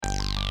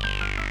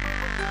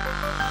What's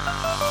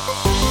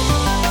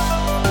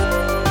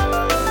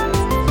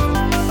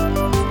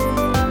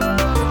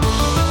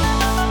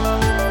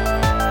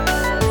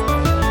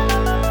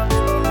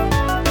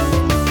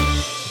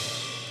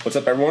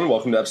up, everyone?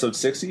 Welcome to episode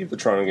 60 of the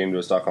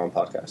TorontoGameDeals.com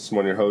podcast. I'm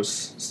one of your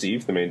hosts,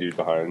 Steve, the main dude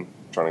behind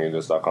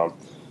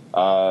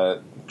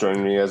TorontoGameDeals.com.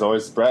 Joining me, as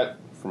always, Brett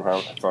from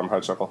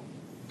Hard Circle.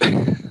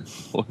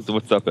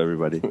 What's up,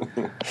 everybody?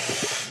 Kind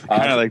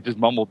of like just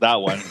mumbled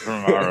that one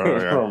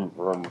from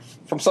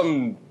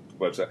some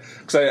website.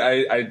 Because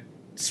I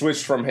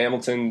switched from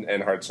Hamilton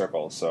and Hard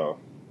Circle, so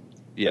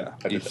yeah,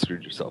 you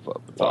screwed yourself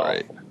up. It's all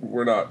right.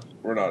 We're not,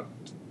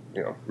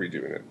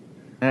 redoing it.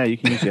 Yeah, you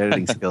can use your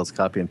editing skills,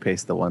 copy and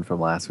paste the one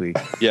from last week.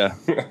 Yeah.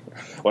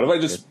 What if I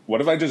just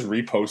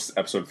repost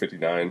episode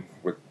 59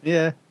 with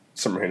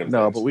some random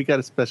No, things? but we got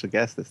a special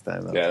guest this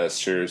time, though. Yeah, that's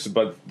true. So,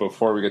 but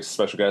before we get to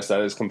special guest,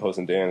 that is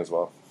Composing Dan as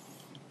well.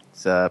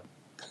 What's up?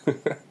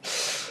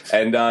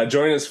 And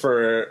joining us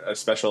for a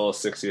special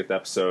 60th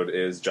episode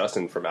is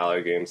Justin from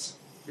Ally Games.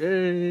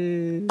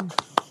 Yay!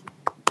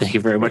 Thank you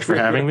very much for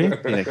having me.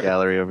 Peanut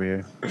gallery over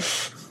here.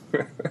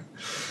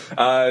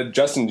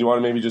 Justin, do you want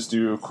to maybe just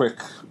do a quick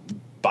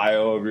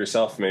bio of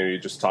yourself? Maybe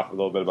just talk a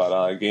little bit about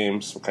Ally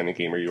Games, what kind of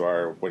gamer you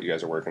are, what you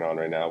guys are working on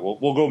right now.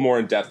 We'll go more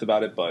in depth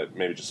about it, but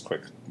maybe just a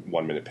quick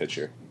 1-minute pitch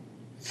here.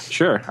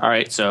 Sure. All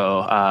right.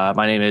 So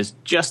my name is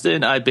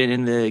Justin. I've been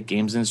in the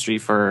games industry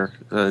for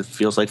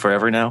feels like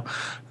forever now,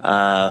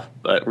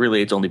 but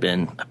really it's only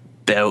been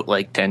about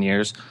like 10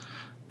 years.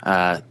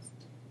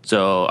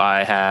 So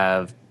I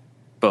have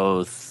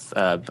both.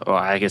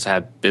 I guess I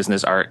have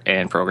business, art,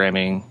 and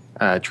programming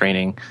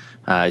training.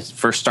 I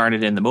first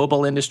started in the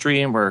mobile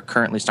industry, and we're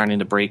currently starting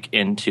to break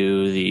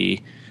into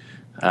the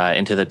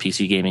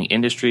PC gaming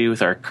industry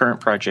with our current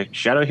project,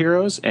 Shadow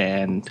Heroes,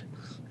 and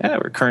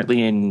we're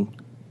currently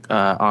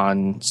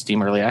on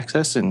Steam Early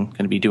Access and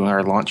going to be doing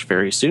our launch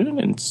very soon.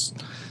 And it's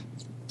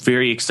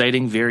very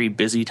exciting, very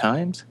busy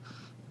times.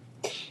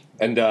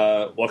 And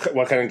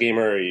what kind of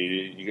gamer are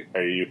you?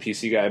 Are you a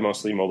PC guy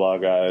mostly, mobile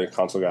guy,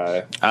 console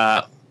guy?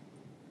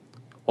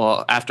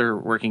 Well, after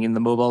working in the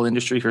mobile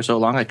industry for so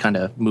long, I kind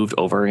of moved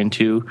over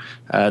into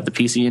the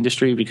PC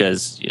industry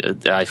because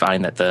I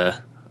find that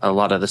a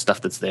lot of the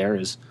stuff that's there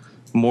is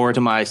more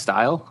to my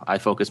style. I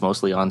focus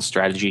mostly on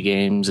strategy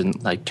games and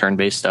like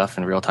turn-based stuff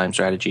and real-time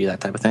strategy,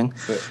 that type of thing.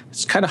 Yeah.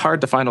 It's kind of hard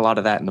to find a lot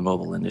of that in the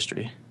mobile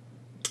industry.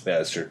 Yeah,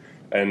 that's true.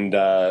 And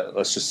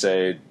let's just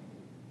say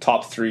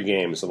top 3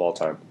 games of all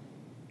time.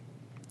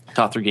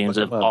 Top 3 games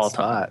of all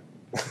time.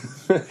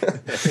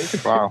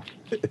 Wow.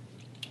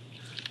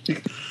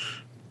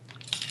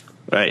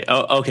 Right.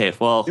 Oh, okay.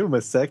 Well, give him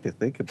a sec to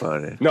think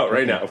about it. No,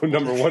 right now.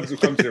 Number 1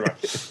 comes to your mind.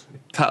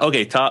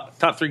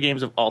 Top 3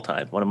 games of all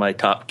time. One of my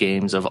top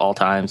games of all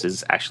times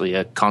is actually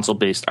a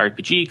console-based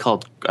RPG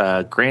called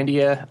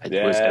Grandia.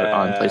 It was out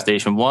on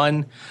PlayStation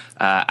 1.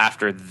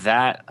 After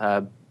that,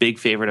 a big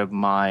favorite of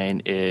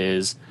mine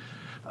is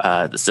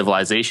the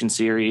Civilization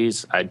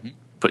series. I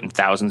put in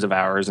thousands of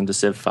hours into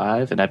Civ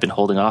 5, and I've been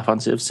holding off on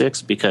Civ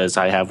 6 because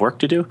I have work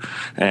to do,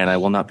 and I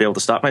will not be able to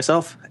stop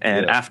myself.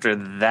 And after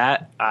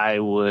that, I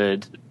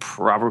would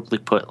probably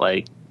put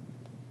probably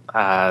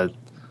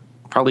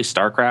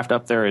StarCraft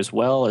up there as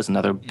well as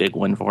another big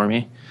one for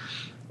me.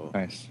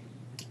 Nice.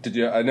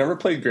 I never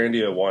played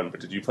Grandia 1, but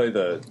did you play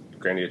the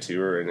Grandia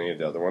 2 or any of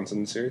the other ones in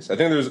the series? I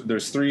think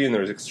there's 3 and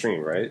there's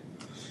Extreme, right?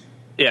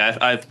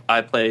 Yeah, I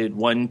played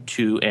 1,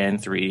 2,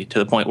 and 3 to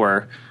the point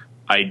where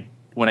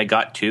when I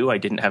got 2, I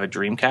didn't have a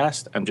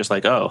Dreamcast. I'm just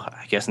like,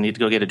 I guess I need to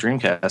go get a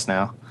Dreamcast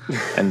now.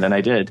 And then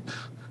I did.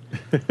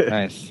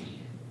 Nice.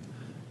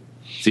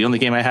 It's the only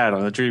game I had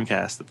on the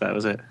Dreamcast. That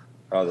was it.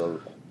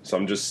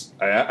 So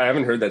I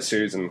haven't heard that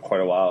series in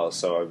quite a while,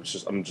 so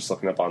I'm just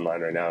looking up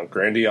online right now.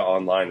 Grandia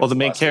Online. Well, the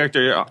main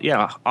character,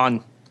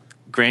 on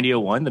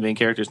Grandia 1, the main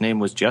character's name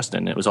was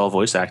Justin. It was all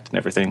voice acted and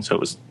everything,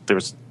 so there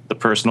was the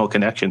personal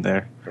connection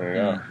there. There you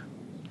go.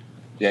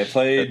 Yeah, I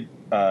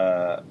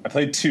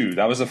played 2.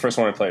 That was the first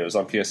one I played. It was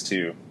on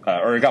PS2,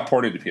 or it got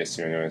ported to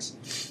PS2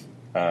 anyways.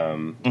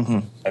 And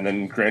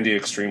then Grandia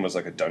Extreme was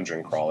like a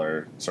dungeon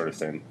crawler sort of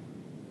thing.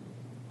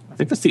 I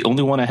think that's the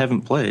only one I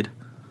haven't played.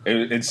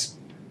 It's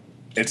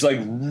like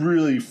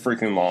really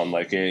freaking long.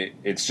 Like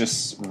it's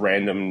just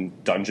random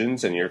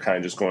dungeons, and you're kind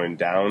of just going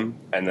down.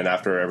 And then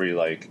after every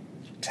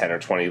 10 or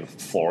 20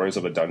 floors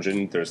of a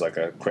dungeon, there's like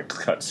a quick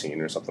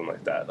cutscene or something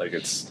like that.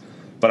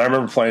 But I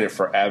remember playing it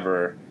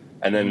forever.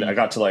 And then I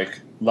got to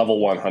level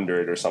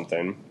 100 or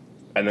something,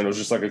 and then it was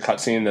just like a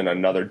cutscene, then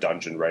another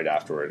dungeon right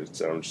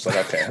afterwards. And I'm just like,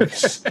 okay,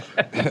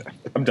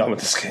 I'm done with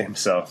this game.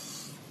 So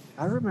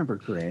I remember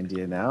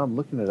Grandia now. I'm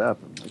looking it up.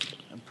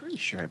 I'm pretty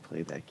sure I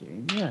played that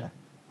game. Yeah,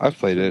 I've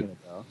played it.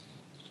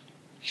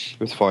 It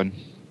was fun.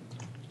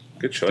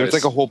 Good choice.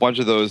 There's a whole bunch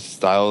of those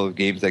style of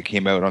games that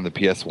came out on the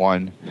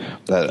PS1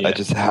 that I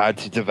just had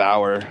to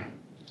devour.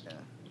 Yeah.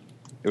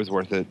 It was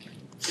worth it.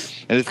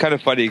 And it's kind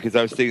of funny because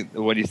I was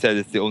thinking when you said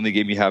it's the only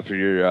game you have for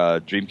your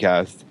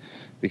Dreamcast,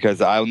 because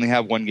I only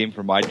have one game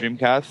for my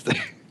Dreamcast,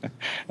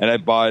 and I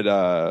bought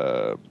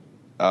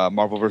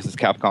Marvel vs.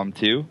 Capcom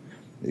 2,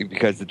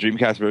 because the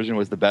Dreamcast version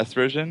was the best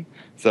version.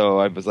 So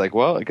I was like,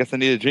 well, I guess I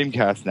need a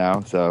Dreamcast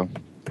now. So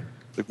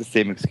it's like the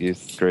same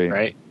excuse. It's great.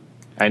 Right.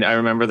 I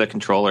remember the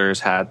controllers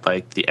had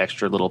like the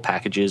extra little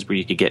packages where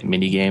you could get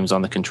mini games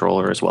on the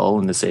controller as well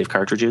in the save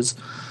cartridges.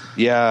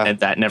 Yeah. And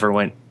that never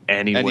went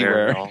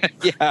anywhere. At all.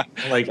 Yeah.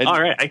 Like,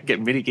 all right, I can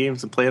get mini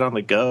games and play it on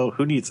the go.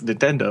 Who needs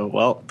Nintendo?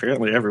 Well,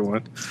 apparently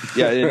everyone.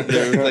 Yeah,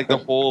 there was like the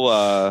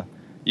whole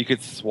you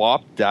could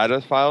swap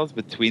data files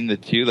between the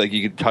two. Like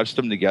you could touch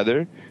them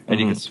together and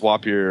you could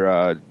swap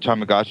your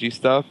Tamagotchi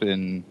stuff,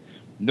 and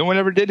no one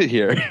ever did it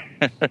here.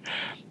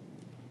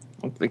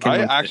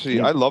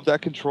 I love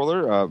that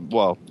controller.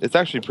 Well, it's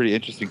actually a pretty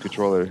interesting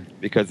controller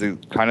because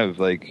it kind of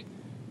like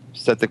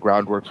set the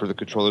groundwork for the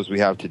controllers we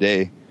have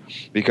today.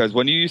 Because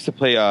when you used to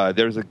play,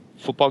 there was a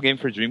football game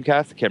for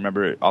Dreamcast. I can't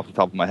remember it off the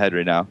top of my head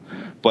right now,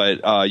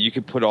 but you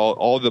could put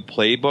all the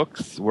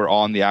playbooks were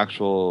on the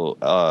actual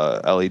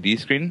LED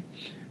screen,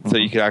 so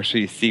you could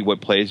actually see what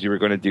plays you were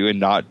going to do and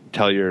not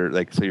tell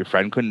so your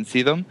friend couldn't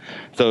see them.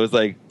 So it was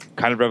like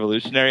kind of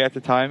revolutionary at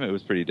the time. It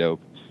was pretty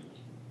dope.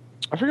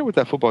 I forget what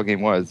that football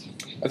game was.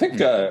 I think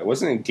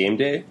wasn't it Game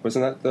Day?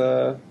 Wasn't that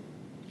the?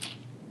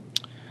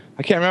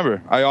 I can't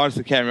remember. I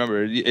honestly can't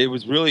remember. It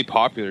was really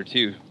popular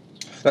too.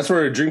 That's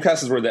where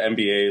Dreamcast is where the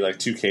NBA like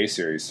 2K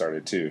series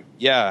started too.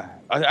 Yeah,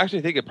 I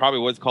actually think it probably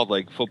was called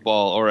like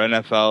football or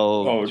NFL.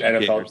 Oh,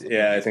 NFL.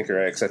 Yeah, I think you're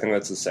right because I think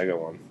that's the Sega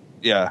one.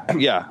 Yeah.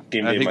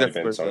 Game I Day think might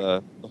that's have been,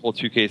 where the whole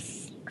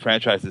 2K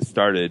franchises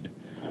started.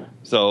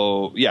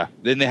 So yeah,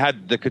 then they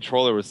had the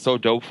controller was so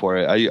dope for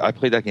it. I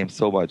played that game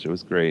so much; it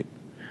was great.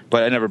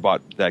 But I never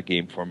bought that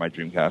game for my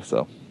Dreamcast.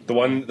 So the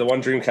one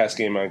Dreamcast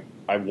game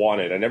I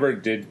wanted, I never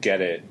did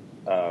get it.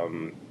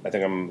 I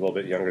think I'm a little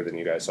bit younger than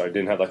you guys, so I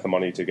didn't have like the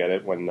money to get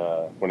it when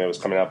it was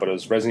coming out. But it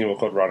was Resident Evil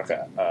Code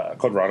Veronica.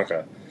 Code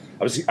Veronica.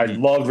 I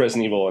loved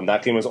Resident Evil, and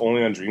that game was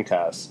only on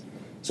Dreamcast.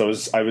 So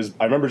I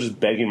remember just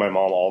begging my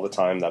mom all the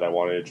time that I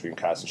wanted a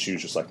Dreamcast, and she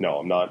was just like, "No,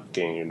 I'm not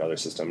getting you another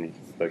system.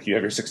 Like you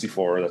have your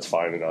 64, that's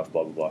fine enough."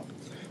 Blah blah blah.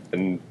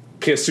 And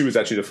PS2 was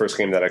actually the first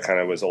game that I kind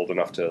of was old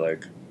enough to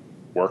like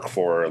work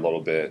for a little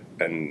bit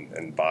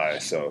and buy.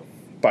 So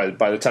by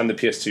the time the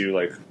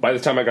PS2 by the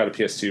time I got a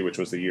PS2, which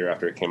was the year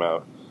after it came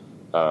out,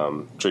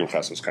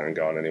 Dreamcast was kind of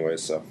gone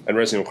anyways. So and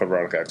Resident Evil Code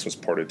Veronica X was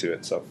ported to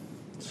it. So.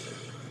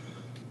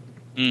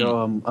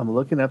 So I'm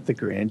looking up the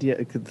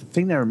Grandia. The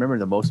thing that I remember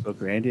the most about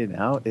Grandia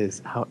now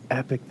is how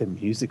epic the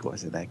music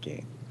was in that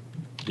game.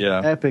 Yeah,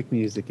 epic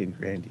music in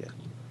Grandia.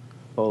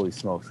 Holy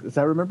smokes! Because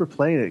I remember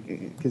playing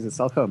it because it's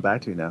all coming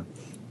back to me now.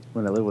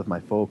 When I live with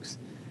my folks,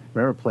 I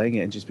remember playing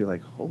it and just being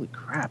like, "Holy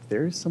crap!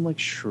 There is some like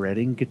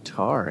shredding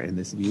guitar in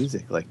this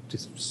music, like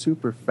just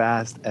super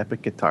fast,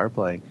 epic guitar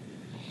playing."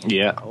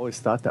 Yeah, I always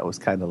thought that was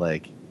kind of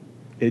like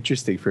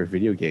interesting for a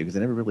video game because I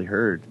never really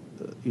heard,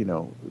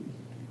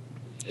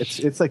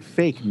 It's like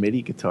fake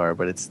MIDI guitar,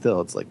 but it's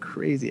like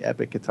crazy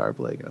epic guitar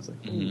playing. I was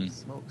like, holy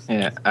smokes.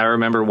 Yeah, I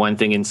remember one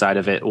thing inside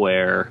of it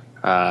where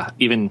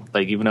even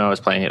though I was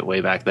playing it way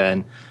back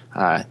then,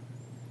 I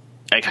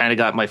kind of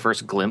got my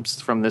first glimpse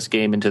from this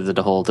game into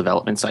the whole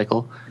development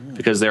cycle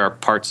because there are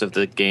parts of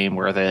the game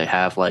where they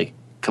have like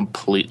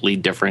completely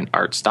different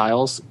art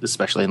styles,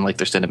 especially in like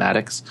their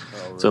cinematics.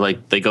 Oh, really? So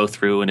like they go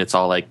through and it's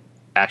all like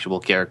actual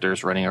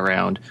characters running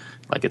around,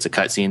 like it's a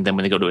cutscene. Then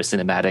when they go to a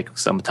cinematic,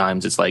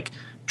 sometimes it's like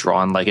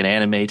drawn like an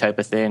anime type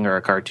of thing or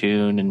a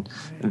cartoon, and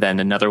then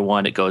another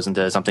one it goes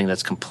into something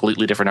that's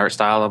completely different art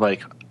style. I'm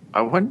like,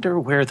 I wonder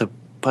where the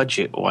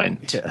budget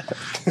went. Yeah.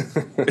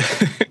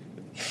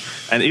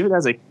 And even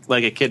as a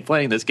kid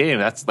playing this game,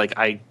 that's like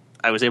I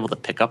was able to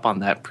pick up on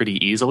that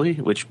pretty easily,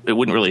 which it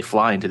wouldn't really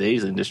fly in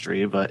today's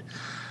industry, but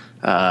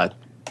that's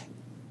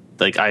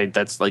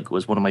like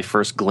was one of my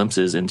first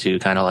glimpses into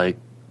kind of like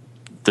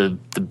the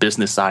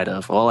business side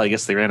of, well, I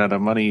guess they ran out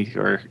of money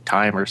or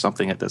time or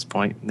something at this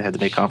point. They had to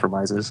make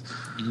compromises.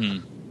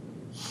 Mm-hmm.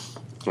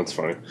 That's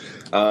funny.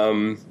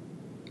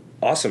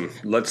 Awesome.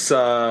 Let's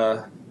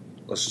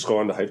just go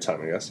on to hype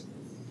time, I guess.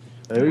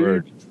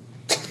 Word.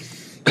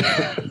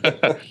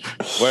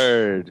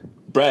 Word.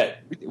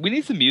 Brett, we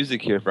need some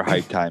music here for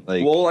hype time.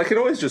 Like, well, I can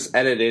always just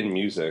edit in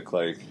music,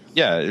 like.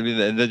 Yeah, I mean,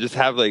 and then just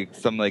have like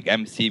some like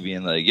MC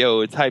being like,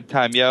 "Yo, it's hype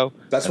time, yo."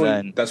 That's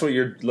what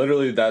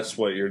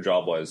your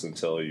job was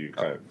until you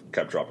kind of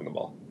kept dropping the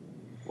ball.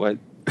 What?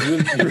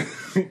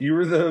 You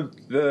were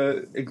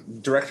the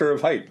director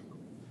of hype.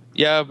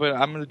 Yeah, but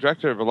I'm the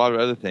director of a lot of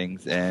other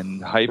things,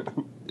 and hype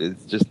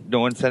is just no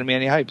one's sending me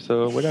any hype,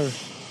 so whatever.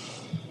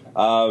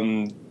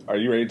 Are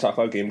you ready to talk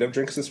about game dev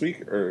drinks this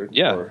week?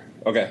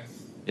 Okay.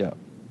 Yeah.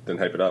 Then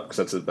hype it up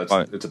because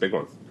it's a big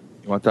one.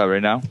 You want that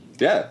right now?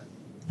 Yeah.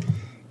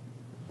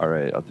 All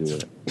right, I'll do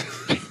it.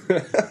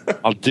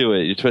 I'll do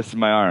it. You're twisting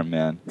my arm,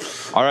 man.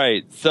 All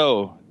right,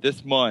 so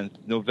this month,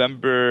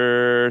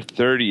 November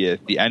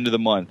 30th, the end of the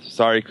month.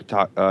 Sorry,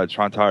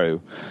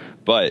 Trontaru,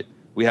 but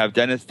we have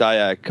Dennis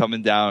Dyack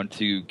coming down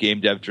to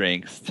Game Dev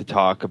Drinks to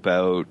talk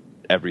about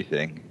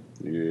everything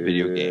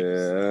video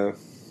games.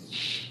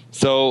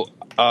 So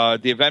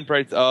the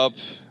Eventbrite's up.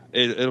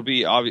 It'll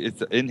be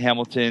obvious. It's in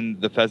Hamilton,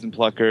 the Pheasant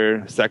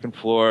Plucker, second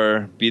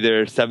floor. Be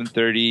there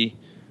 7:30.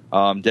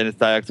 Dennis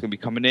Diak's gonna be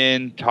coming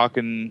in,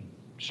 talking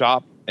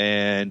shop,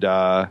 and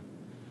yeah,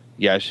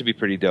 it should be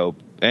pretty dope.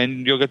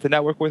 And you'll get to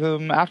network with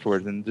him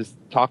afterwards and just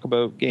talk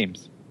about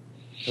games.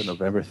 So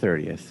November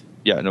 30th.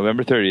 Yeah,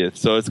 November 30th.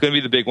 So it's gonna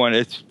be the big one.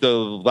 It's the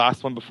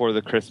last one before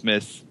the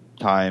Christmas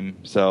time.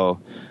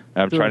 So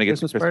I'm trying to get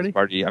to the Christmas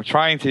party. I'm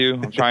trying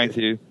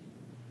to.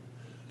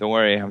 Don't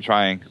worry, I'm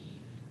trying.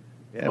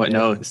 Yeah, what?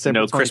 No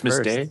Christmas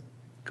Day.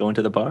 Going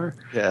to the bar?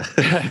 Yeah.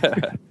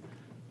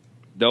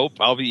 Nope.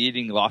 I'll be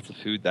eating lots of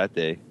food that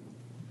day.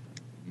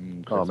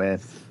 Oh man,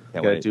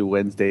 gotta do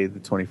Wednesday the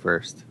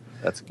 21st.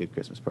 That's a good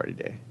Christmas party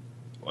day.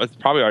 Well, it's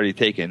probably already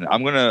taken.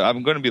 I'm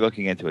gonna be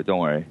looking into it. Don't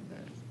worry.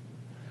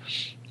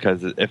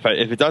 Because if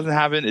it doesn't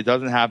happen, it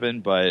doesn't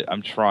happen. But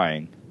I'm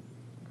trying.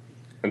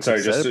 I'm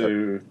sorry. Just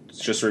to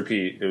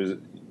repeat,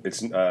 it's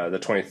the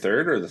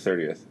 23rd or the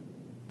 30th.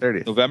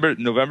 30th.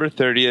 November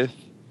 30th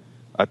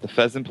at the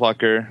Pheasant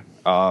Plucker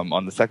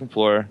on the second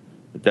floor.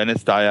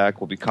 Dennis Diak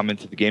will be coming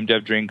to the Game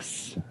Dev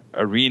Drinks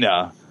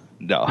arena.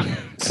 No.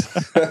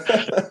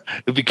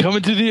 He'll be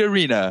coming to the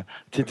arena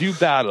to do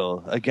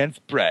battle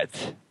against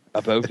Brett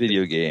about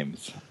video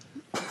games.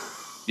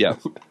 Yeah.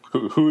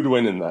 Who would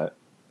win in that?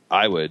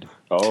 I would.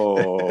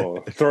 Oh,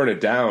 throwing it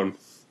down.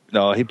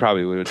 No, he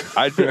probably would.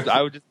 I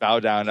would just bow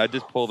down. I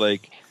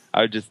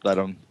would just let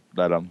him.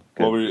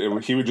 Well,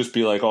 he would just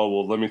be like, "Oh,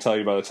 well, let me tell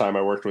you about the time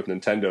I worked with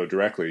Nintendo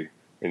directly."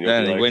 And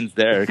then he wins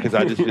there because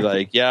I'd just be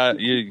like, "Yeah,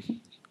 you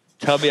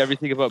tell me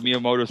everything about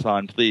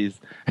Miyamoto-san, please."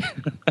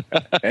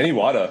 And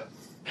Iwata.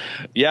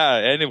 Yeah,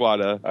 and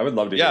Iwata. I would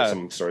love to hear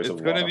some stories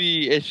of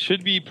Iwata. It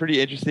should be pretty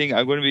interesting.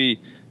 I'm going to be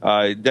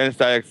Dennis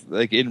Diak's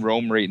like in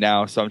Rome right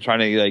now, so I'm trying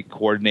to like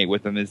coordinate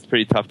with him. It's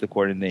pretty tough to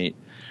coordinate.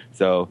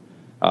 So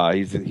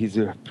he's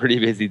a pretty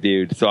busy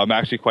dude. So I'm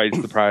actually quite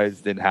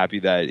surprised and happy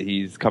that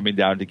he's coming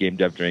down to Game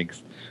Dev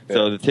Drinks. Yeah.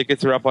 So the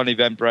tickets are up on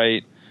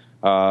Eventbrite.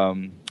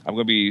 I'm going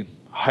to be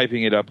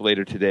hyping it up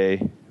later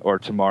today or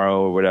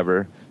tomorrow or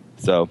whatever.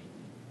 So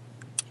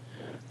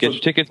get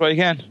your tickets while you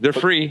can. They're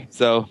free.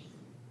 So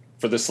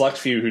for the select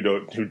few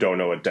who don't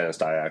know what Dennis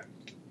Diak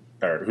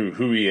or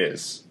who he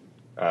is,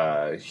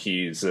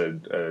 he's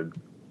a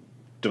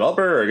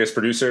developer, or I guess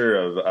producer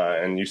of,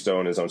 and used to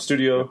own his own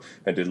studio,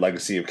 and did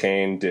Legacy of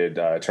Kain, did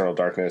Eternal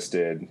Darkness,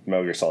 did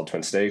Metal Gear Solid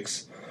Twin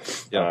Stakes.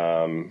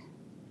 Yeah.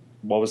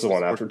 What was the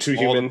one after? Two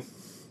Human.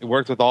 It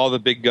worked with all the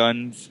big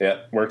guns. Yeah,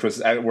 worked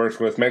with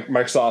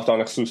Microsoft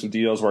on exclusive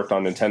deals, worked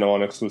on Nintendo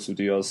on exclusive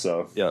deals.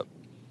 So yeah,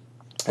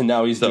 and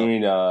now he's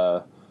doing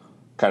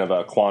kind of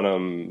a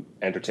Quantum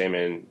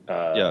Entertainment.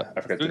 I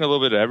forget. Doing a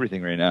little bit of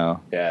everything right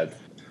now. Yeah.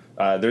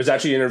 There's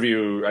actually an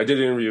interview. I did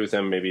an interview with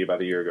him maybe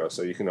about a year ago,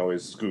 so you can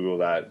always Google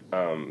that.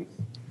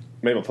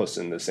 Maybe I'll post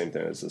it in the same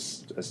thing as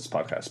this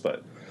podcast,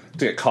 but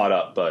to get caught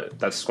up. But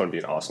that's going to be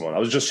an awesome one. I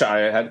was just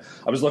I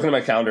was looking at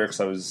my calendar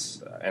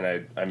because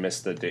I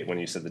missed the date when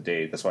you said the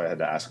date. That's why I had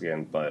to ask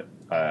again. But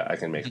I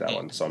can make that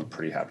one, so I'm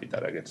pretty happy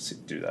that I get to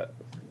do that.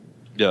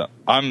 Yeah,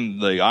 I don't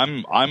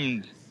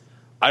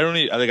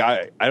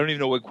even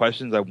know what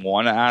questions I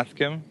want to ask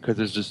him because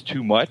there's just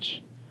too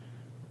much.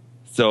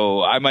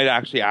 So I might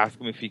actually ask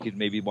him if he could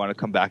maybe want to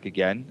come back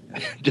again,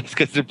 just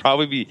because there'd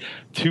probably be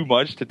too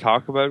much to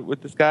talk about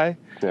with this guy.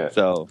 Yeah.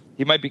 So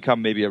he might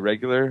become maybe a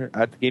regular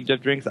at the Game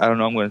Dev Drinks. I don't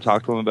know. I'm going to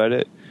talk to him about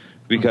it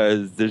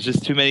because there's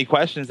just too many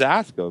questions to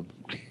ask him.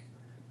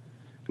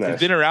 Nice.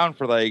 He's been around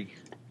for like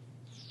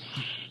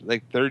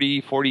 30,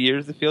 40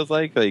 years, it feels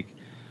like.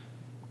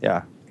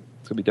 Yeah,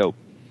 it's going to be dope.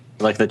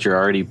 I like that you're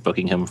already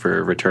booking him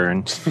for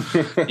returns.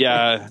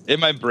 Yeah, in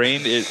my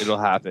brain, it'll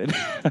happen.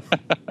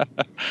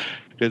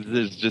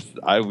 Because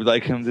I would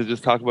like him to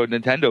just talk about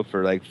Nintendo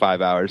for like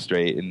 5 hours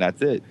straight, and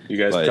that's it. You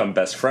guys become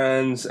best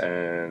friends,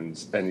 and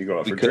you go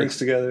out for drinks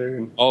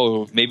together.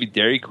 Oh, maybe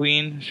Dairy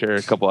Queen, share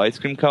a couple ice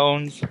cream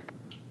cones,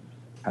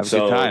 have a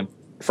good time.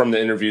 From the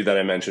interview that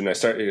I mentioned, I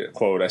started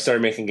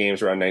making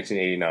games around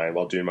 1989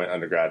 while doing my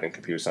undergrad in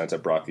computer science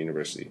at Brock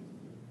University.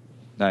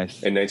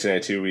 Nice. In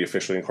 1992, we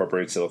officially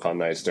incorporated Silicon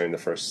Knights during the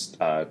first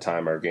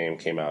time our game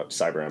came out,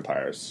 Cyber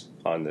Empires,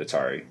 on the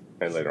Atari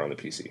and later on the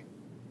PC.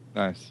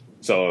 Nice.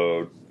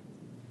 So,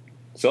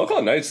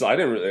 Silicon Knights, I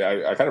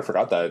kind of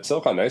forgot that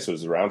Silicon Knights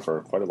was around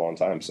for quite a long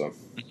time. So,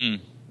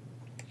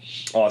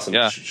 awesome.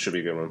 Yeah. Should be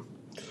a good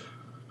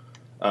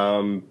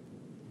one.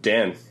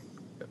 Dan.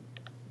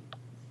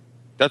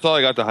 That's all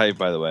I got to hype,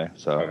 by the way.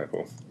 So, okay,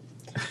 cool.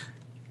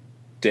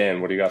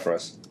 Dan, what do you got for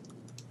us?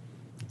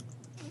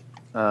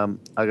 I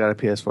got a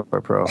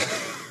PS4 Pro.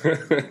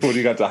 What do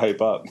you got to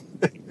hype up?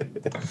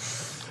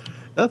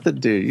 Nothing,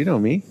 dude. You know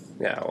me.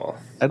 Yeah, well,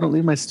 I don't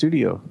leave my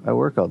studio. I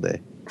work all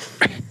day.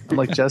 I'm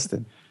like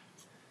Justin.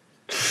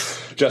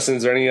 Justin,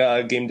 is there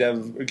any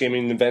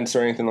gaming events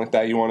or anything like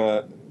that you want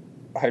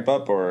to hype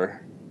up,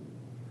 or?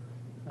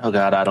 Oh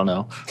God, I don't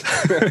know.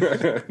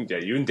 Yeah,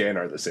 you and Dan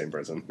are the same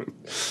person.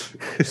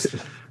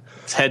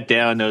 It's head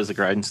down, nose the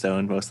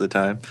grindstone most of the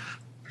time.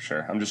 For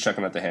sure. I'm just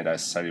checking out the Hand-Eye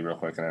Society real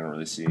quick, and I don't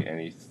really see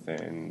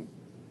anything.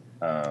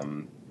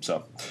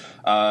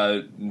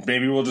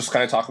 maybe we'll just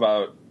kind of talk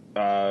about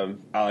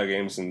Ally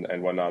Games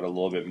and whatnot a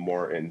little bit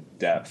more in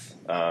depth.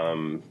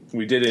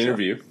 We did an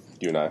interview,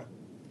 you and I.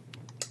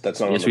 That's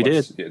not yes, on the we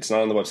did. It's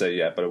not on the website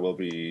yet, but it will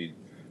be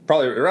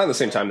probably around the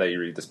same time that you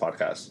read this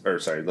podcast. Or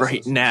sorry,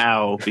 right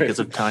now because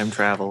of time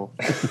travel.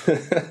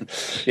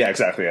 Yeah,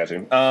 exactly,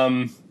 Andrew.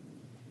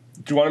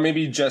 Do you want to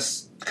maybe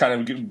just kind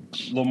of give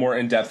a little more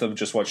in depth of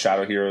just what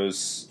Shadow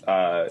Heroes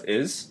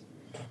is?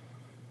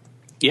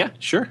 Yeah,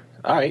 sure.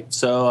 All right.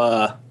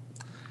 So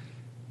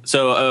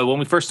when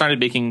we first started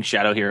making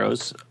Shadow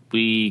Heroes,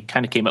 we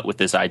kind of came up with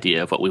this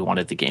idea of what we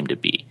wanted the game to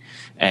be,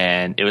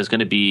 and it was going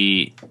to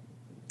be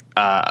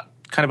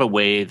kind of a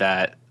way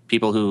that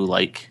people who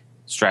like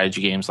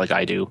strategy games like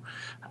I do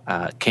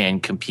can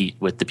compete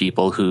with the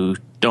people who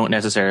don't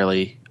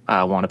necessarily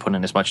want to put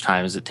in as much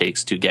time as it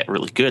takes to get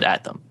really good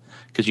at them.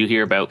 Because you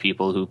hear about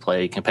people who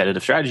play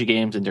competitive strategy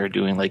games and they're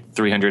doing like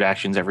 300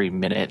 actions every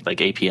minute. Like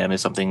APM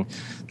is something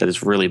that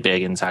is really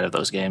big inside of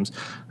those games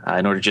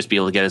in order to just be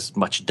able to get as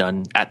much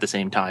done at the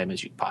same time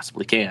as you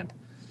possibly can.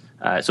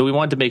 So we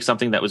wanted to make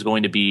something that was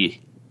going to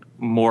be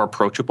more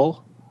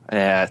approachable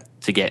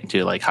to get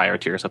into like higher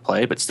tiers of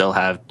play, but still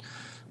have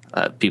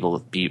people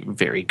be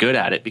very good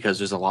at it, because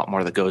there's a lot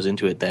more that goes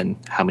into it than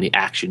how many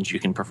actions you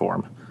can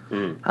perform.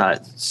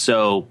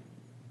 So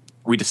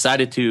we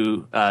decided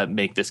to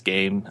make this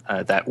game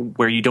that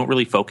where you don't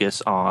really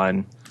focus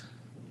on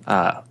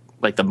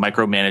like the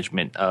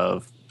micromanagement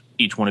of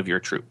each one of your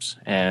troops,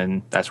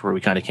 and that's where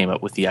we kind of came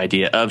up with the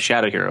idea of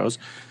Shadow Heroes.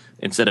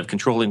 Instead of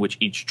controlling where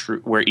each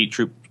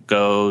troop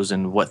goes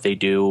and what they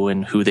do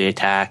and who they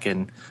attack,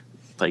 and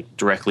like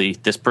directly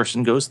this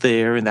person goes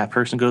there and that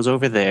person goes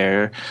over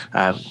there,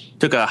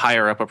 took a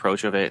higher up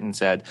approach of it and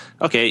said,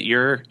 okay,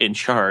 you're in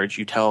charge.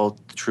 You tell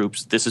the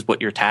troops this is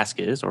what your task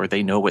is, or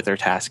they know what their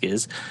task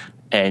is.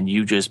 And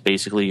you just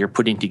basically, you're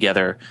putting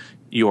together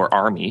your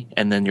army,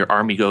 and then your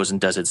army goes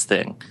and does its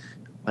thing.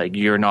 Like,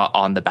 you're not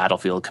on the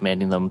battlefield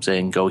commanding them,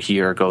 saying go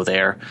here, go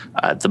there.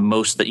 The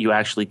most that you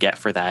actually get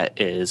for that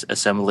is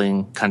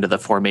assembling kind of the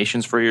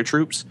formations for your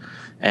troops.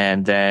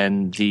 And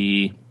then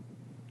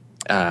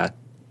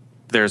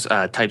there's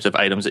types of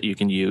items that you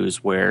can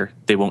use where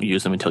they won't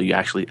use them until you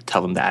actually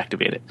tell them to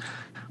activate it.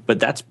 But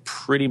that's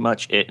pretty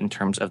much it in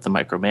terms of the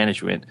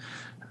micromanagement.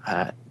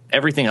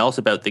 Everything else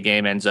about the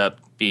game ends up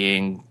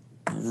being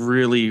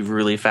really,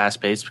 really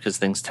fast-paced, because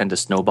things tend to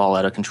snowball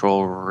out of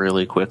control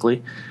really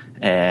quickly.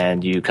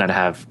 And you kind of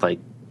have like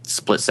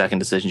split-second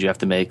decisions you have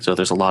to make. So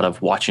there's a lot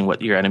of watching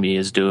what your enemy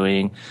is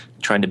doing,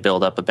 trying to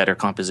build up a better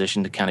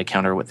composition to kind of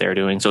counter what they're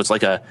doing. So it's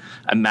like a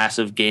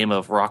massive game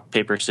of rock,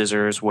 paper,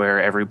 scissors,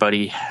 where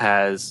everybody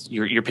has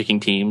you're picking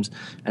teams,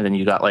 and then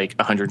you got like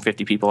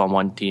 150 people on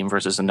one team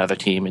versus another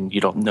team, and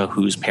you don't know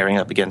who's pairing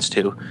up against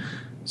who.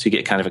 So you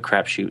get kind of a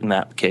crapshoot in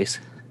that case.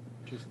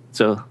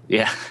 So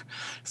yeah,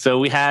 so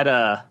we had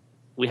a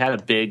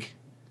big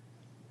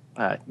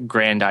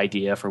grand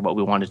idea for what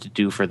we wanted to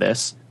do for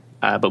this.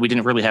 But we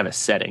didn't really have a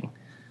setting.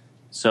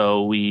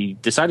 So we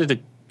decided to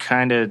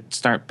kind of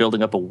start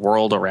building up a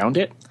world around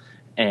it.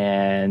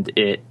 And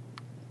it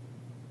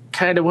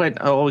kind of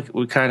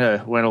we kind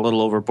of went a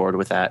little overboard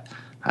with that.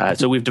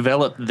 So we've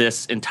developed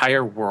this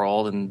entire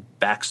world and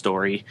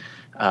backstory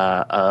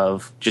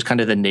of just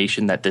kind of the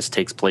nation that this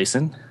takes place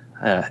in.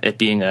 It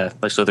being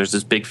so there's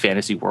this big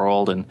fantasy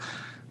world, and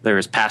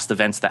there's past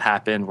events that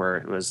happened where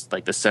it was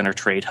like the center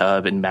trade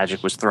hub, and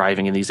magic was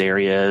thriving in these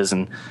areas,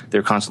 and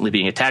they're constantly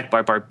being attacked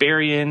by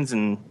barbarians,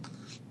 and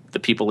the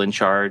people in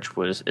charge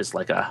is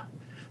like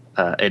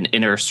an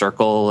inner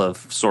circle of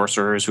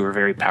sorcerers who are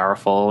very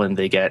powerful, and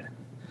they get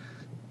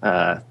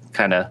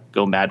kind of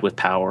go mad with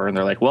power, and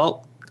they're like,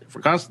 well, if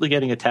we're constantly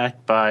getting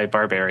attacked by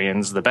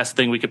barbarians, the best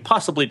thing we could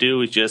possibly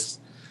do is just,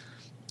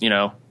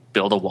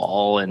 build a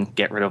wall and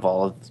get rid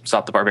of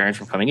stop the barbarians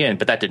from coming in.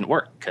 But that didn't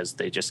work, because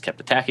they just kept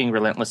attacking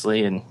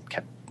relentlessly and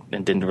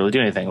didn't really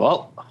do anything.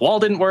 Well, wall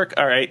didn't work.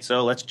 All right,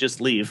 so let's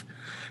just leave.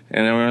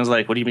 And everyone was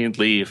like, what do you mean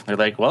leave? They're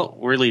like, well,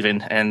 we're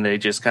leaving. And they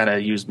just kind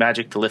of used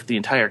magic to lift the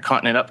entire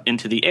continent up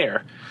into the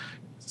air.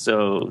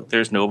 So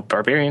there's no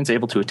barbarians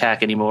able to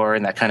attack anymore,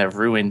 and that kind of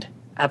ruined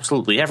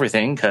absolutely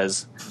everything,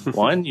 because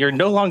one, you're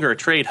no longer a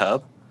trade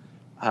hub.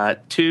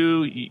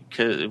 Two,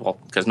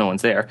 because no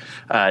one's there.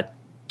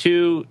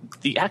 Two,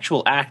 the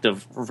actual act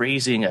of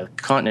raising a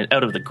continent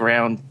out of the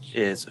ground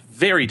is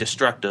very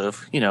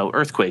destructive,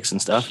 earthquakes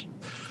and stuff.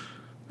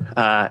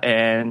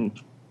 And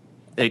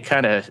it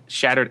kind of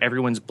shattered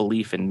everyone's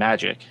belief in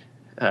magic,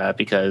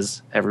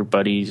 because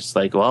everybody's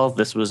like, well,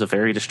 this was a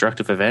very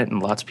destructive event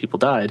and lots of people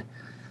died.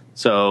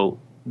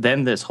 So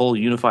then this whole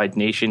unified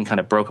nation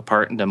kind of broke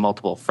apart into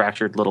multiple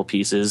fractured little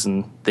pieces,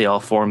 and they all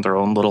formed their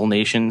own little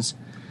nations.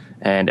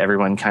 And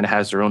everyone kind of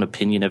has their own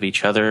opinion of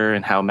each other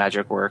and how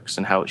magic works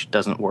and how it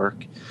doesn't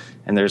work.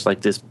 And there's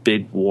like this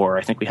big war.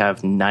 I think we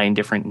have 9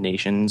 different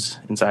nations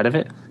inside of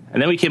it.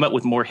 And then we came up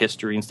with more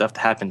history and stuff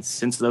that happened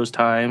since those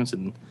times.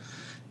 And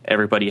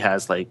everybody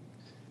has like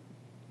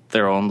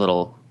their own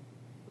little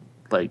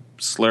like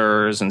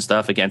slurs and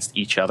stuff against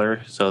each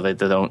other, so that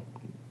they don't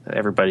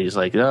everybody's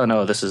like, oh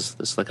no, this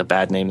is like a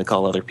bad name to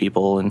call other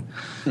people, and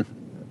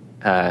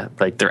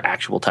like their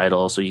actual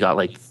title. So you got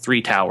like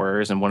 3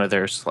 towers, and one of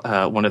their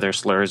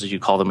slurs is you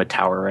call them a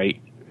towerite,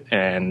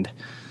 and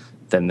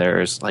then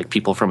there's like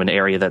people from an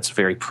area that's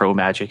very pro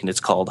magic, and it's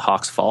called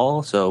Hawks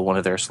Fall. So one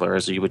of their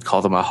slurs, you would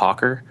call them a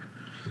hawker.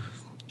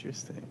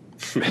 Interesting.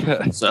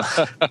 So,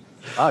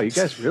 wow, you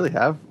guys really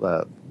have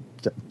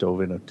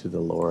dove into the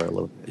lore a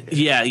little bit.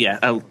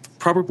 Yeah.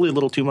 Probably a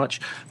little too much,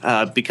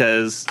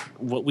 because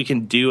what we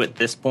can do at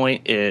this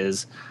point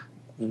is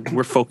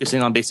we're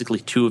focusing on basically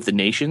 2 of the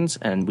nations,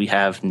 and we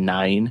have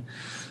 9.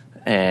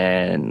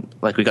 And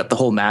like we got the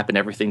whole map and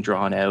everything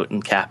drawn out,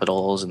 and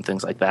capitals and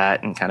things like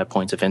that, and kind of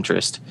points of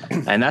interest.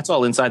 And that's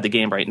all inside the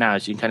game right now,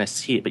 so you can kind of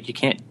see it, but you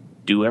can't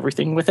do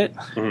everything with it,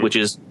 which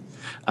is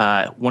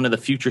one of the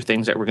future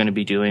things that we're going to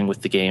be doing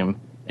with the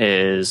game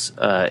is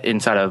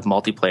inside of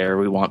multiplayer,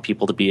 we want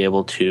people to be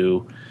able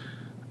to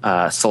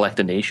select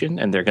a nation,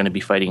 and they're going to be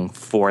fighting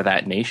for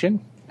that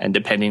nation. And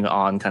depending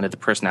on kind of the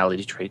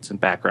personality traits and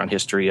background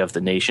history of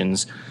the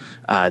nations,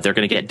 they're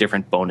going to get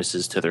different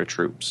bonuses to their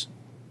troops.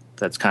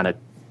 That's kind of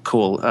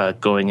cool,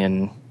 going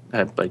in,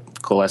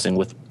 like coalescing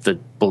with the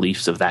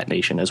beliefs of that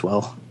nation as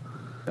well.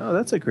 Oh,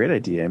 that's a great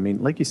idea. I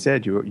mean, like you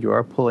said, you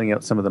are pulling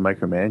out some of the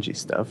micromanaging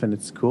stuff, and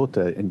it's cool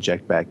to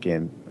inject back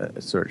in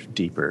sort of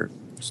deeper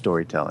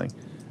storytelling.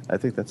 I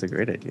think that's a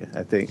great idea.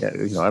 I think I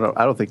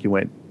don't think you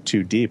went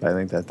too deep. I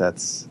think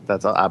that's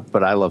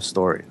but I love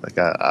story. Like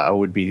I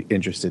would be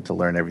interested to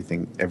learn every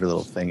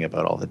little thing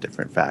about all the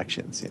different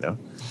factions.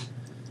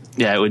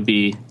 Yeah, it would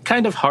be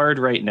kind of hard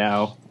right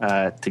now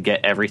to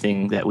get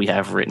everything that we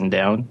have written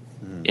down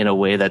in a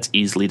way that's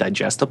easily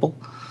digestible.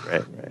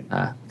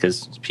 Right.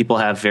 Because people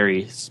have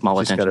very small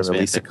attention spans. Just got to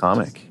release a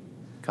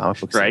comic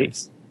book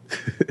series.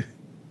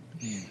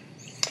 Right.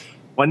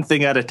 One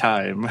thing at a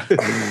time.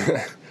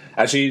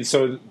 Actually,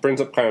 so it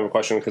brings up kind of a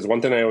question, because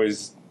one thing I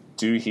always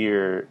do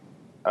hear,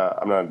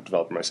 I'm not a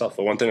developer myself,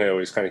 but one thing I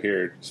always kind of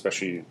hear,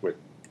 especially with,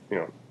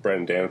 Brett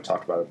and Dan have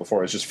talked about it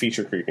before, is just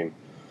feature creeping.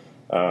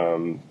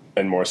 And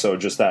more so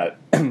just that,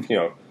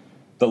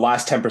 the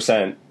last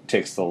 10%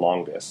 takes the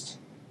longest.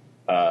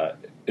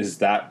 Is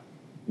that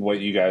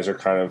what you guys are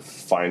kind of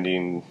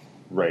finding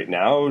right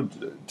now?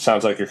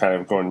 Sounds like you're kind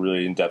of going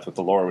really in depth with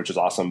the lore, which is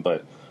awesome,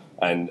 but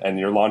and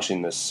you're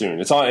launching this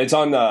soon. It's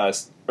on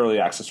early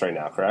access right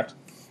now, correct?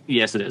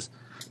 Yes, it is.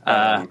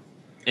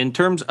 In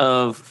terms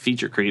of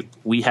feature creep,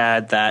 we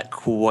had that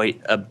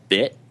quite a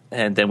bit,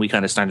 and then we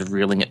kind of started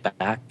reeling it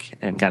back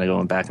and kind of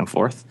going back and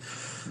forth.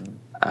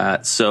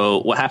 So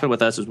what happened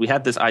with us is we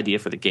had this idea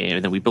for the game,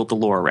 and then we built the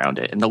lore around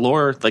it. And the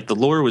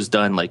lore was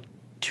done like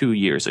 2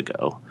 years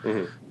ago,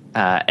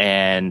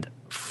 and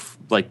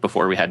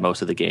before we had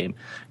most of the game,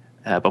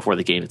 before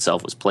the game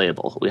itself was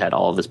playable, we had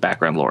all of this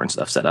background lore and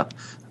stuff set up.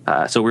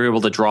 So we were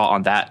able to draw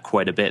on that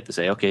quite a bit to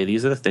say, okay,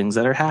 these are the things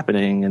that are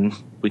happening, and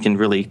we can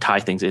really tie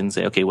things in and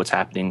say, okay, what's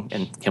happening,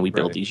 and can we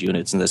build these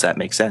units, and does that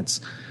make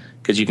sense?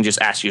 Because you can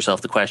just ask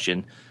yourself the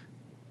question,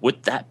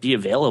 would that be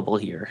available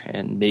here?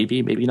 And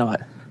maybe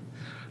not.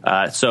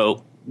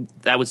 So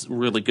that was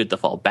really good to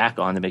fall back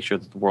on to make sure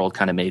that the world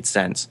kind of made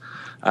sense.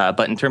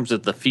 But in terms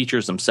of the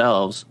features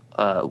themselves,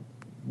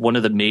 one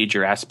of the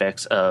major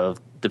aspects of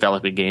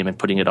developing a game and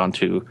putting it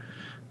onto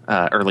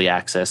early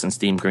access and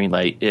Steam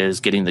Greenlight is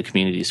getting the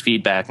community's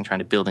feedback and trying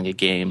to building a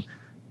game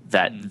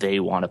that they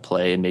want to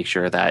play and make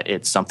sure that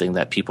it's something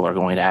that people are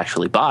going to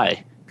actually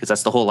buy, because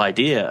that's the whole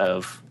idea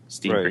of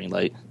Steam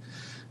Greenlight.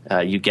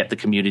 You get the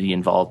community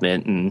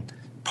involvement, and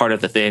part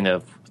of the thing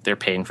of they're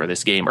paying for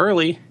this game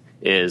early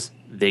is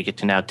they get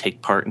to now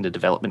take part in the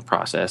development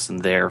process,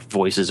 and their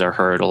voices are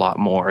heard a lot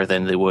more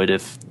than they would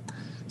if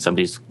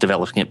somebody's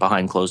developing it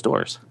behind closed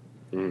doors.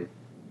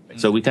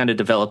 So we kind of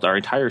developed our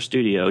entire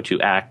studio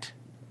to act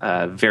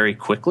very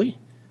quickly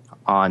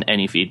on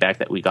any feedback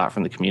that we got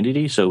from the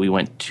community. So we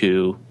went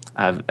to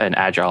an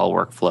agile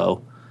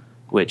workflow,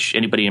 which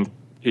anybody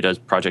who does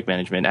project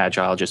management,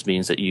 agile just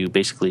means that you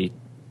basically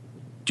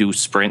do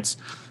sprints.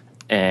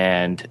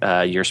 And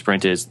your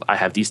sprint is, I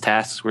have these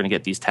tasks. We're going to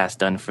get these tasks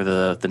done for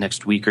the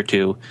next week or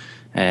two.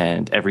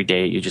 And every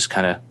day you just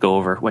kind of go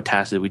over what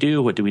tasks did we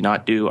do? What do we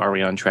not do? Are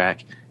we on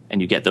track? And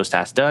you get those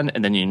tasks done.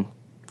 And then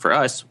for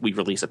us, we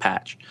release a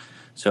patch.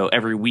 So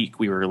every week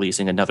we were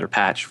releasing another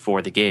patch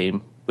for the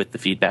game with the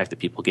feedback that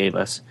people gave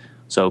us.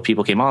 So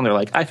people came on, they're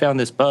like, I found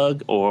this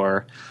bug,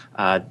 or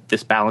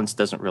this balance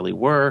doesn't really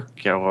work,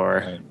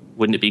 or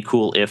wouldn't it be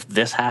cool if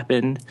this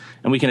happened?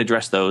 And we can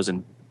address those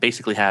and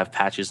basically have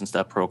patches and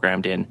stuff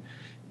programmed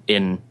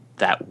in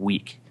that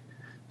week.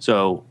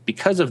 So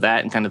because of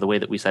that and kind of the way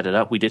that we set it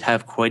up, we did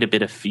have quite a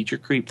bit of feature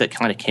creep that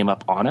kind of came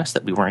up on us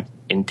that we weren't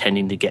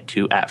intending to get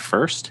to at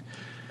first.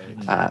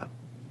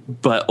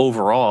 But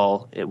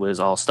overall, it was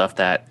all stuff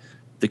that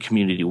the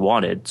community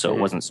wanted. So it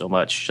wasn't so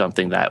much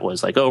something that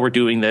was like, oh, we're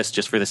doing this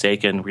just for the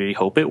sake and we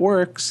hope it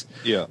works.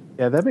 Yeah,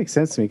 that makes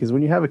sense to me, because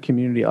when you have a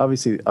community,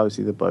 obviously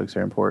the bugs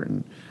are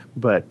important.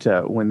 But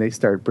when they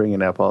start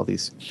bringing up all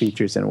these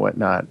features and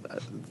whatnot,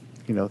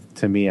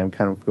 to me, I'm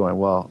kind of going,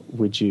 well,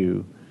 would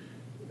you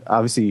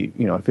obviously,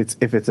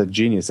 if it's a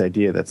genius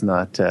idea that's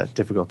not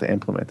difficult to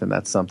implement, then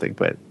that's something.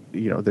 But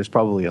there's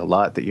probably a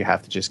lot that you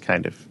have to just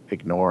kind of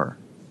ignore,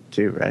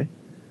 too, right?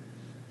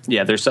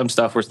 Yeah, there's some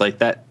stuff where it's like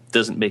that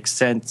doesn't make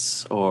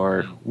sense,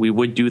 or we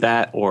would do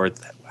that, or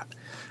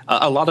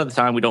a lot of the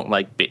time we don't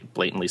like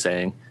blatantly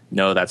saying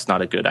no, that's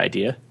not a good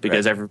idea,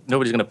 because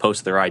nobody's going to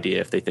post their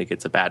idea if they think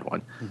it's a bad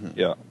one. Mm-hmm.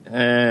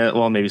 Yeah.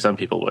 Well, maybe some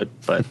people would,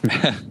 but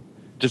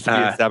just to be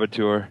a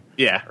saboteur.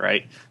 Yeah,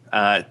 right.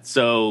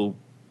 So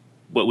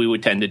what we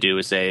would tend to do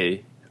is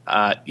say,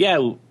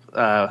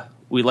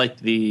 we like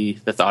the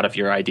thought of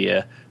your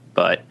idea,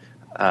 but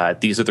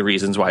these are the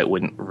reasons why it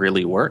wouldn't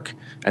really work.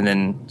 And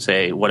then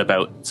say, what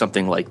about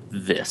something like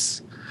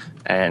this?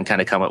 And kind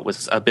of come up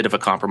with a bit of a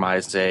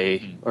compromise,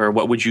 say, or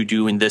what would you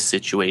do in this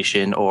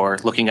situation? Or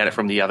looking at it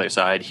from the other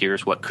side,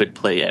 here's what could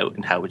play out,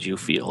 and how would you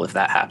feel if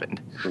that happened?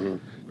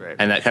 Mm-hmm. Right.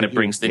 And that kind of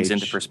brings things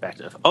into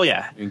perspective. Oh,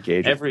 yeah.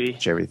 Engage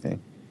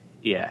everything.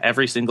 Yeah,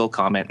 every single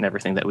comment and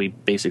everything that we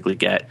basically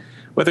get,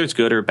 whether it's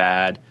good or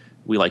bad,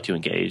 we like to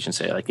engage and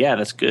say, like, yeah,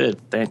 that's good.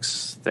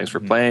 Thanks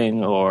for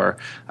playing. Or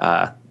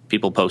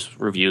people post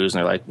reviews and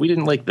they're like, we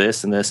didn't like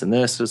this and this and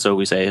this. So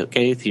we say,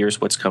 okay,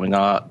 here's what's coming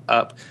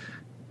up.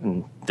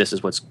 And this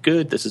is what's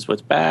good, this is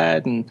what's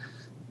bad, and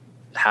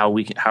how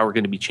we're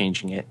going to be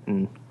changing it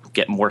and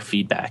get more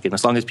feedback. And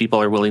as long as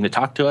people are willing to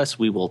talk to us,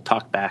 we will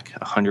talk back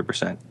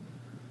 100%.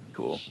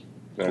 Cool.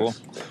 Nice.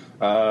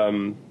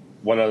 Cool.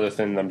 One other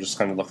thing I'm just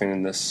kind of looking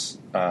in this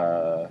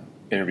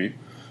interview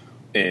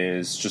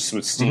is just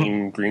with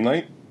Steam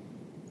Greenlight.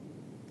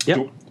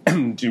 Yep.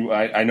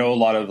 I know a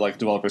lot of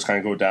developers kind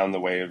of go down the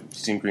way of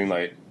Steam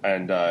Greenlight,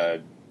 and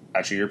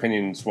actually your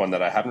opinion is one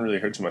that I haven't really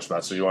heard too much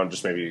about. So you want to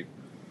just maybe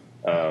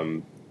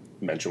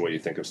mention what you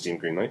think of Steam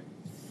Greenlight?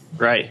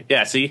 Right.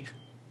 Yeah. See,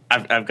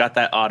 I've got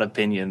that odd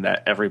opinion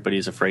that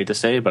everybody's afraid to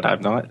say, but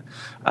I'm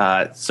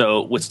not.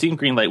 So with Steam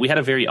Greenlight, we had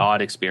a very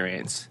odd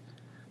experience.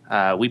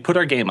 We put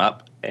our game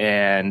up,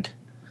 and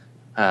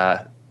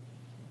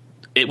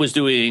it was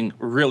doing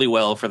really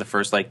well for the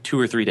first 2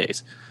 or 3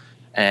 days.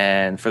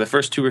 And for the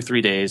first 2 or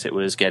 3 days, it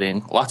was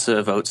getting lots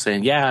of votes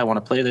saying, yeah, I want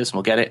to play this, and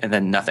we'll get it. And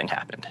then nothing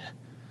happened.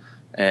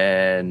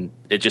 And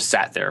it just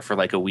sat there for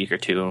a week or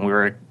two. And we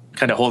were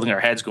kind of holding our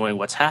heads going,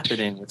 what's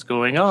happening? What's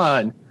going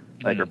on?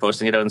 We're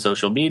posting it out on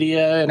social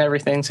media and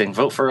everything, saying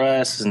vote for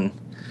us and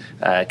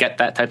get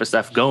that type of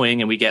stuff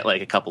going. And we get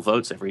a couple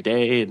votes every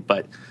day.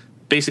 But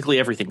basically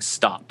everything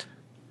stopped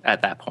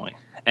at that point.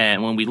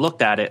 And when we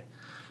looked at it,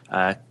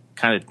 kind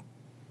of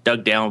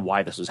dug down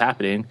why this was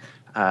happening,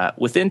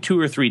 within 2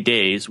 or 3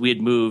 days, we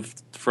had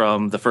moved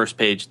from the first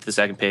page to the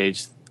second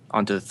page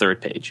onto the third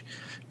page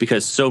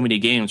because so many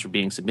games were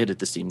being submitted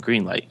to Steam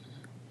Greenlight.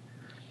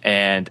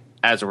 And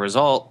as a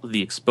result,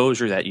 the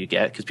exposure that you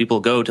get, because people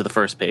go to the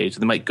first page,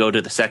 they might go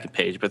to the second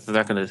page, but they're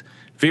not going to,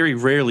 very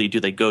rarely do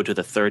they go to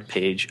the third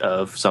page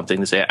of something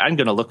to say, I'm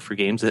going to look for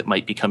games that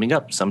might be coming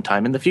up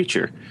sometime in the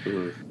future.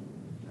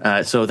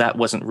 Mm-hmm. So that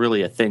wasn't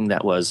really a thing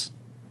that was,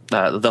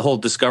 the whole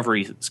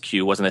discovery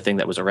queue wasn't a thing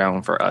that was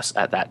around for us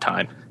at that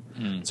time.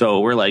 Mm. So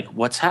we're like,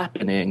 what's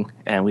happening?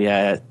 And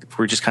we're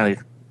just kind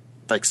of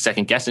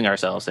second guessing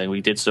ourselves, saying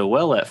we did so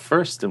well at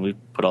first and we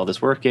put all this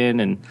work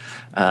in, and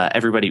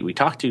everybody we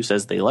talk to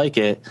says they like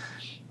it,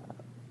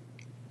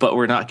 but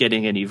we're not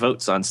getting any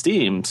votes on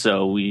Steam.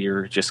 So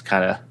we're just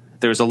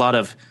there's a lot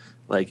of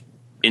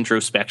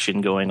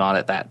introspection going on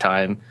at that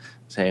time,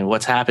 saying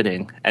what's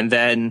happening. And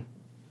then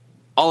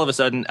all of a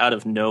sudden, out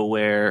of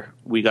nowhere,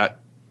 we got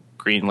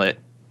greenlit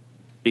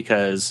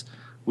because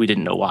we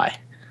didn't know why.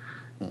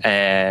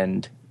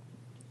 And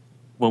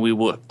when we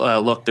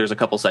look, there's a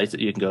couple sites that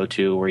you can go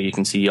to where you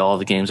can see all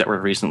the games that were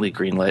recently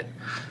greenlit.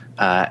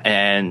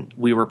 And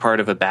we were part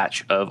of a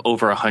batch of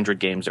over 100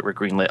 games that were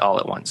greenlit all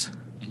at once.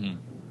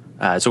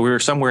 Mm-hmm. So we were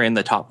somewhere in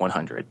the top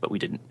 100, but we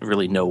didn't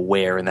really know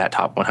where in that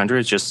top 100.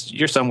 It's just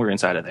you're somewhere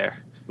inside of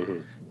there.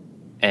 Mm-hmm.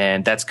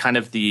 And that's kind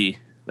of the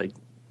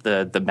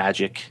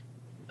magic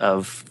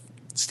of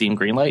Steam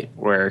Greenlight,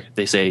 where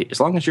they say as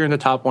long as you're in the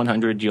top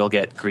 100, you'll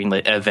get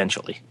greenlit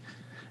eventually.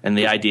 And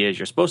the idea is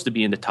you're supposed to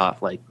be in the top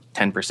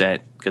 10%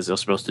 because they're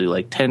supposed to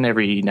do 10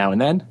 every now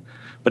and then.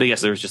 But I guess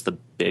there was just a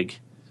big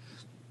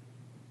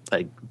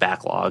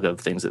backlog of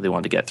things that they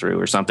wanted to get through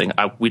or something.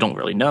 We don't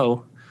really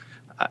know.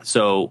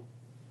 So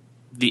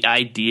the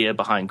idea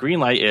behind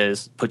Greenlight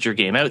is put your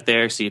game out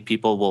there, see if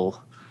people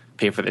will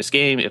pay for this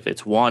game, if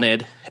it's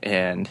wanted.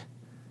 And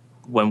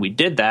when we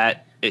did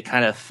that, it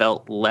kind of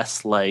felt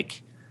less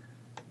like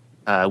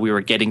we were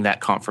getting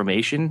that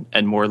confirmation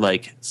and more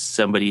like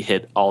somebody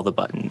hit all the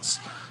buttons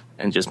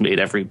and just made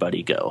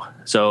everybody go.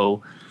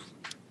 So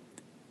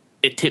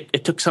it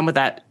took some of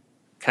that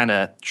kind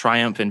of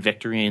triumph and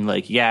victory and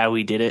yeah,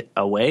 we did it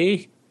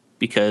away,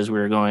 because we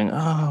were going,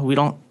 oh, we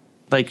don't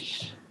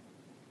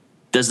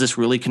does this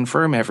really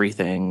confirm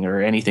everything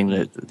or anything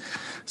that,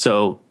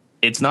 so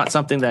it's not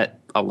something that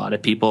a lot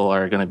of people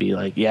are going to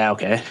be yeah,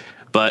 okay.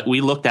 But we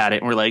looked at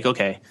it and we're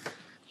okay,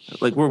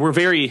 we're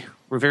very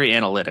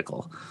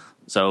analytical.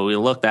 So we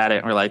looked at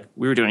it and we're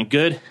we were doing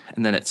good,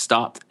 and then it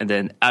stopped, and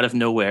then out of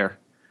nowhere,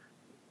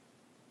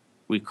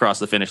 we crossed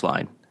the finish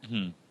line,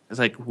 It's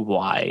like,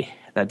 why?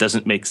 That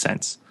doesn't make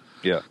sense.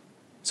 Yeah.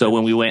 So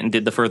when we went and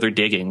did the further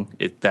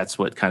digging, that's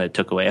what kind of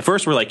took away. At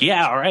first, we're like,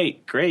 yeah, all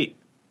right, great,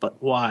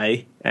 but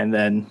why? And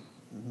then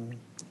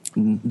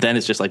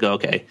it's just like,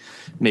 okay,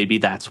 maybe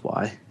that's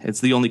why. It's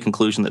the only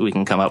conclusion that we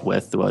can come up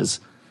with was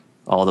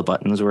all the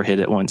buttons were hit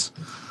at once.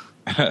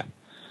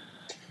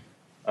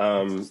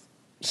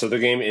 So the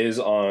game is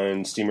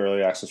on Steam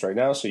Early Access right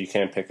now, so you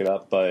can pick it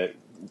up, but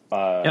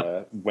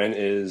when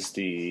is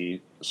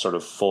the sort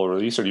of full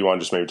release, or do you want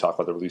to just maybe talk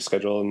about the release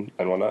schedule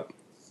and whatnot?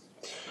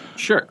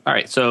 Sure. All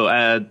right. So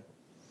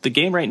the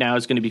game right now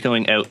is going to be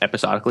going out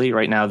episodically.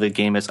 Right now, the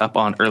game is up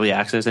on Early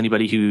Access.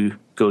 Anybody who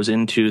goes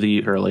into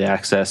the Early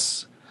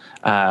Access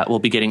will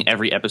be getting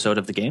every episode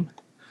of the game.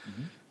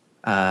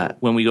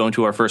 When we go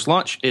into our first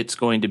launch, it's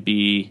going to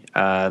be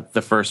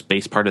the first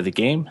base part of the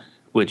game,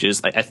 which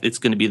is it's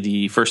going to be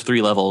the first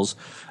 3 levels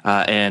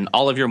and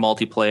all of your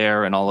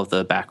multiplayer and all of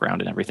the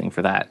background and everything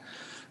for that.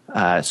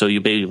 So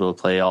you'll be able to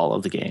play all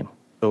of the game.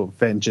 So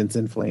Vengeance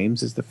in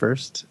Flames is the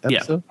first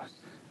episode?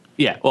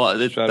 Yeah.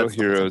 Well, Shadow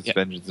Heroes,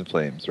 Vengeance and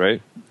Flames,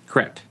 right?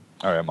 Correct.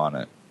 All right, I'm on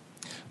it.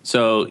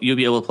 So you'll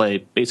be able to play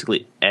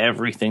basically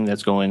everything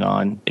that's going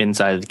on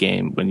inside of the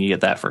game when you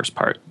get that first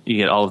part. You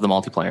get all of the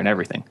multiplayer and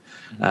everything.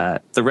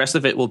 The rest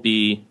of it will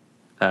be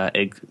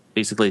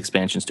basically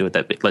expansions to it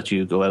that let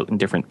you go out in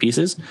different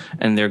pieces,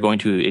 and they're going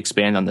to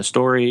expand on the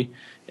story,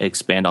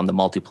 expand on the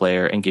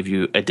multiplayer, and give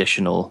you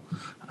additional,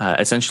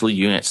 essentially,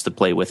 units to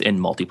play with in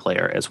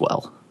multiplayer as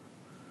well.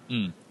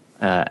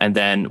 And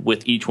then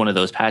with each one of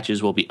those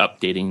patches, we'll be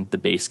updating the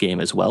base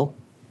game as well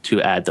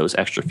to add those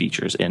extra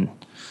features in.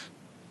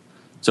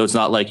 So it's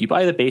not like you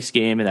buy the base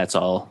game and that's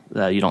all.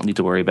 You don't need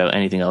to worry about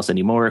anything else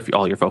anymore if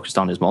all you're focused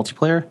on is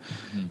multiplayer.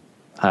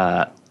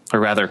 Or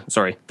rather,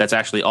 sorry, that's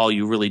actually all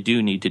you really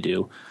do need to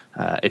do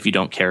if you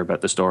don't care about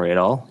the story at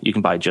all. You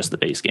can buy just the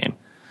base game.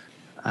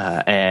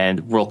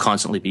 And we'll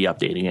constantly be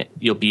updating it.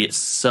 You'll be at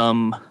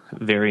some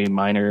very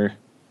minor...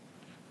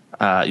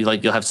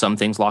 you'll have some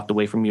things locked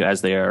away from you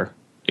as they are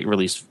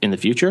released in the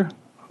future,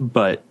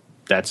 but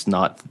that's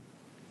not...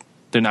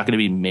 They're not going to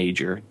be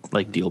major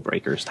deal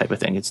breakers type of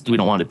thing. We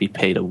don't want to be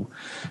paid to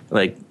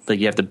like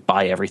you have to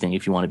buy everything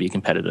if you want to be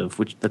competitive,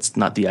 which that's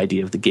not the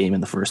idea of the game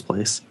in the first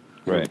place.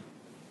 Right.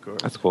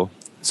 That's cool.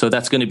 So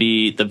that's going to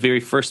be the very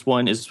first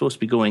one is supposed to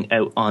be going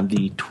out on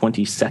the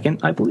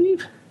 22nd, I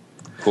believe.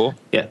 Cool.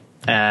 Yeah.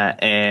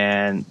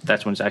 And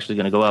that's when it's actually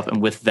going to go up.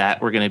 And with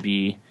that, we're going to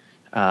be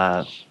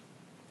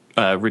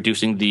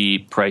reducing the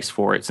price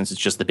for it since it's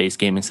just the base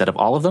game instead of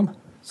all of them.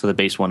 So the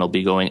base one will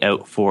be going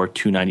out for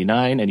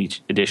 $2.99, and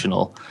each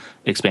additional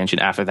expansion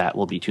after that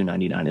will be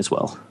 $2.99 as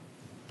well.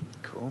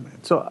 Cool,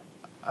 man. So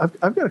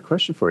I've got a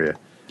question for you.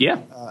 Yeah.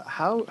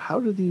 How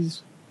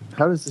does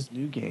this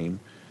new game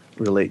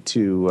relate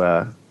to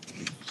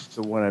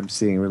the one I'm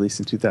seeing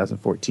released in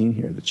 2014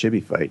 here, the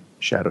Chibi Fight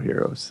Shadow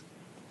Heroes?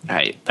 All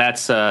right.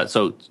 That's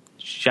so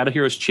Shadow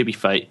Heroes Chibi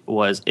Fight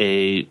was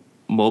a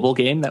mobile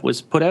game that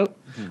was put out.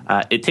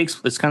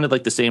 It's kind of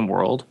like the same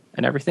world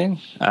and everything.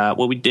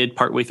 What we did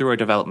partway through our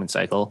development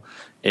cycle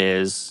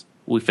is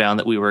we found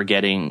that we were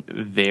getting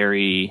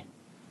very,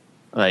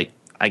 I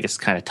guess,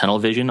 kind of tunnel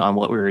vision on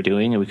what we were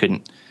doing, and we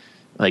couldn't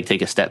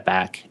take a step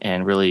back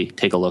and really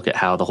take a look at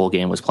how the whole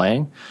game was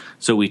playing.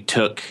 So we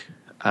took,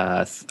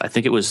 I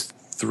think it was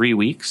 3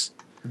 weeks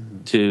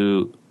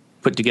to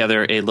put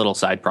together a little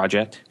side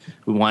project.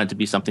 We wanted to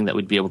be something that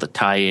would be able to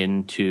tie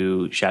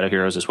into Shadow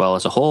Heroes as well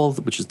as a whole,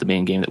 which is the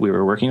main game that we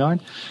were working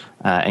on,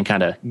 and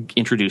kind of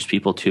introduce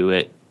people to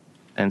it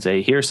and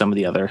say, here's some of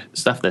the other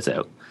stuff that's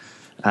out.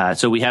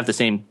 So we have the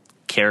same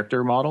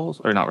character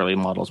models, or not really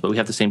models, but we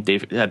have the same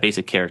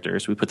basic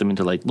characters. We put them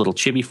into little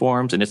chibi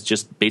forms, and it's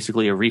just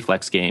basically a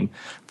reflex game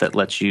that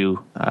lets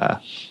you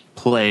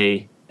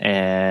play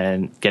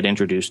and get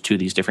introduced to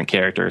these different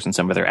characters and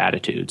some of their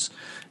attitudes.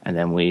 And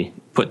then we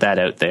put that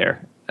out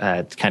there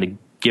to kind of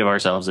give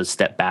ourselves a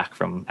step back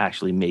from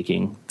actually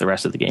making the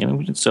rest of the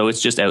game. So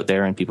it's just out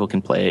there and people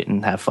can play it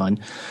and have fun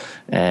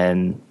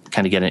and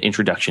kind of get an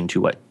introduction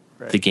to what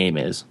the game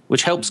is,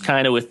 which helps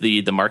kind of with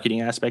the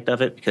marketing aspect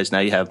of it, because now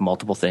you have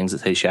multiple things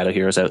that say Shadow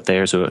Heroes out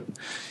there. So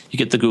you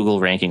get the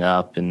Google ranking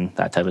up and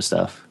that type of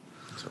stuff.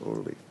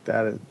 Totally.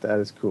 That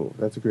is cool.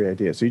 That's a great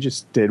idea. So you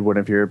just did one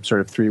of your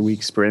sort of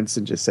 3-week sprints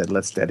and just said,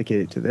 let's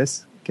dedicate it to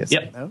this.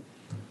 Yep.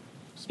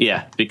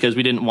 Yeah, because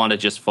we didn't want to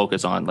just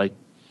focus on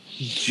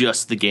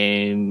just the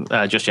game,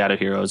 just Shadow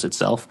Heroes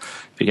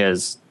itself,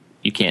 because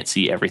you can't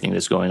see everything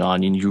that's going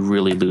on and you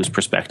really lose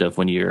perspective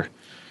when you're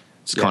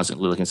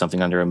constantly looking at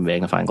something under a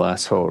magnifying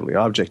glass. Totally.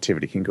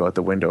 Objectivity can go out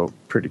the window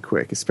pretty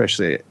quick,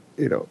 especially,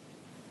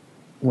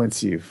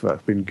 once you've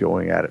been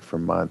going at it for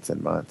months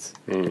and months.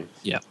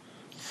 Yeah.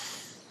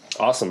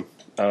 Awesome.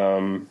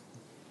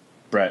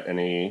 Brett,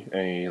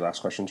 any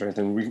last questions or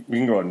anything? We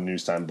can go on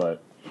news time,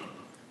 but...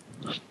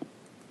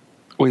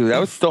 Wait, that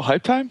was still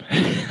hype time?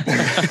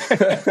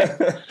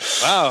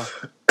 Wow.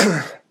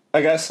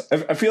 I guess.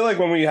 I feel like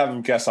when we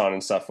have guests on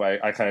and stuff,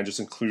 I kind of just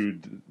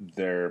include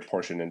their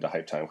portion into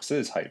hype time, because it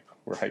is hype.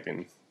 We're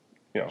hyping,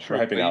 we're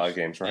hyping Alec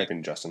Games. We're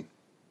hyping Justin.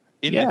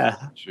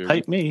 infrastructure.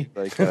 Hype me.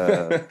 Like,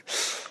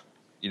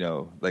 you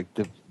know, like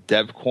the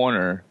dev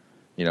corner,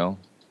 you know.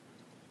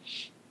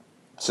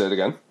 Say it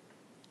again.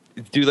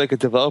 Do like a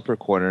developer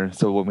corner.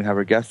 So when we have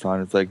our guests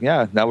on, it's like,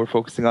 yeah, now we're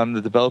focusing on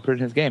the developer in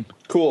his game.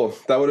 Cool.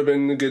 That would have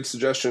been a good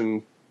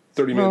suggestion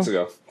 30 minutes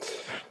ago.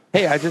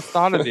 Hey, I just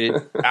thought of it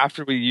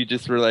after you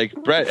just were like,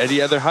 Brett, any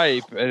other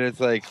hype? And it's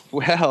like,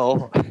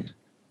 well,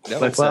 no,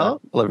 well,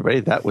 everybody,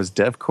 that was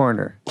Dev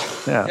Corner.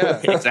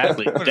 Yeah.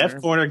 Exactly.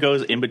 Dev Corner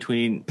goes in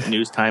between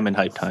news time and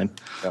hype time.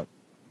 Yep.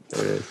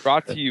 There it is.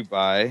 Brought to you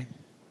by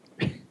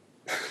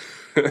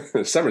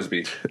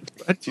Summersby.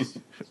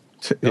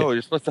 No,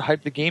 you're supposed to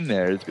hype the game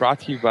there. It's brought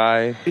to you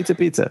by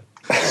Pizza.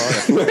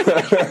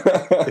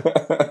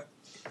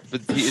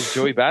 But is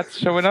Joey Bats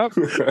showing up?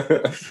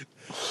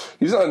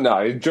 He's on.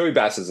 No, Joey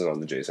Bats isn't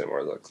on the Jays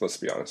anymore. Let's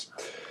be honest.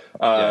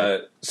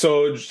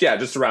 So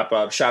just to wrap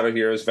up, Shadow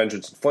Heroes: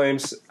 Vengeance and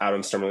Flames out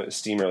on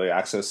Steam Early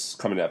Access,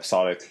 coming to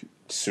Episodic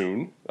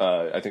soon.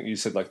 I think you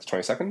said like the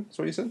 22nd. Is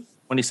what you said?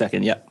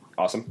 22nd. Yeah.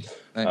 Awesome.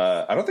 Nice.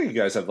 I don't think you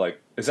guys have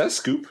is that a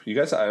scoop? You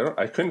guys,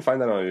 I couldn't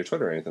find that on your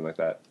Twitter or anything like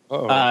that.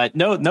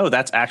 No,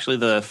 that's actually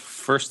the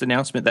first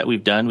announcement that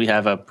we've done. We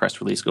have a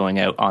press release going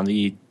out on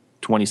the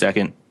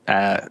 22nd.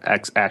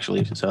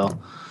 Actually, so.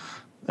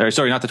 Or,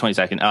 sorry, not the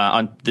 22nd.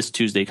 On this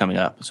Tuesday coming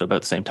up, so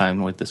about the same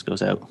time when this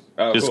goes out.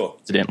 Oh, just cool.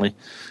 Incidentally.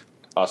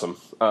 Awesome.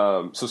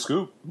 So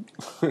scoop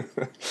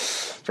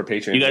for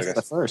Patreon. You guys are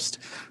the first.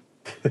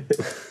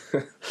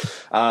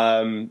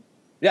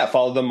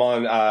 Follow them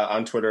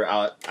on Twitter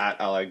at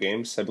Allied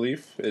Games, I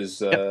believe, is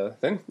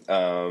thing.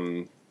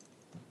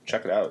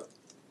 Check it out.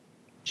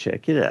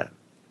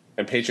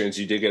 And patrons,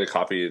 you did get a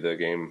copy of the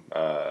game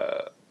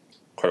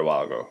quite a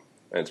while ago,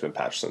 and it's been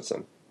patched since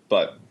then.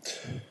 But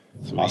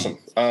Sweet. Awesome.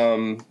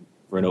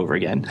 Run over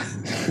again.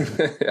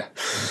 Yeah.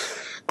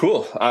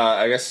 Cool.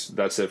 I guess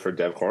that's it for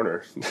Dev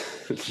Corner,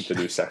 the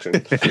new section.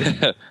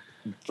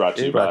 Brought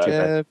to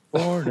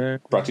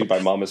you by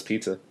Mama's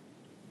Pizza.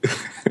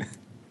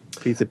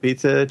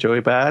 Pizza,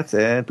 Joey Bats,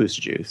 and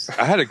Booster Juice.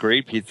 I had a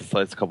great pizza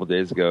slice a couple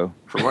days ago.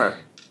 From where?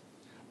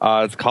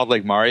 It's called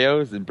like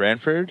Mario's in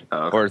Brantford,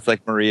 okay. Or it's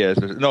like Maria's.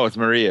 No, it's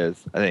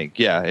Maria's, I think.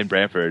 Yeah, in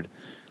Brantford.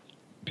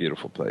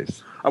 Beautiful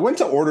place. I went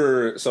to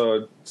order.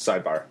 So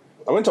sidebar.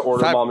 I went to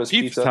order Mama's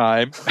Pizza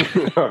time.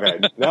 Okay,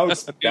 now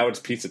it's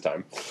pizza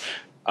time.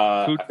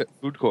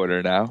 Food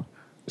corner now.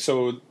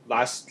 So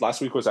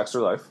last week was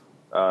Extra Life.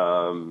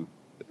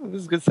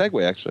 This is a good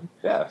segue, actually.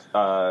 Yeah.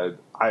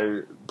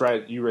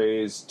 Brett, you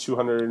raised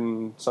 $200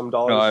 and some No,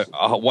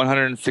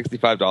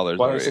 $165.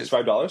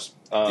 $165.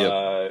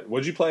 Yep.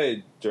 What'd you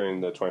play during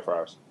the 24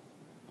 hours?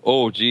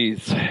 Oh,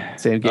 geez.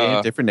 Same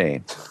game, different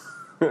name.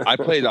 I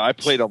played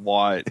a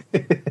lot.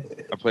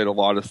 I played a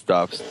lot of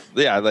stuff.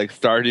 Yeah, like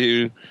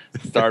Stardew,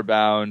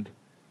 Starbound,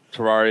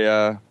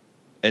 Terraria,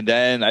 and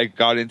then I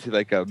got into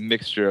like a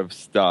mixture of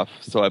stuff.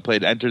 So I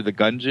played Enter the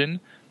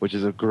Gungeon, which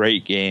is a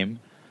great game.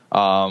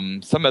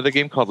 Some other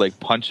game called like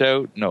Punch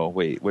Out. No,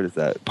 wait, what is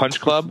that? Punch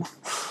Club.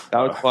 That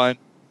was fun.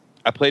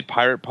 I played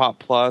Pirate Pop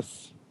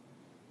Plus,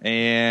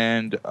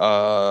 and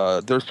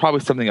there's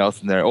probably something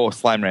else in there. Oh,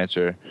 Slime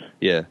Rancher.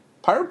 Yeah.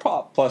 Pirate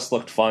Pop Plus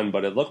looked fun,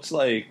 but it looked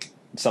like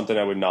something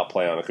I would not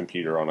play on a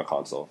computer or on a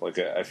console. Like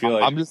I feel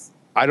like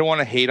I don't want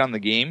to hate on the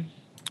game,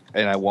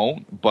 and I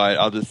won't. But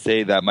I'll just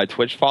say that my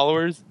Twitch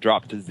followers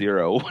dropped to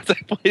 0 once I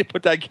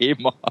put that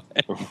game on.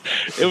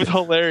 It was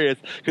hilarious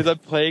because I'm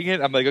playing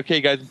it. I'm like,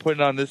 okay, guys, I'm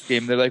putting on this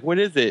game. They're like, what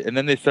is it? And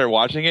then they start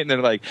watching it, and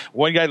they're like,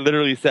 one guy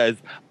literally says,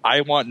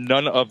 "I want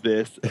none of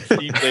this.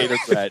 See you later,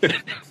 Brett."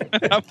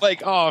 I'm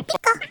like, oh,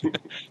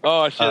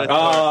 oh shit.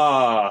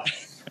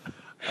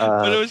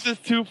 But it was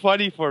just too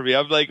funny for me.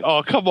 I'm like,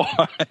 oh, come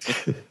on.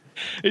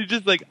 It's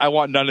just like, I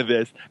want none of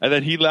this. And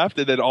then he left,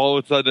 and then all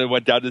of a sudden it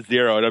went down to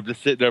 0. And I'm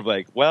just sitting there I'm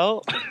like,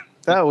 well.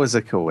 That was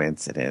a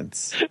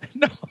coincidence.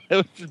 No, it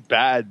was just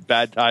bad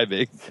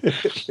timing.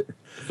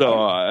 So,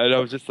 and I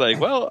was just like,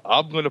 well,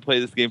 I'm going to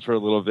play this game for a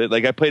little bit.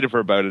 Like, I played it for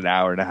about an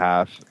hour and a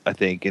half, I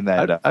think. And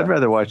then I'd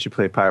rather watch you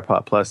play Pirate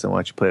Pop Plus than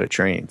watch you play with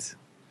trains.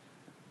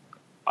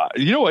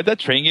 You know what? That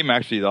train game,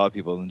 actually, a lot of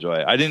people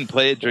enjoy. I didn't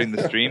play it during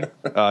the stream,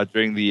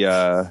 during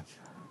the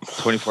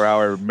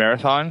 24-hour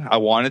marathon. I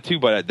wanted to,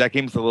 but that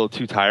game's a little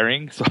too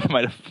tiring, so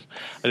I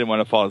didn't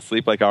want to fall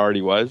asleep like I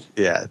already was.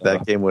 Yeah,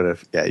 that game would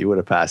have. Yeah, you would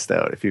have passed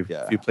out if you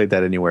played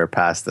that anywhere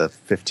past the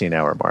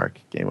 15-hour mark.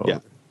 Game over.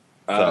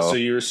 Yeah. So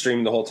you were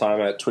streaming the whole time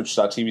at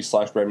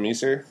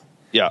twitch.tv/BrettMeeser?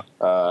 Yeah.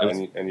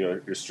 And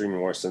you're streaming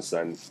more since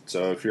then.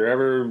 So if you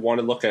ever want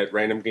to look at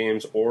random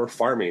games or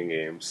farming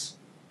games,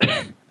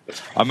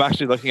 I'm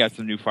actually looking at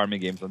some new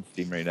farming games on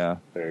Steam right now.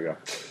 There you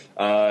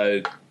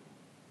go.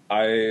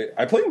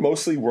 I played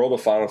mostly World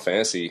of Final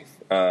Fantasy.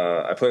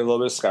 I played a little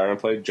bit of Skyrim. I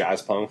played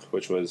Jazzpunk,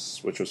 which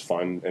was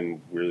fun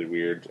and really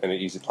weird, and an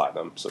easy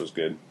platinum, so it was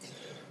good.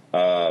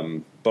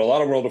 But a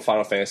lot of World of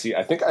Final Fantasy.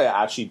 I think I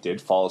actually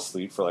did fall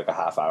asleep for like a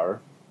half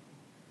hour.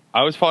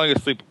 I was falling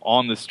asleep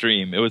on the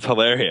stream. It was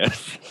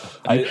hilarious.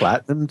 You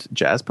platinumed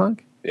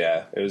Jazzpunk?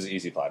 Yeah, it was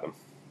easy platinum.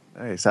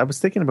 Nice. I was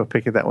thinking about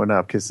picking that one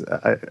up because,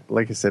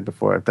 like I said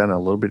before, I did a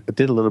little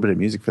bit of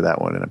music for that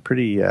one, and I'm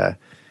pretty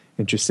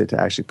interested to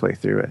actually play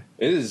through it.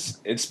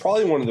 It's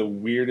probably one of the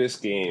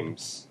weirdest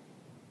games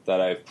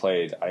that I've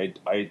played.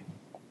 I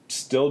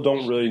still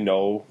don't really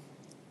know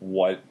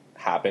what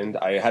happened.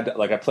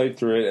 I played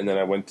through it, and then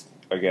I went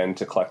again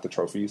to collect the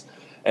trophies,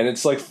 and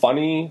it's like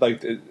funny.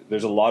 Like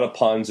there's a lot of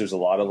puns. There's a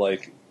lot of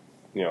like,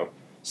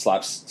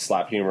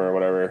 slap humor or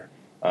whatever.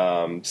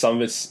 Some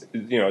of it's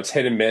it's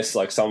hit and miss.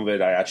 Like some of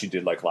it I actually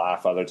did like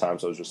laugh. Other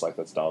times I was just like,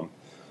 that's dumb.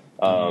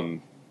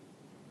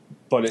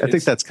 But I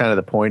think that's kind of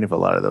the point of a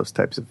lot of those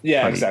types of funny.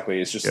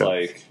 Exactly. It's just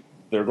like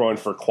they're going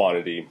for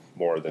quantity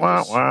more than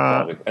just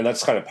quality, and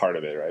that's kind of part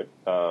of it, right?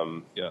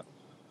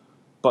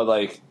 But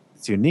like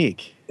it's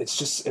unique.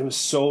 It was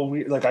so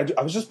weird. Like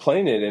I was just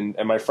playing it, and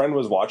my friend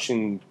was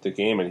watching the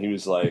game, and he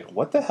was like,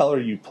 "What the hell are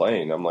you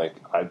playing?" I'm like,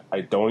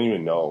 I don't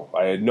even know.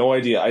 I had no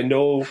idea. I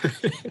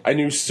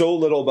knew so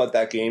little about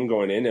that game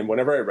going in, and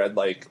whenever I read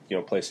like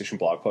PlayStation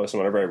blog posts, and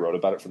whenever I wrote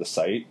about it for the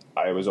site,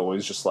 I was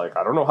always just like,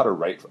 I don't know how to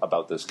write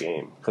about this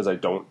game because I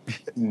don't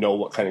know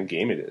what kind of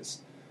game it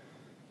is.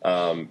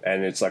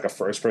 And it's like a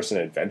first-person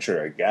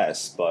adventure, I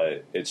guess,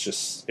 but it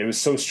was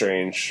so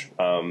strange.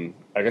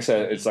 Like I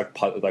said, it's like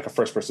a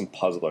first-person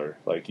puzzler.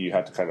 Like you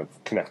have to kind of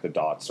connect the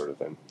dots, sort of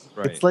thing.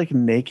 Right. It's like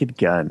Naked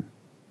Gun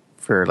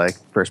for like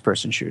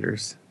first-person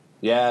shooters.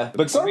 Yeah,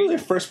 but it's not really a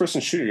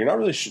first-person shooter. You're not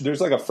really. There's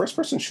like a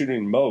first-person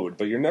shooting mode,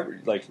 but you're never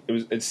like it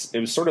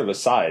was sort of a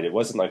side. It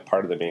wasn't like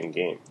part of the main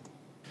game.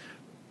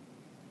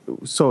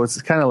 So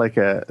it's kind of like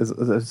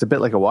it's a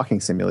bit like a walking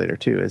simulator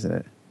too, isn't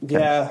it?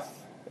 Yeah.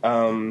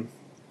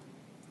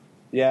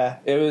 Yeah,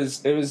 it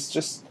was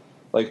just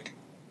like,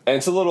 and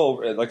it's a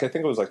little like I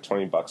think it was like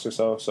 $20 or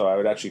so. So I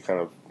would actually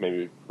kind of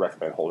maybe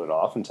recommend holding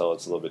off until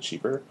it's a little bit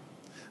cheaper.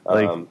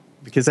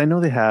 Because I know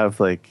they have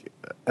like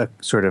a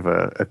sort of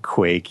a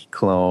Quake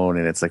clone,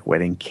 and it's like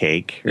Wedding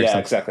Cake. Or something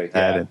exactly. Like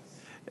that.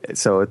 And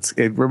so it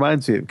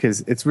reminds me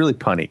because it's really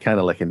punny, kind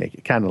of like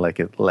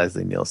a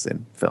Leslie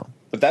Nielsen film.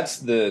 But that's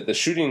the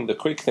shooting the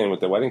Quake thing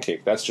with the Wedding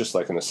Cake. That's just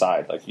like an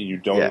aside. Like you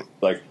don't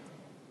like.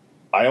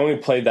 I only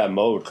played that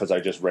mode because I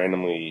just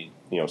randomly,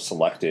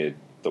 selected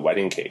the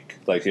Wedding Cake.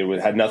 Like it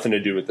had nothing to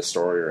do with the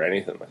story or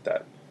anything like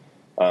that.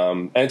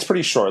 And it's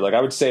pretty short. Like I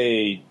would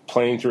say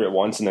playing through it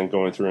once and then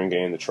going through and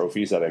getting the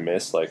trophies that I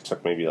missed, like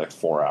took maybe like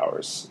 4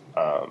 hours.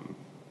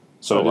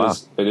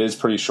 It is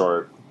pretty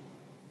short.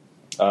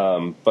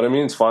 But I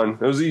mean, it's fun.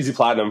 It was easy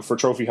platinum for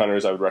trophy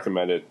hunters. I would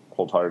recommend it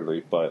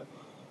wholeheartedly, but,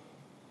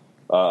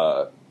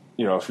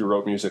 if you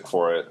wrote music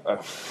for it,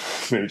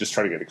 maybe just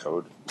try to get a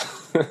code.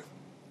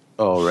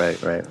 Oh, right.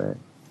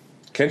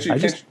 Can't you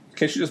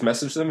just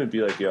message them and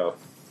be like, "Yo"?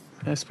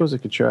 I suppose I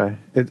could try.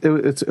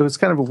 It was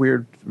kind of a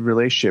weird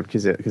relationship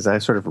because I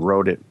sort of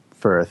wrote it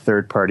for a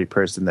third party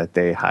person that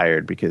they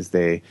hired because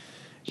they,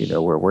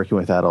 were working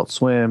with Adult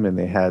Swim and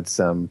they had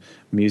some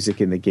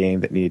music in the game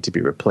that needed to be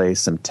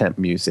replaced, some temp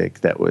music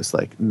that was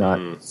like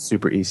not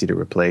super easy to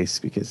replace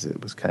because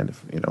it was kind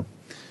of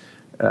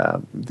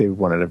they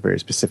wanted a very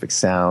specific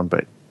sound,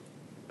 but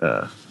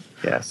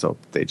so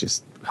they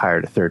just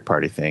hired a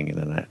third-party thing, and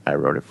then I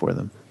wrote it for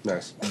them.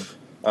 Nice.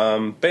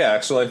 But yeah,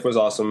 Extra Life was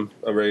awesome.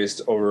 I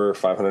raised over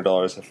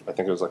 $500. I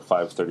think it was like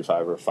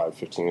 $535 or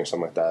 $515 or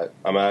something like that.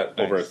 I'm at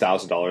over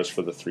 $1,000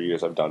 for the 3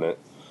 years I've done it.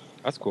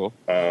 That's cool.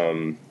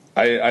 I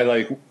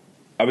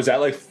was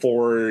at like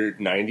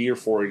 490 or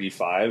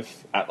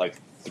 485 at like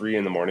 3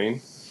 in the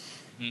morning.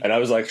 And I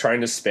was like trying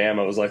to spam.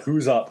 I was like,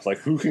 who's up? Like,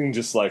 who can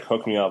just like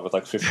hook me up with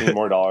like $15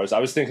 more? I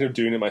was thinking of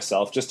doing it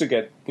myself just to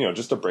get,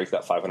 just to break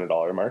that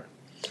 $500 mark.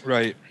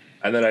 Right.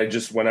 And then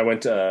when I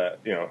went to,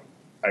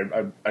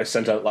 I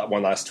sent out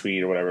one last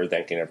tweet or whatever,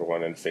 thanking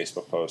everyone in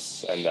Facebook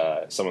posts, and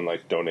someone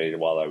like donated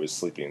while I was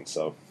sleeping.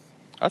 So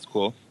that's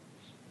cool.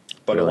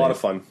 But a lot of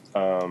fun.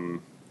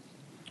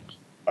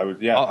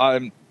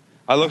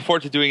 I look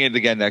forward to doing it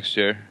again next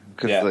year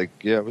because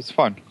it was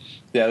fun.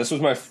 Yeah, this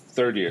was my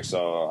 3rd year,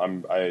 so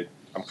I'm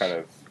kind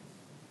of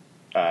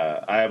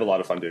I have a lot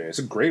of fun doing it. It's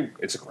a great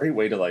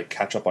way to like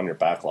catch up on your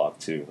backlog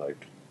too.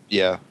 Like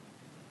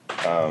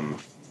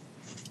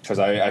because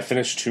I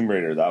finished Tomb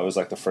Raider. That was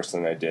like the first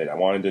thing I did. I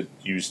wanted to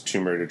use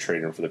Tomb Raider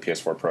Trading for the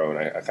PS4 Pro, and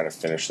I kind of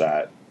finished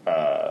that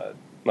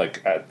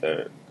like at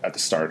the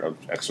start of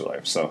Extra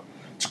Life. So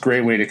it's a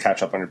great way to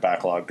catch up on your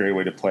backlog. Great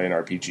way to play an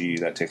RPG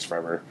that takes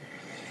forever.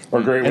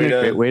 Or great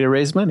way to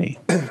raise money.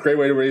 Great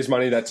way to raise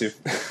money, that too.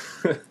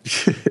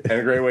 And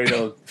a great way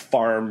to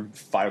farm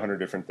 500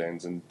 different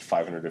things in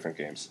 500 different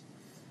games.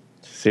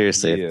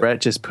 Seriously, if Brett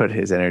just put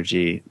his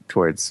energy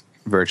towards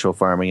virtual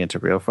farming into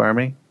real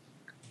farming,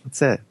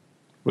 that's it.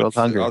 World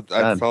hunger.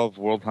 I'd solve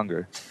world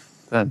hunger.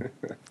 Done.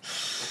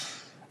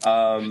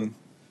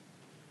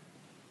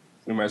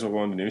 We might as well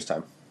go into news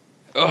time.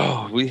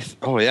 We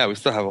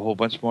still have a whole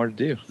bunch more to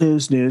do.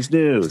 News.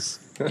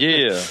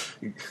 Yeah.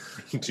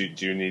 Do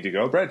you need to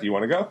go, Brett? Do you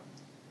want to go?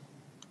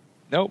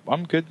 Nope,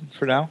 I'm good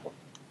for now.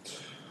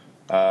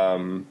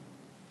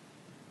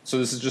 So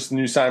this is just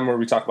news time where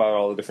we talk about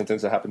all the different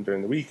things that happened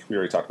during the week. We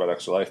already talked about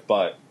Extra Life,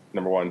 but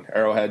number one,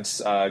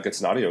 Arrowheads gets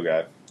an audio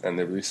guy. and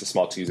they released a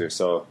small teaser.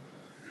 So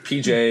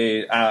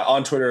PJ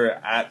on Twitter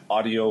at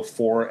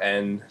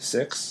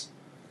Audio4N6.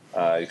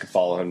 You can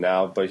follow him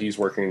now, but he's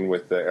working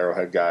with the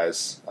Arrowhead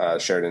guys,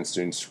 Sheridan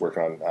students,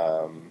 working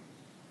on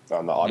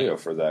the audio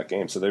for that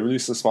game. So they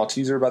released a small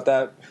teaser about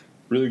that.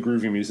 Really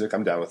groovy music.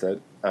 I'm down with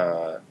it.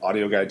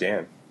 Audio guy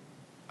Dan.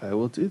 I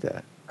will do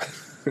that.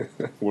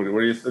 What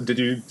do you, did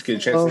you get a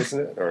chance to listen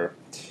to it? Or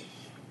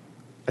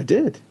I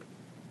did.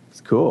 It's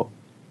cool.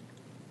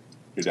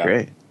 You're down?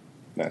 Great.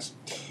 Nice.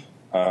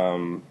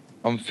 I'm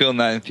feeling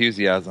that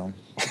enthusiasm.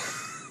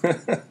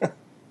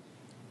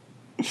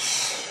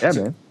 Yeah,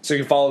 man. So you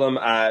can follow them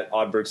at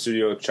Oddbird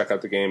Studio. Check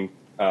out the game.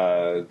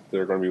 They're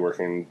going to be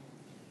working.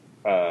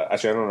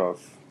 Actually, I don't know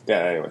if. Yeah.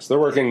 Anyways, they're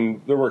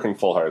working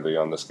full heartedly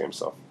on this game.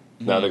 So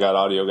now they got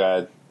audio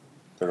guide.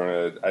 They're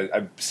going to.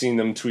 I've seen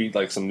them tweet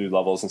like some new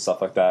levels and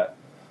stuff like that.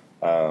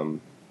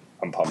 I'm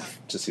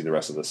pumped to see the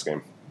rest of this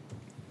game.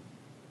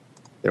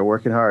 They're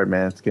working hard,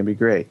 man. It's gonna be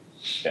great.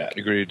 Yeah.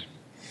 Agreed.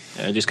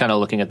 Just kind of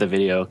looking at the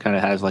video, kind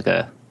of has like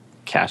a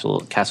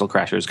Castle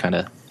Crashers kind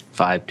of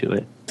vibe to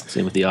it.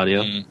 Same with the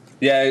audio.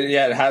 Yeah,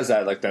 it has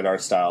that like that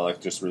art style,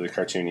 like just really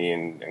cartoony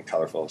and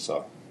colorful.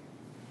 So,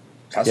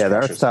 the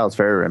art style is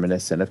very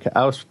reminiscent of.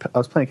 I was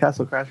playing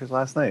Castle Crashers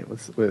last night.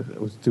 Was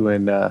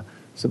doing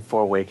some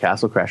 4-way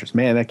Castle Crashers.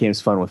 Man, that game's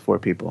fun with 4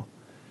 people.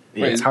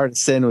 Yeah, it's hard to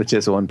sin with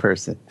just one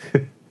person.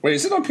 Wait,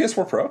 is it on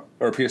PS4 Pro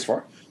or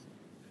PS4?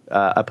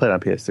 I played on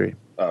PS3.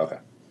 Oh, okay.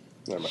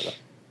 Never mind.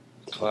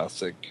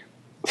 Classic.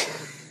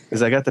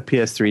 Because I got the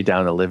PS3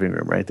 down in the living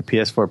room, right? The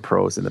PS4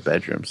 Pro is in the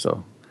bedroom,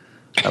 so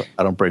I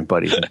don't bring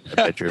buddies in the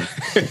bedroom.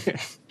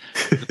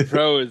 The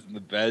Pro is in the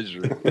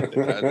bedroom.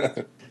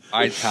 That's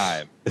my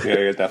time. You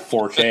gotta get that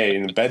 4K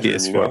in the bedroom,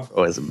 PS4 you know?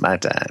 Pro is my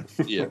time.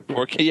 Yeah,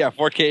 4K. Yeah,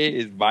 4K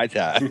is my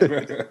time.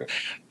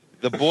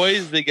 The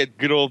boys, they get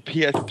good old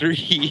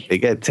PS3. They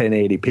get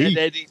 1080p.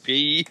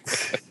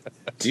 1080p.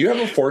 Do you have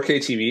a 4K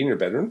TV in your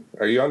bedroom?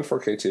 Are you on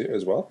 4K too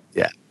as well?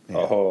 Yeah.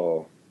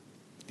 Oh.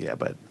 Yeah,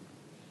 but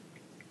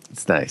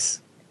it's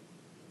nice.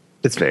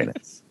 It's very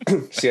nice.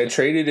 See, I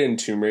traded in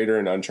Tomb Raider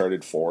and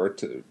Uncharted 4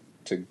 to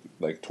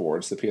like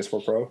towards the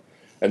PS4 Pro,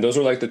 and those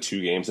are like the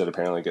 2 games that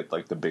apparently get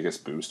like the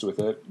biggest boost with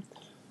it.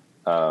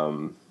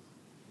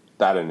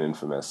 That and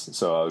Infamous.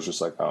 So I was just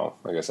like, oh,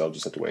 I guess I'll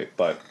just have to wait.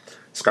 But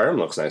Skyrim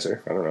looks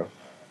nicer. I don't know.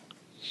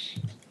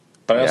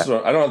 But I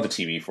also I don't have the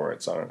TV for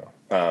it, so I don't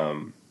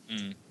know.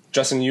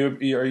 Justin,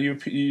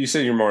 you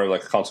say you're more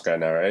like a console guy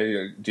now,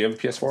 right? Do you have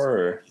a PS4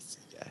 or?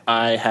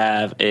 I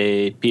have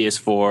a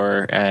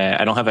PS4.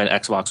 I don't have an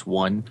Xbox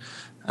One.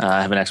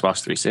 I have an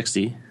Xbox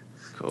 360.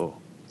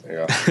 Cool.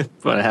 There you go.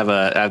 But I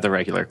have the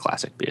regular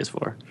classic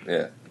PS4.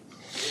 Yeah.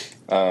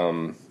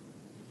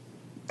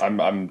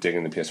 I'm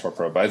digging the PS4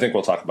 Pro, but I think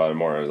we'll talk about it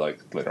more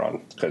like later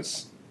on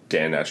because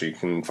Dan actually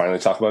can finally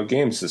talk about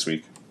games this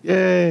week.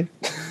 Yay!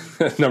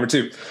 Number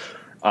 2,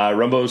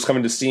 Rumbo's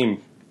coming to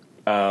Steam.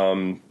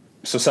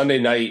 So Sunday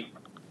night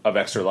of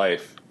Extra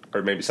Life,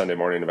 or maybe Sunday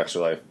morning of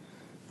Extra Life,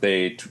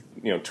 they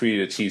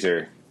tweeted a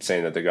teaser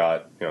saying that they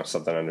got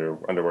something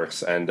under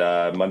works, and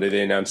Monday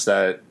they announced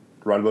that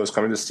Rumbo's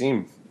coming to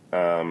Steam,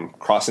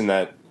 crossing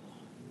that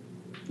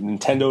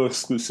Nintendo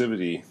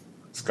exclusivity.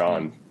 It's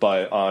gone,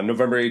 but on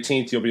November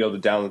 18th you'll be able to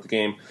download the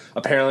game.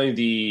 Apparently,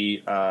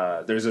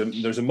 there's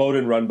a mode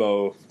in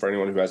Runbow for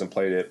anyone who hasn't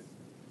played it,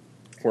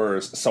 where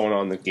someone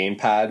on the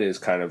gamepad is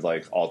kind of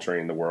like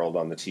altering the world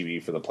on the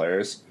TV for the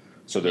players.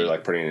 So they're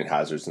like putting in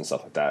hazards and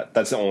stuff like that.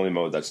 That's the only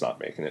mode that's not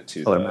making it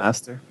to the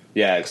master.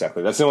 Yeah,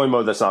 exactly. That's the only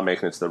mode that's not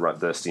making it to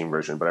the Steam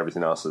version, but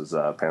everything else is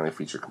apparently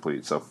feature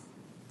complete. So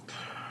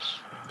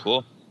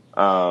Cool.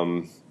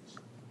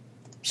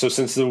 So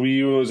since the Wii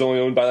U was only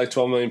owned by like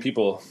 12 million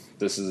people,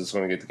 this is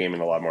going to get the game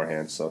in a lot more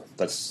hands. So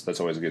that's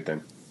always a good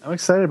thing. I'm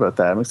excited about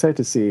that. I'm excited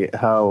to see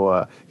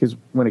how, because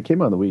when it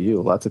came on the Wii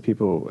U, lots of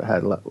people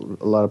had a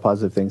lot of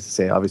positive things to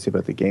say, obviously,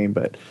 about the game.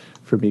 But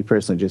for me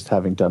personally, just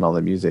having done all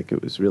the music,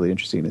 it was really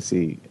interesting to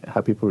see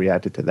how people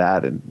reacted to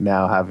that. And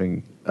now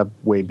having a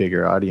way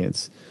bigger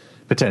audience,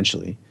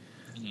 potentially,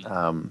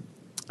 I'm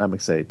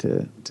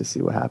excited to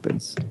see what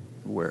happens,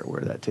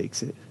 where that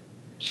takes it.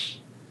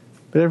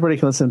 But everybody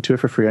can listen to it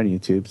for free on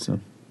YouTube, so.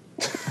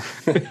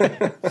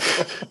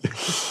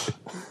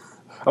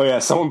 Oh, yeah.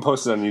 Someone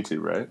posted on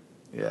YouTube, right?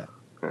 Yeah.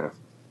 Well,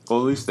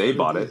 at least they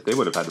bought it. They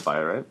would have had to buy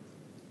it, right?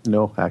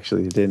 No,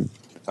 actually, it didn't.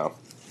 Oh.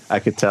 I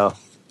could tell.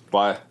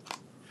 Why?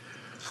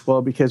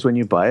 Well, because when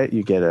you buy it,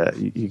 you get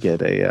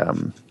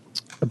a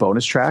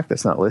bonus track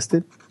that's not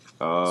listed.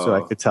 Oh. So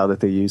I could tell that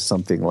they used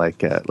something like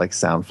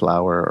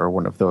Soundflower or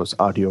one of those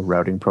audio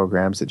routing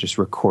programs that just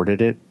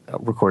recorded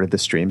the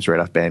streams right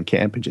off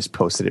Bandcamp and just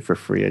posted it for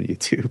free on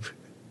YouTube.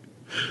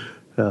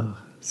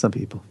 Some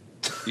people.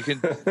 You can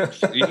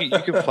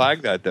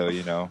flag that though,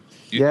 you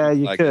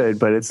could,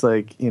 but it's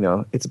like,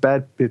 it's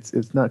bad.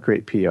 It's not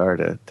great PR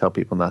to tell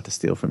people not to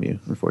steal from you,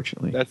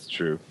 unfortunately. That's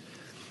true.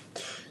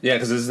 Yeah,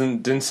 because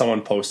didn't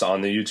someone post on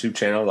the YouTube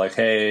channel like,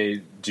 hey,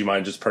 do you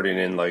mind just putting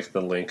in like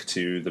the link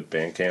to the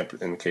Bandcamp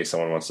in case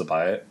someone wants to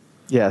buy it?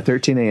 Yeah,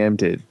 13 AM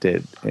did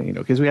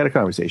because we had a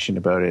conversation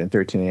about it, and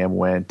 13 AM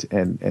went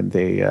and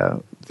they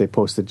they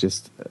posted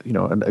just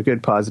a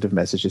good positive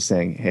message, just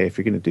saying, hey, if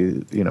you're going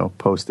to do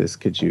post this,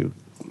 could you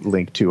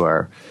link to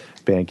our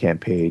Bandcamp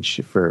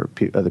page for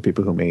other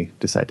people who may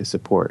decide to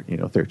support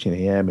 13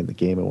 a.m. in the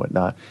game and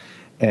whatnot.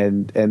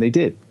 And they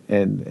did,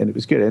 and it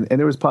was good, and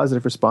there was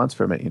positive response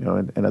from it,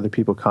 and other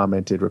people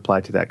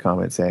replied to that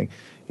comment saying,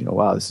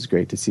 wow, this is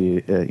great to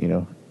see,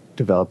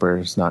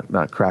 developers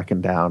not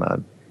cracking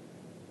down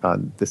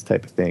on this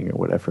type of thing or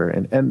whatever.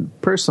 And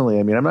personally,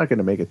 I mean, I'm not going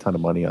to make a ton of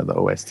money on the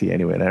OST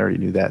anyway, and I already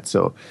knew that,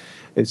 so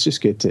it's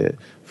just good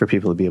for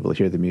people to be able to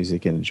hear the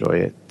music and enjoy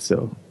it.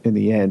 So in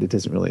the end, it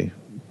doesn't really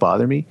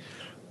bother me,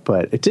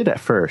 but it did at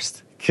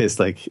first. Because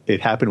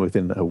it happened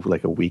within a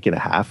week and a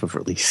half of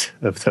release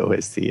of the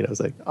OST, and I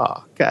was like,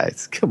 "Oh,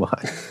 guys, come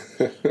on!"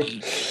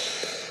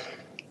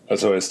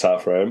 That's always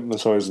tough, right?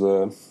 That's always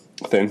the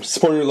thing.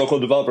 Support your local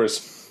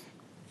developers,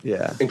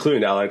 Yeah,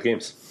 including Allied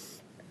Games.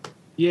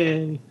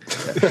 Yay!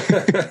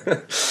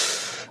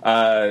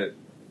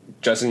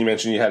 Justin, you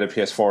mentioned you had a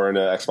PS4 and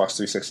an Xbox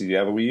 360. Do you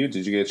have a Wii U?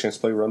 Did you get a chance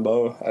to play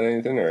Rumbo at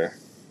anything, or?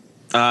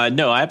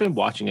 No, I've been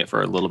watching it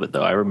for a little bit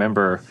though. I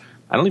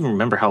don't even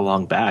remember how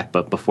long back,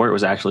 but before it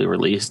was actually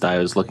released, I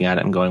was looking at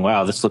it and going,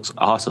 wow, this looks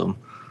awesome.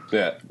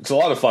 Yeah, it's a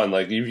lot of fun.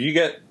 Like, if you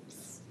get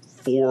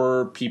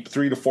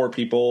 3 to 4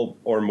 people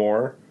or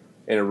more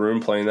in a room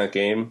playing that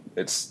game,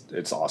 it's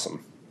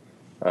awesome.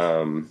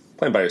 Playing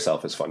by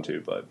yourself is fun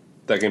too, but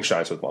that game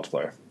shines with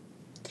multiplayer.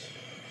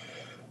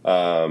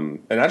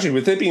 And actually,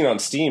 with it being on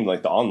Steam,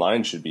 like, the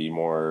online should be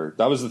more.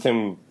 That was the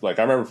thing. Like,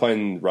 I remember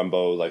playing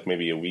Rumbo like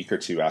maybe a week or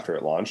two after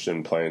it launched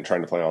and trying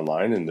to play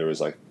online, and there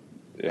was like.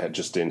 It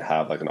just didn't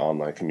have like an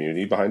online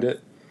community behind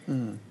it.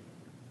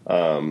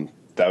 That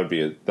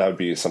would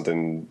be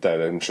something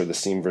that I'm sure the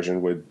Steam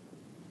version would.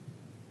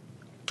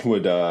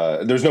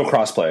 There's no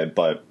crossplay,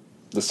 but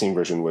the Steam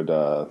version would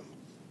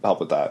help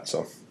with that.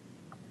 So.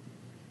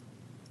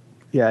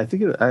 Yeah, I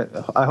think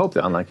I hope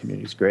the online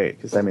community is great,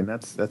 because I mean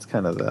that's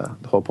kind of the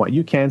whole point.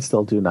 You can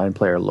still do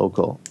 9-player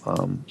local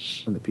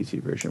in the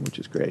PC version, which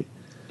is great.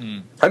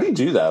 How do you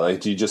do that?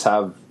 Like, do you just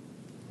have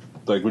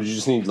would you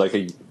just need like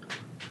a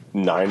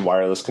 9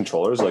 wireless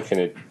controllers? Like, can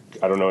it?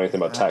 I don't know anything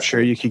about tech.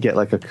 Sure, you could get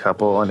like a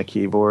couple on a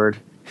keyboard.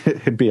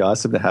 It'd be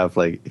awesome to have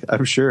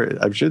I'm sure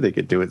they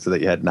could do it so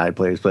that you had 9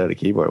 players play on a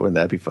keyboard. Wouldn't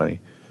that be funny?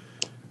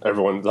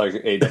 Everyone like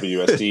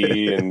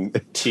AWSD and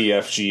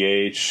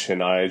TFGH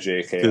and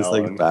IJKL. Just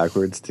like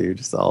backwards too,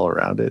 just all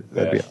around it.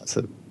 That'd be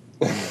awesome.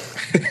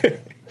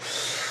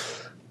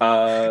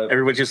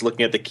 Everyone's just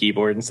looking at the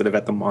keyboard instead of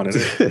at the monitor.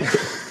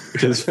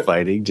 Just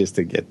fighting just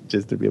to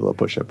be able to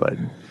push a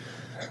button.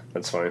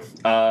 That's funny.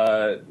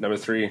 Number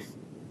 3.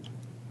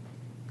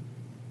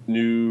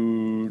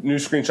 New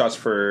screenshots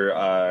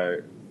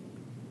for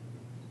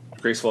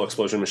Graceful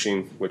Explosion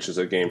Machine, which is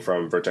a game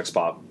from Vertex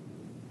Pop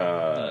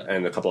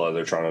and a couple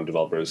other Toronto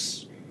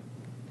developers.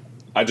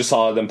 I just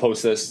saw them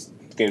post this.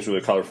 The game's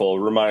really colorful.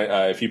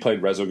 If you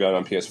played Resogun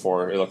on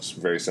PS4, it looks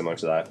very similar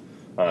to that.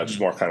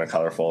 Just more kind of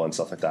colorful and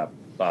stuff like that.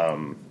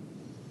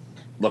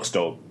 Looks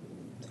dope.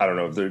 I don't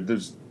know.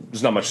 There's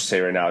not much to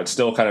say right now. It's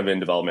still kind of in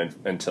development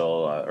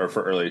until or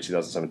for early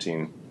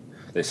 2017,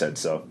 they said.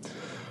 So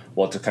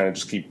we'll have to kind of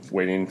just keep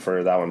waiting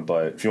for that one.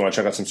 But if you want to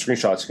check out some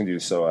screenshots, you can do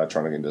so at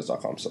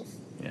TorontoGameDev.com. So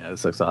yeah,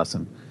 this looks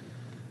awesome.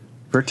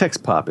 Vertex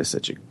Pop is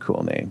such a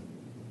cool name.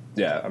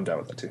 Yeah, I'm down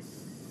with that too.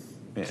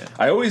 Yeah,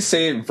 I always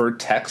say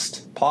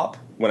Vertex Pop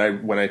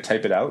when I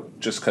type it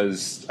out, just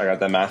because I got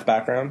that math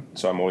background.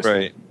 So I'm always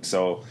right.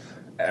 So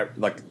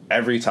like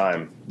every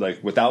time,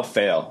 like without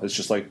fail, it's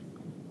just like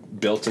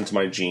built into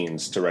my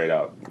genes to write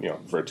out,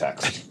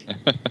 Vertex.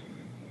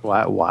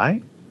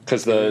 Why?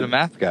 Because the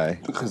math guy.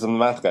 Because I'm the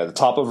math guy. The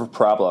top of a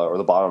parabola or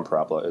the bottom of a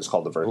parabola is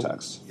called the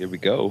vertex. Oh, here we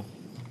go.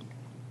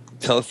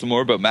 Tell us some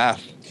more about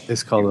math.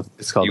 It's called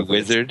you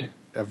wizard.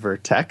 A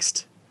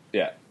vertext.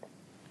 Yeah.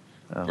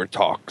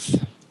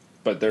 Vertox.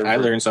 But I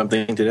learned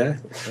something today.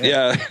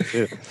 Yeah.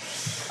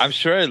 I'm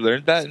sure I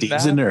learned that.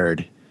 Steve's a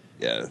nerd.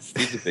 Yeah,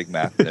 Steve's a big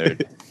math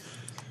nerd.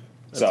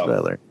 That's what I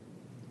learned.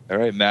 All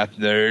right, math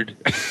nerd.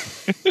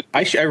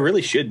 I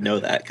really should know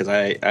that, because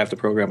I have to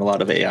program a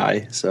lot of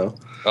AI. So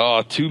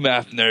 2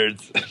 math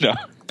nerds. No.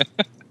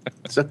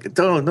 So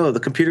no, the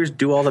computers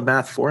do all the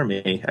math for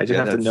me. I just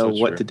have to know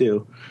what to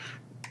do.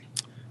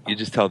 You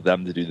just tell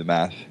them to do the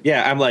math.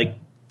 Yeah, I'm like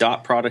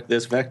dot product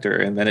this vector,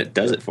 and then it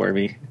does it for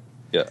me.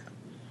 Yeah.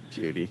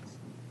 Beauty.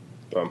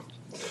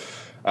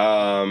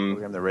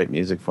 Program the right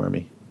music for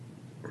me.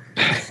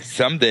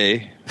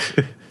 Someday.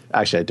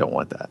 Actually, I don't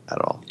want that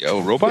at all.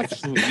 Yo,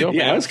 robots?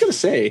 Yeah, I was going to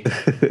say.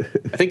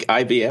 I think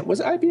IBM,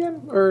 was it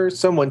IBM or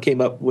someone came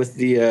up with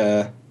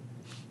the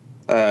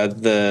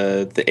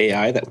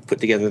AI that put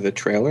together the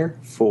trailer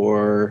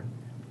for.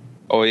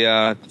 Oh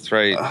yeah, that's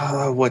right.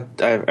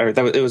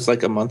 It was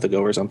like a month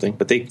ago or something.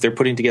 But they're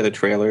putting together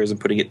trailers and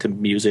putting it to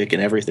music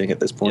and everything at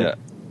this point. Yeah.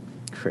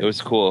 It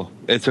was cool.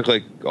 It took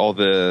like all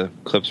the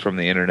clips from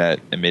the internet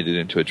and made it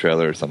into a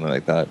trailer or something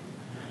like that.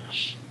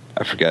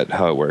 I forget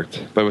how it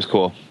worked, but it was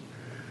cool.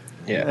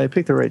 Yeah, I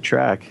picked the right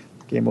track.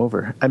 Game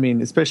over. I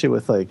mean, especially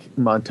with like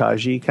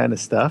montage-y kind of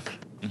stuff.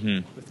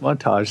 Mm-hmm. With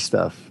montage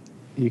stuff,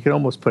 you can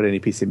almost put any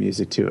piece of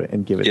music to it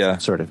and give it Yeah. some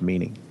sort of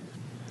meaning.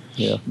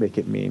 Make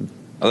it mean.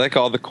 I like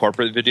all the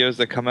corporate videos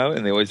that come out,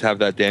 and they always have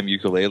that damn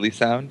ukulele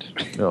sound.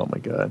 Oh my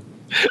god.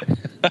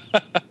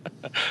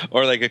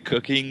 Or like a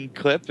cooking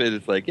clip, and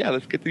it's like, yeah,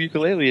 let's get the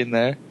ukulele in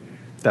there.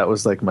 That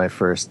was like my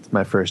first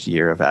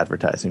year of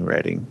advertising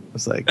writing. It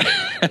was like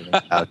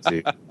how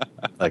to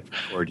like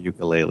record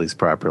ukuleles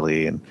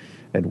properly and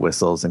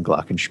whistles and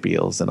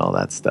glockenspiels and all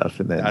that stuff.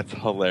 And then That's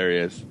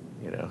hilarious.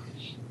 you know,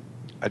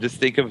 I just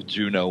think of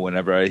Juno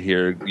whenever I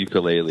hear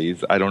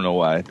ukuleles. I don't know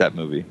why, that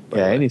movie.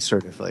 yeah, any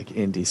sort of like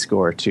indie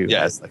score too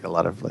Yeah. has like a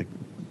lot of like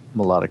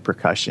melodic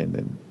percussion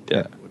and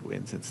Yeah.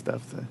 woodwinds and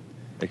stuff.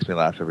 Makes me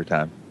laugh every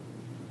time.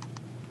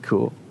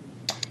 Cool.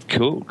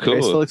 Cool.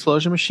 Graceful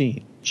Explosion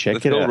Machine. Check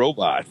Let's it go, out.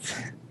 robots.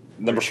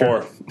 Number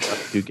Sure. 4.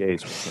 Duke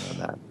Gates working on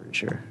that, pretty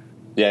sure.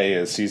 Yeah, he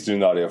is. He's doing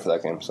the audio for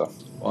that game. So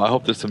Well, I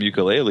hope there's some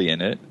ukulele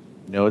in it.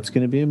 No, it's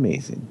going to be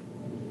amazing.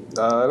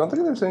 I don't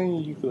think there's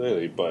any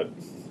ukulele, but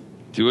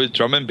Do a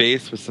drum and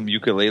bass with some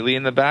ukulele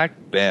in the back.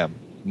 Bam.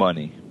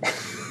 Money.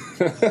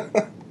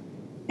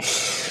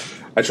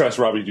 I trust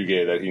Robbie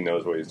Duguay that he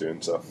knows what he's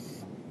doing. So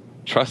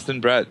Trust in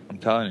Brett. I'm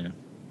telling you.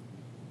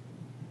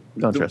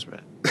 Don't trust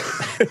Brett.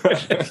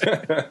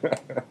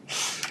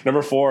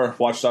 Number 4,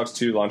 Watch Dogs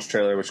 2 launch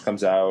trailer, which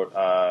comes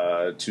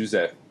out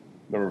Tuesday,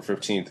 November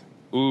 15th.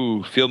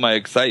 Ooh, feel my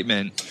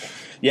excitement.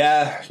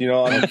 Yeah,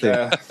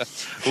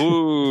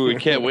 Ooh,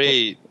 can't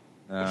wait.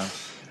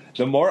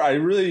 the more I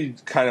really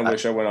kind of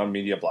wish I went on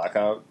media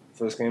blackout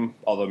for this game,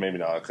 although maybe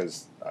not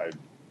because I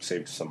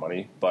saved some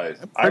money. But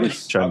I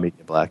was trying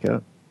Media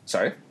Blackout.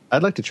 sorry.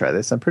 I'd like to try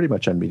this. I'm pretty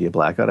much on Media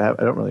Blackout. I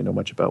don't really know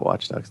much about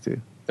Watch Dogs 2.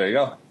 There you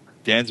go.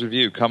 Dan's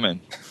review coming.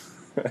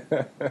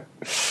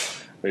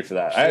 Wait for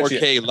that.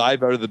 4K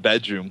live out of the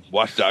bedroom.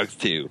 Watch Dogs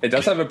 2. It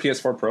does have a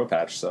PS4 Pro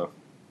patch, so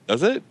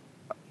Does it?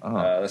 Oh.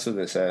 that's what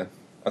they said.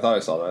 I thought I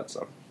saw that.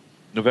 So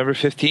November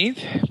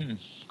 15th?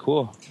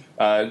 Cool.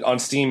 on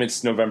Steam,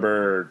 it's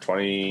November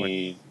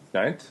 29th,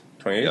 28th.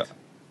 Yeah.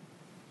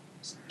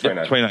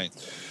 29th.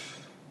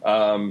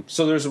 29th.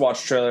 So there's a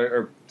launch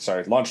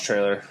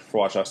trailer for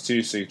Watch Dogs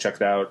 2, so you check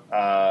it out.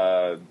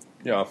 I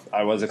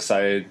was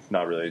excited,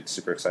 not really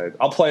super excited.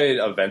 I'll play it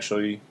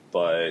eventually,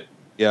 but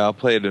Yeah, I'll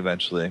play it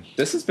eventually.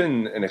 this has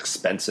been an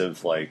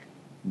expensive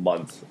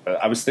month.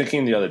 I was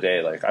thinking the other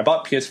day, I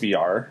bought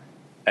PSVR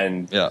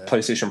and Yeah.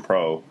 PlayStation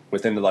Pro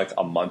within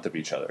a month of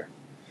each other.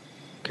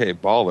 Okay,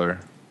 baller.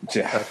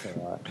 Yeah,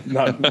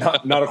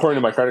 not according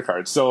to my credit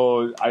card.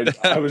 So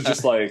I was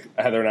just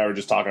Heather and I were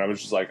just talking. I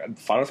was just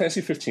Final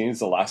Fantasy 15 is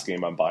the last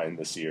game I'm buying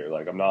this year.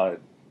 I'm not,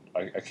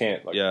 I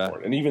can't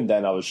afford it. And even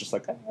then, I was just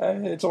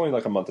it's only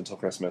a month until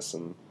Christmas,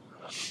 and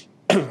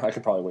I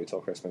could probably wait till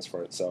Christmas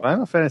for it. So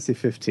Final Fantasy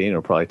 15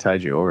 will probably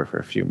tide you over for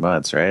a few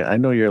months, right? I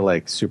know you're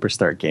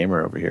superstar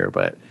gamer over here,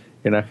 but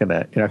you're not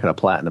gonna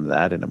platinum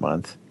that in a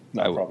month.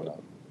 no, probably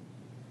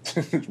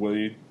not. Will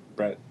you,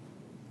 Brett?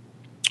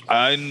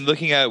 I'm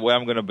looking at what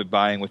I'm going to be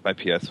buying with my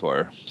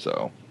PS4.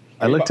 So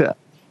I looked at.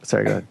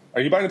 Sorry, go ahead.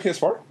 Are you buying the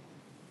PS4?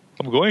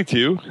 I'm going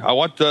to. I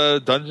want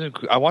that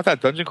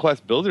Dungeon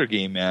Quest Builder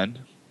game, man,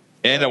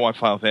 and I want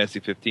Final Fantasy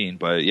 15.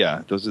 But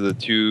yeah, those are the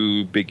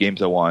two big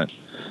games I want.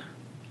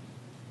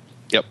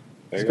 Yep.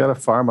 There He's you got go. to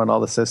farm on all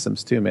the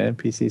systems too, man.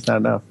 PC's not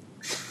enough.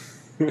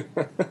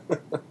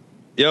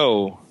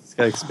 Yo, He's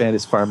got to expand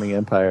his farming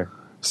empire.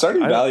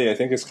 Stardew Valley, I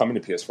think, is coming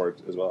to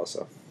PS4 as well.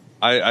 So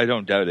I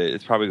don't doubt it.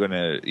 It's probably going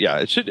to. Yeah,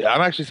 it should.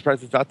 I'm actually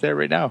surprised it's not there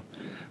right now.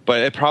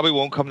 But it probably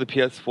won't come to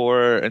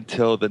PS4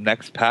 until the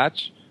next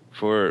patch,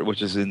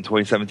 which is in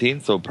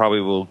 2017. So probably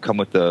will come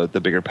with the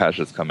bigger patch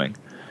that's coming.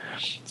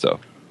 So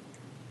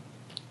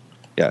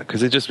yeah,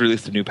 because they just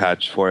released a new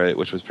patch for it,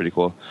 which was pretty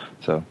cool.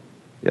 So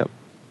yep.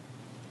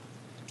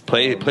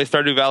 Play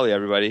Stardew Valley,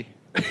 everybody.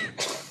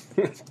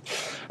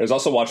 there's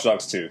also Watch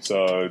Dogs 2.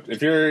 So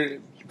if you're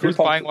Who's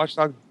buying Watch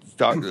Dogs?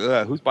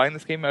 Who's buying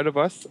this game out of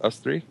us? Us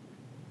three?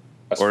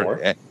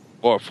 PS4?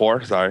 Or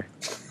four? Sorry.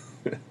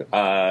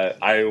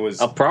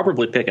 I'll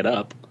probably pick it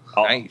up.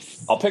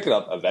 Nice. I'll pick it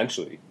up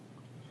eventually.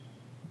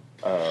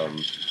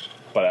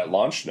 But at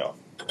launch, no.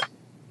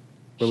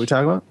 What are we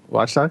talking about?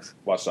 Watch Dogs?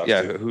 Watch Dogs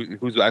Yeah, 2.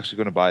 who's actually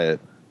going to buy it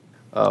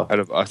Oh, out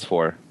of us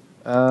four?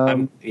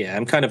 I'm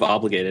kind of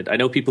obligated. I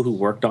know people who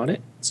worked on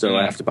it, so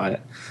I have to buy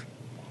it.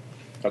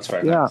 That's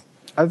fair. yeah.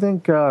 I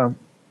think I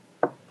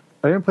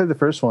didn't play the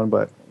first one,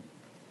 but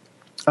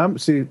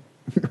see.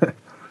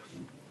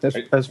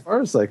 As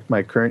far as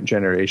my current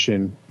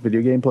generation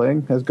video game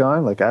playing has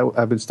gone,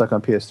 I've been stuck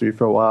on PS3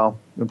 for a while.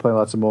 Been playing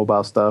lots of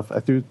mobile stuff. I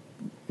threw,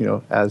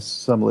 as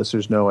some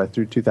listeners know, I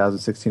threw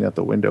 2016 out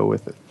the window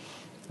with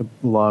a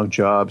long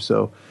job.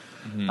 So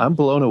I'm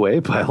blown away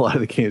by a lot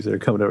of the games that are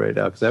coming out right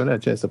now because I haven't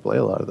had a chance to play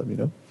a lot of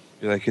them.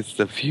 You're like, it's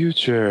the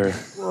future.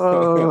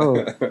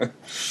 Whoa!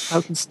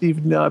 How can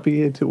Steve not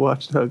be into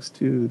Watch Dogs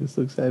 2? This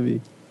looks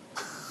heavy.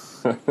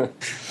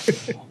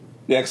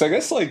 Yeah, because I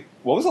guess what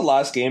was the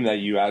last game that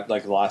you had, the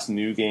last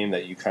new game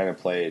that you kind of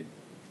played?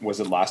 Was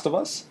it Last of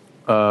Us?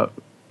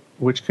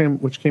 Which came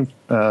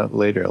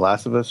later,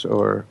 Last of Us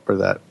or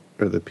the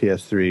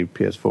PS3,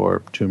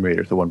 PS4 Tomb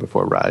Raider, the one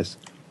before Rise?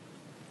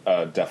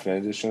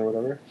 Definite Edition or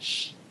whatever.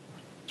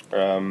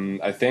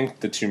 I think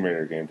the Tomb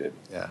Raider game did.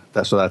 Yeah,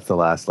 that's the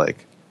last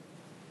like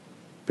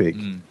big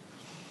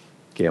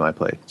game I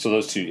played. So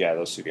those two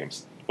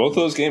games. Both of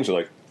those games are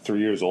like 3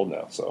 years old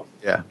now. So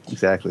yeah,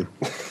 exactly.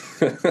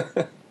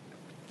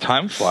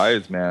 Time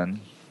flies,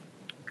 man.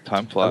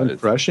 Time flies. I've been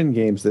crushing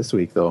games this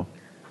week though,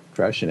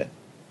 crushing it.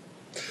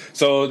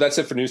 So that's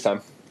it for news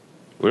time.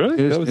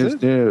 Really? That was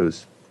it?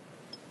 News.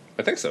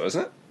 I think so,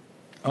 isn't it?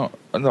 Oh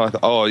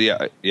no!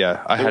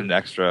 Yeah. I had an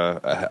extra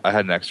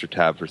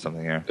tab for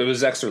something here. It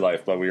was Extra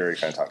Life, but we already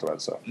kind of talked about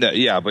it. So No,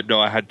 yeah, but no,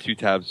 I had 2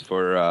 tabs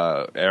for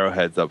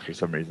Arrowheads up for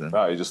some reason.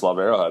 wow, you just love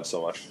Arrowhead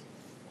so much.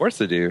 Of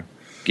course I do.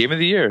 Game of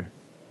the year.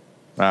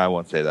 I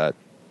won't say that.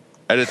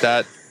 Edit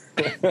that.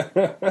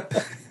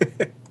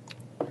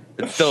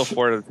 It's still a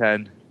 4 out of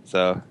 10.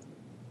 So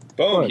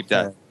Boom. keep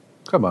that.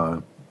 Come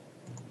on.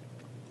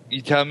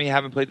 You telling me you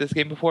haven't played this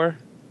game before?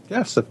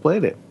 Yes, I've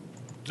played it.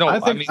 No, I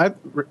think mean,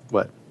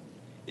 what?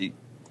 He-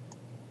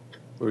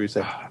 What were you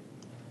saying?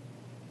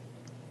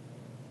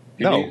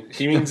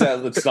 He means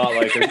that it's not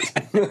like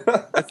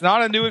it's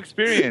not a new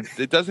experience.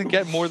 It doesn't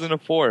get more than a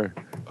 4.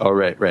 Oh,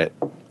 right.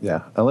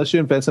 Yeah. Unless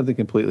you invent something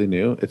completely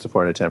new, it's a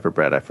 4 out of 10 for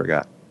Brett. I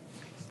forgot.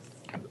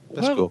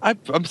 That's Well, cool.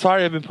 I'm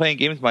sorry. I've been playing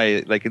games my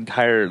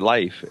entire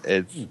life.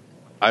 It's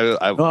No,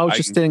 I was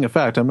just stating a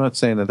fact. I'm not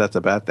saying that that's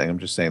a bad thing. I'm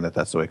just saying that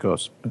that's the way it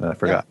goes. And I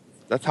forgot.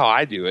 That's how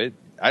I do it.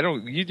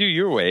 You do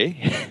your way.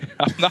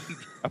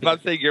 I'm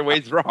not saying your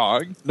way's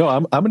wrong. No,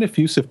 I'm an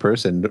effusive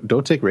person.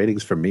 Don't take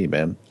ratings from me,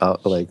 man. I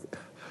like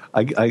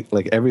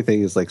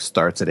everything is like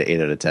starts at an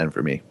 8 out of 10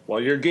 for me.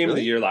 well, your game of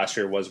the year last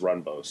year was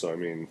Runbow, so I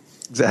mean,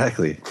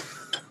 Exactly.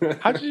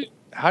 How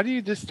do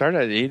you just start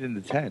at 8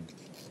 into 10?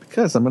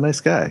 Because I'm a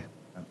nice guy.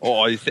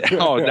 Oh,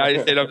 now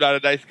you said I'm not a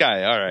nice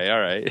guy. All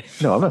right.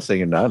 No, I'm not saying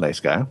you're not a nice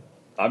guy.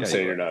 I'm Yeah,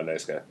 saying you you're not a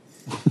nice guy.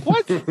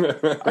 What?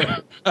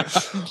 We're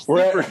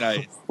Super at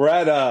nice. we're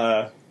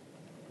at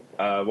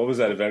what was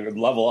that event?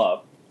 Level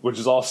Up, which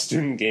is all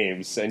student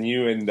games, and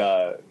you and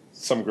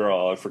some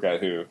girl, I forgot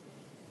who.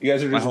 You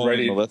guys are just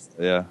writing. Melissa,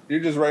 yeah. You're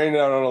just writing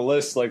down on a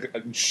list, like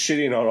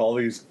shitting on all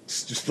these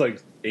just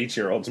like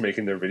 8-year-olds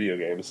making their video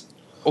games.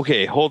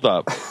 Okay, hold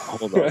up.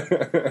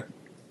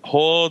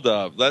 Hold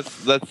up.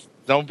 Let's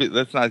not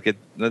get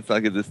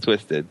this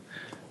twisted.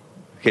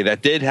 Okay,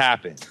 that did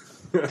happen.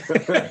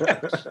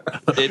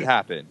 It did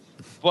happen.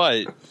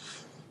 But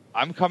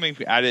I'm coming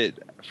at it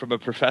from a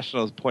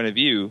professional's point of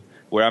view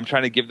where I'm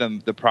trying to give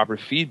them the proper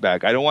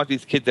feedback. I don't want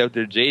these kids out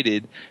there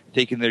jaded,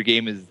 taking their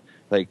game as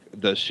like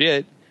the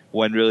shit,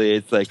 when really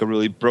it's like a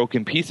really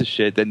broken piece of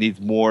shit that needs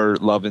more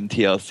love and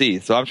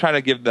TLC. So I'm trying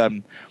to give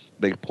them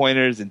like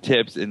pointers and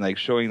tips and like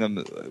showing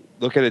them,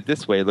 look at it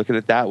this way, look at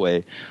it that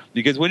way.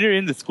 Because when you're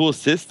in the school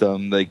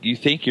system, like you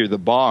think you're the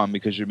bomb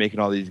because you're making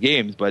all these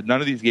games, but none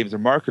of these games are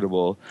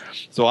marketable.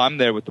 So I'm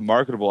there with the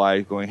marketable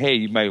eye going, hey,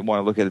 you might want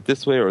to look at it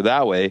this way or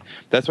that way.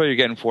 That's why you're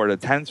getting 4 out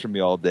of 10s from me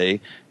all day.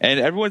 And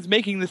everyone's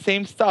making the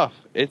same stuff.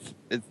 There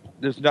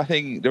was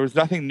nothing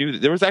new.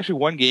 There was actually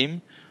one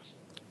game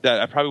that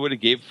I probably would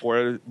have gave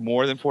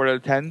more than 4 out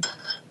of 10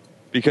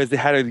 because they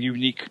had a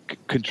unique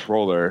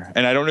controller.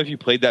 And I don't know if you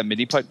played that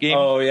mini putt game.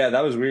 Oh yeah,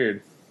 that was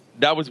weird.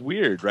 That was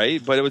weird,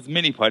 right? But it was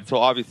mini putt, so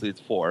obviously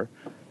it's 4.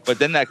 But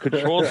then that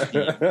control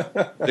scheme,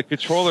 the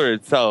controller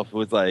itself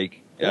was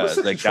like, What was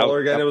the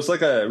controller again? It was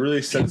like a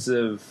really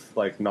sensitive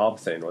like knob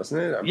thing,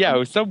 wasn't it? Yeah, it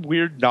was some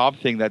weird knob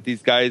thing that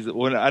these guys.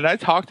 And I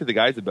talked to the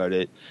guys about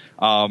it,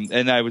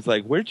 and I was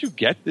like, "Where'd you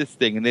get this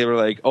thing?" And they were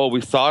like, "Oh,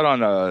 we saw it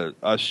on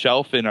a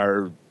shelf in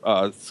our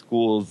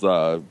school's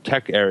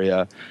tech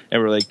area,"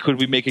 and we're like, "Could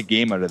we make a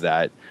game out of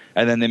that?"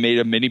 And then they made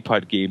a mini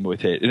putt game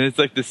with it, and it's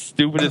like the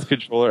stupidest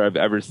controller I've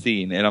ever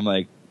seen. And I'm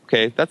like,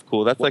 "Okay, that's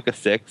cool. That's like a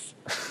 6."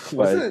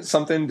 Wasn't it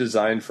something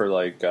designed for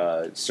like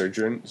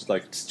surgeons,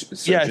 like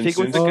surgeons? Yeah, I think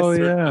it was like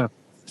yeah.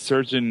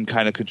 surgeon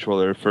kind of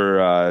controller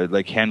for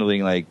like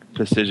handling like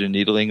precision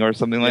needling or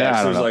something like that.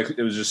 I So don't know.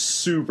 it was just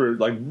super,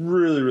 like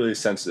really, really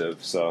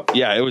sensitive. So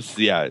Yeah, it was.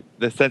 Yeah,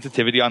 the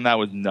sensitivity on that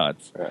was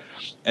nuts. Yeah.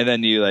 And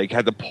then you like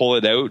had to pull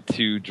it out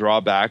to draw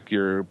back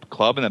your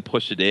club, and then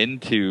push it in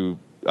to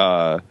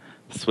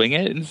swing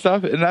it and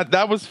stuff. And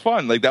that was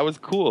fun. Like that was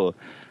cool.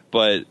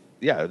 But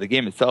yeah, the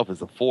game itself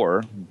is a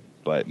 4,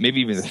 but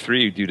maybe even a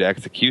 3 due to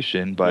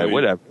execution. But Yeah,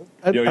 whatever.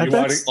 you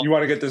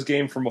want to get this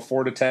game from a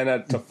 4 to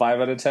 10 to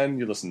 5 out of 10?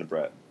 You listen to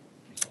Brett.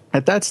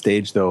 At that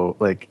stage, though,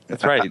 like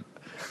That's right.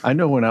 I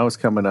know when I was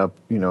coming up,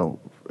 you know,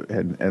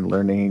 and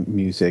learning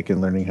music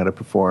and learning how to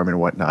perform and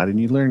whatnot, and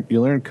you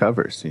learn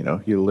covers, you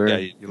know, you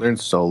learn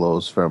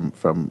solos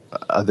from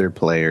other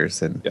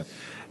players, and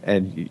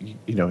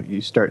you know,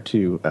 you start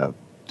to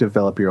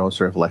develop your own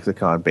sort of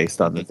lexicon based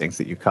on the things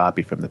that you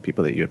copy from the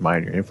people that you admire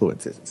and your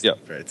influences and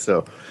stuff, right?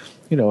 So,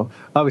 you know,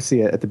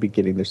 obviously at the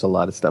beginning there's a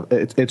lot of stuff.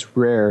 It's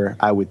rare,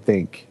 I would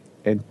think,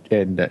 and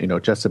you know,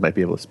 Justin might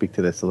be able to speak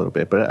to this a little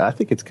bit, but I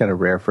think it's kind of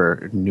rare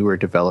for newer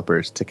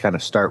developers to kind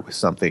of start with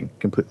something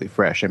completely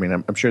fresh. I mean,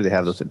 I'm sure they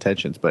have those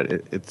intentions, but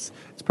it's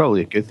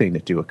probably a good thing to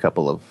do a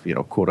couple of, you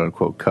know, quote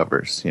unquote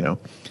covers, you know.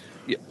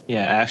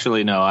 Yeah,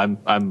 actually, no.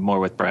 I'm more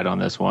with Brett on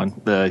this one.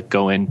 The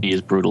go in, be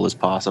as brutal as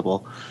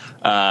possible.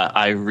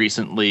 I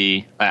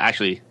recently,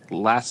 actually,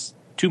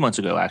 2 months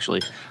ago,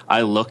 actually,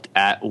 I looked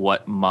at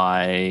what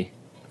my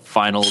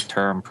final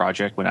term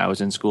project when I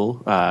was in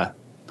school.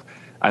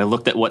 I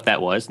looked at what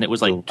that was, and it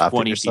was like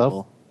 20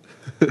 people.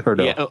 Or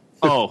no? Yeah.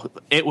 Oh,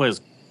 it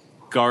was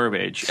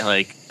garbage.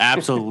 Like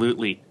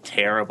absolutely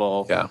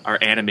terrible. Yeah. Our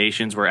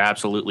animations were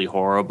absolutely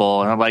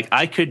horrible. And I'm like,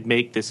 I could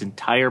make this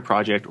entire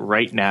project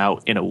right now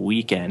in a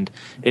weekend.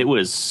 It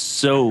was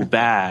so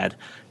bad.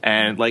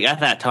 And like at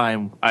that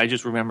time, I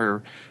just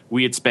remember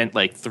we had spent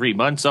like 3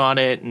 months on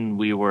it, and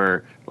we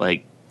were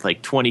like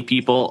 20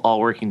 people all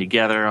working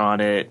together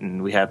on it,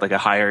 and we had like a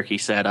hierarchy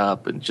set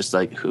up, and just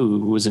like who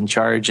was in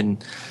charge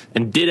and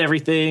did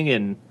everything,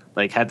 and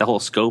like had the whole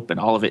scope and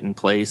all of it in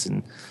place,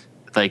 and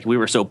like we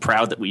were so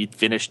proud that we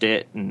finished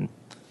it, and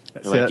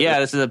like, yeah,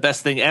 this is the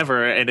best thing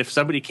ever. And if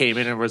somebody came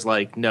in and was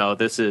like, no,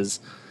 this is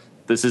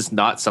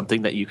not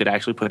something that you could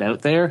actually put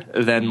out there,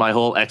 then my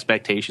whole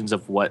expectations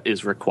of what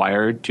is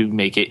required to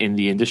make it in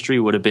the industry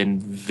would have been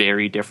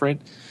very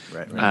different.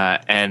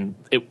 Right. And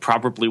it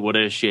probably would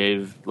have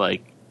shaved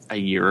like a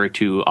year or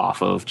two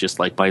off of just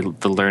like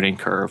the learning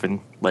curve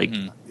and like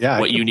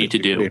what you need to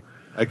do.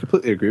 I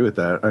completely agree with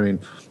that. I mean,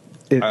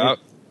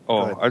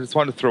 I just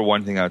wanted to throw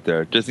one thing out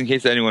there, just in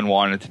case anyone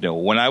wanted to know.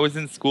 When I was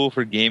in school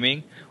for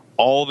gaming,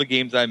 all the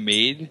games I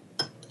made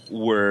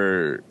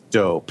were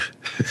dope.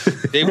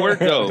 They were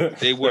dope.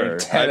 They were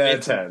 10 out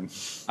of 10.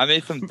 I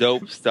made some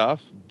dope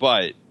stuff,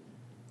 but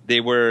they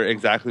were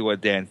exactly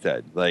what Dan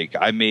said. Like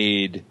I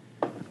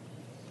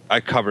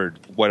covered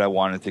what I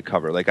wanted to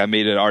cover. Like I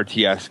made an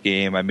RTS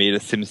game, I made a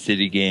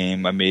SimCity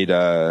game, I made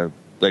I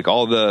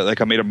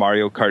made a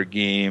Mario Kart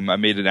game, I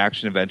made an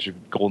action adventure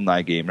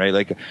GoldenEye game, right?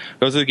 Like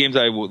those are the games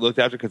I looked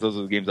after because those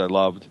are the games I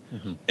loved.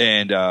 Mm-hmm.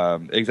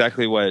 And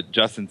exactly what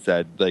Justin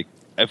said. Like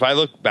if I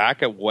look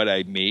back at what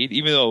I made,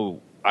 even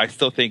though I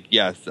still think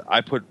yes,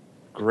 I put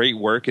great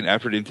work and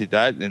effort into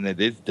that, and it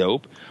is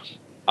dope.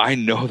 I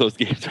know those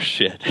games are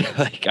shit.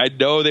 Like I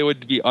know they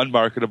would be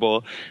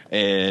unmarketable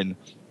and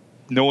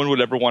no one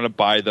would ever want to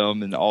buy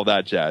them and all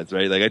that jazz,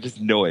 right? Like I just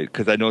know it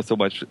because I know so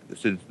much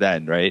since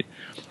then, right?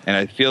 And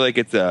I feel like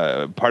it's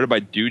a part of my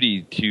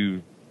duty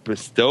to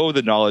bestow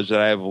the knowledge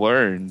that I have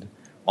learned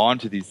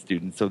onto these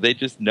students so they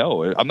just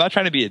know. I'm not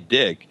trying to be a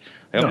dick.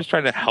 I'm just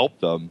trying to help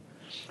them,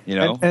 you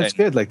know? And it's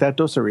good. Like that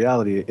dose of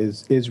reality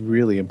is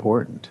really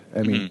important.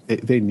 I mean,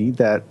 they need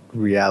that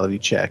reality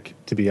check,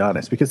 to be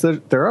honest, because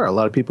there are a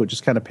lot of people who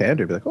just kind of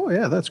pander, be like, oh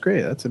yeah, that's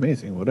great. That's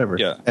amazing. Whatever.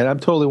 Yeah. And I'm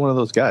totally one of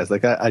those guys.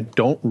 Like I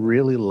don't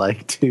really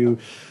like to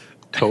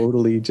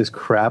totally just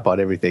crap on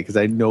everything because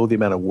I know the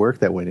amount of work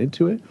that went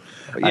into it.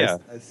 Yeah.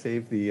 I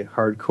save the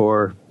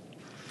hardcore,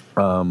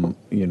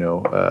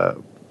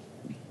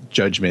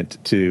 judgment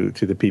to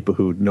the people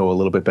who know a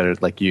little bit better,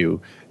 like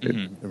you,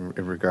 in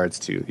regards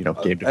to game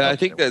development. And I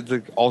think that's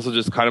also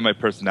just kind of my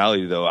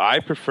personality, though. I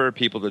prefer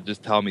people to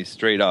just tell me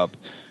straight up,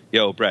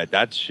 "Yo, Brett,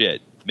 that's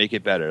shit. Make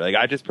it better." Like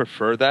I just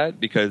prefer that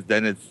because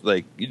then it's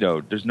like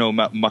there's no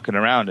mucking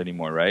around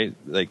anymore, right?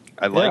 Like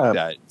I like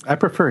that. I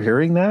prefer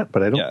hearing that,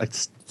 but I don't like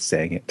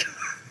saying it.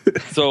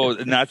 So,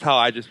 and that's how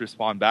I just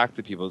respond back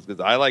to people,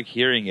 because I like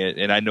hearing it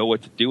and I know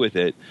what to do with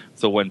it.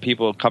 So when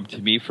people come to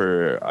me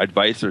for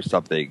advice or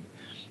something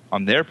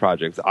on their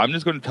projects, I'm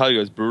just going to tell you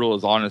as brutal,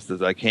 as honest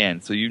as I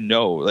can. So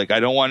like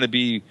I don't want to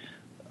be.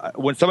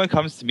 When someone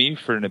comes to me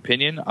for an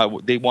opinion,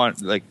 they want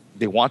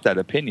that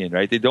opinion,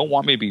 right? They don't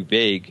want me to be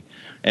vague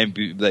and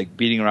be like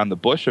beating around the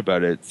bush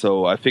about it.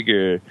 So I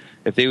figure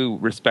if they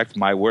respect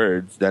my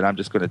words, then I'm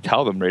just going to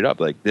tell them right up,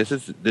 like this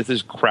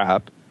is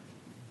crap.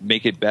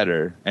 Make it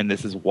better, and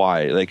this is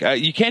why. Like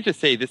you can't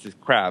just say this is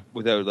crap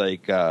without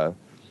like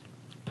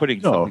putting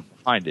something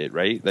behind it,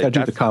 right? Like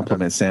do the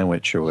compliment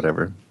sandwich or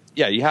whatever.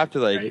 Yeah, you have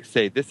to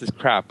say this is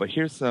crap, but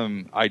here's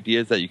some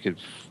ideas that you could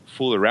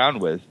fool around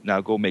with.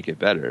 Now go make it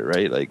better,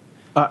 right? Like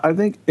I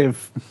think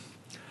if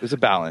there's a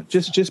balance,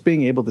 just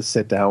being able to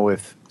sit down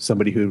with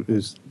somebody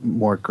who's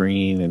more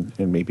green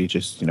and maybe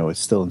just is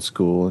still in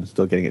school and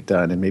still getting it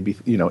done, and maybe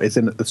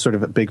isn't sort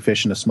of a big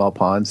fish in a small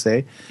pond,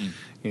 say.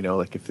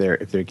 Like if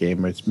their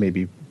game is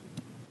maybe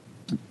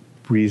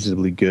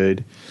reasonably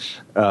good,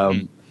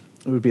 it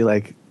would be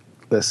like,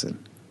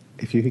 listen,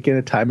 if you could get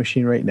a time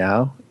machine right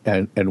now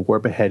and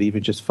warp ahead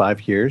even just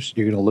 5 years,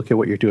 you're going to look at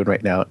what you're doing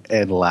right now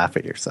and laugh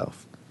at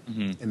yourself.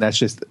 Mm-hmm. And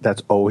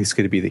that's always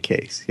going to be the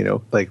case.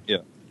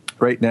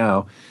 Right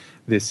now,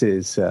 this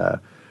is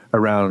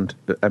around,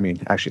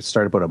 actually it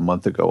started about a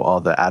month ago. All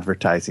the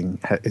advertising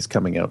is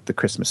coming out, the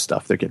Christmas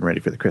stuff. They're getting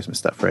ready for the Christmas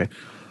stuff, right?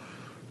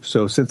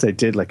 So since I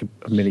did like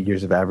many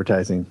years of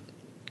advertising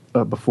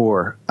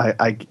before,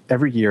 I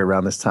every year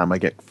around this time I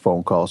get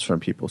phone calls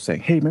from people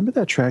saying, "Hey, remember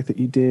that track that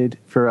you did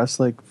for us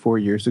like 4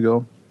 years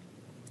ago?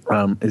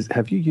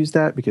 Have you used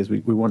that? Because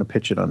we want to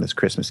pitch it on this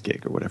Christmas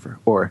gig or whatever.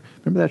 Or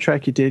remember that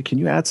track you did? Can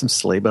you add some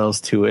sleigh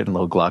bells to it and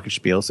little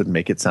glockenspiels and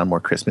make it sound more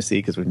Christmassy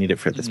because we need it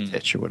for this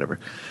pitch or whatever?"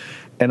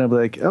 And I'm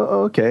like,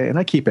 oh, okay. And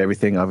I keep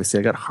everything.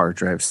 Obviously, I got hard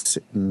drives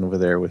sitting over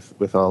there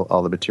with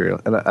all the material.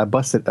 And I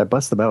bust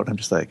them out. And I'm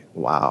just like,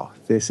 wow,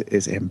 this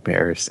is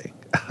embarrassing.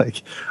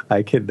 Like,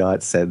 I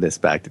cannot send this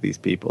back to these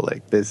people.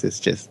 Like, this is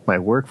just, my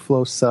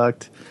workflow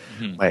sucked.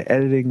 Mm-hmm. My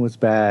editing was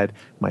bad.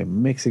 My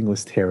mixing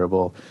was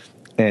terrible.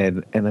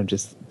 And I'm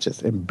just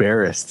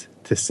embarrassed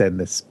to send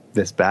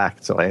this back.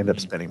 So I end up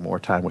spending more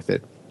time with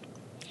it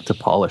to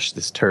polish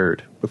this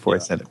turd before I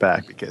send it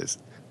back, because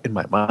in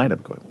my mind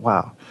I'm going,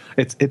 wow.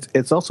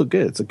 It's also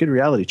good. It's a good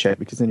reality check,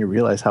 because then you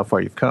realize how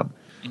far you've come.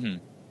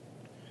 Mm-hmm.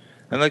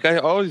 And like I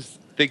always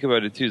think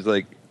about it too, is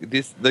like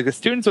a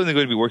student's only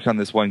going to be working on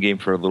this one game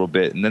for a little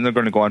bit, and then they're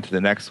going to go on to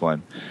the next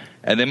one,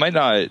 and they might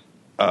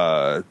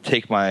not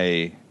take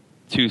my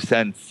 2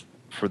 cents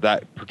for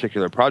that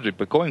particular project,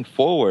 but going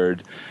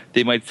forward,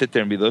 they might sit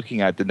there and be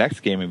looking at the next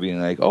game and being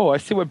like, oh, I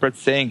see what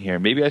Brett's saying here.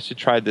 Maybe I should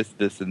try this,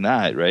 and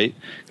that, right?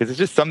 Because it's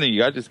just something you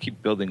got to just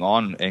keep building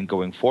on and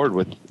going forward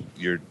with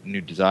your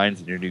new designs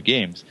and your new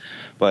games.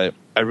 But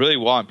I really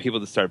want people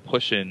to start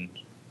pushing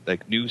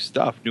like new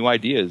stuff, new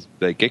ideas,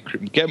 like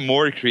get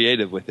more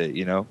creative with it,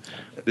 you know?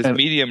 This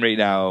medium right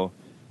now,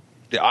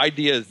 the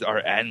ideas are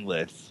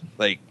endless.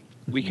 Like,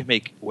 we can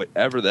make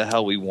whatever the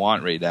hell we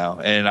want right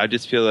now. And I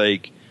just feel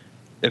like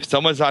if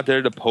someone's not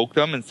there to poke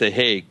them and say,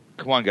 hey,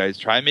 come on, guys,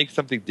 try and make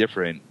something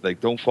different.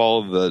 Like, don't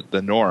follow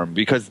the norm,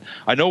 because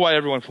I know why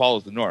everyone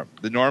follows the norm.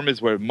 The norm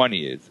is where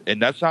money is,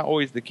 and that's not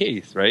always the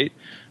case, right?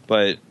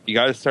 But you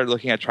got to start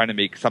looking at trying to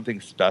make something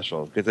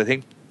special, because I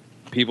think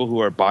people who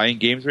are buying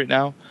games right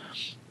now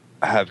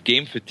have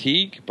game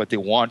fatigue, but they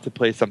want to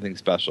play something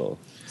special.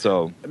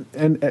 So,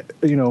 and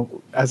you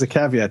know, as a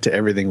caveat to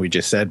everything we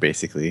just said,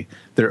 basically,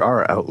 there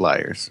are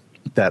outliers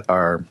that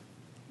are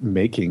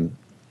making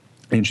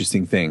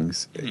interesting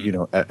things, you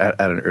know, at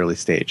an early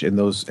stage, and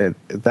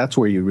that's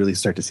where you really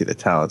start to see the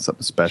talent,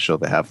 something special.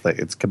 They have, like,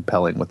 it's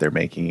compelling what they're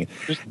making.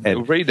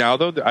 And right now,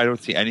 though, I don't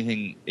see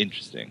anything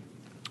interesting.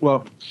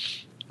 Well,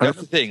 that's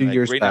the thing.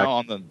 Like, right now,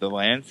 on the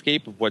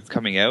landscape of what's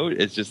coming out,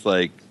 it's just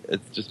like,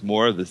 it's just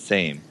more of the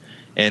same.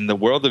 And the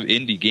world of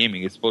indie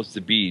gaming is supposed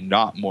to be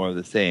not more of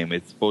the same.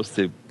 It's supposed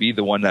to be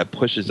the one that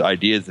pushes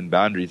ideas and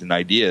boundaries and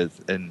ideas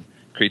and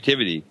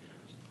creativity.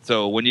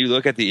 So when you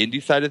look at the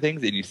indie side of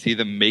things and you see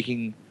them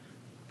making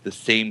the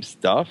same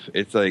stuff,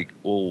 it's like,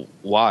 well,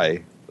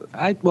 why?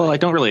 I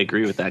don't really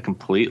agree with that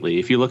completely.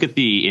 If you look at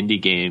the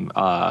indie game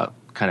kind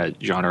of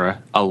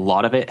genre, a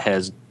lot of it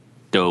has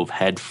dove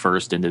head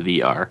first into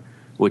VR,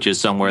 which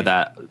is somewhere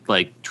that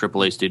like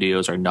AAA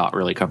studios are not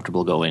really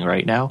comfortable going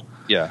right now.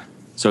 Yeah.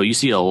 So you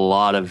see a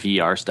lot of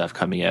VR stuff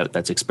coming out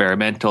that's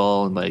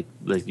experimental, and like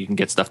you can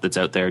get stuff that's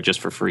out there just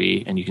for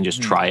free, and you can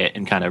just try it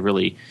and kind of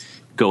really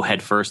go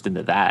head first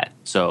into that.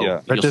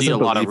 So you'll see a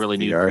lot of really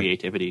new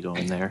creativity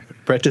going there.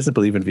 Brett doesn't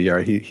believe in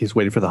VR. He's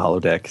waiting for the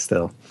holodeck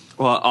still.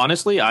 Well,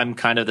 honestly, I'm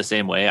kind of the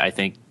same way. I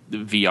think the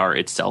VR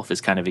itself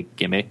is kind of a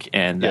gimmick,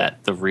 and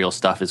that the real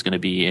stuff is going to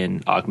be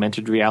in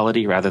augmented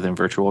reality rather than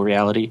virtual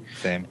reality.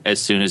 Same.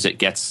 As soon as it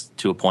gets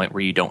to a point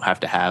where you don't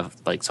have to have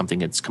like something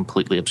that's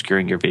completely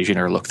obscuring your vision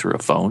or look through a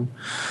phone,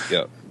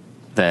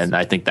 then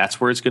I think that's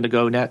where it's going to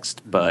go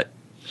next. But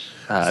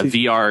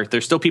VR,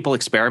 there's still people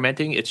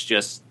experimenting. It's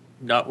just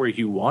not where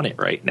you want it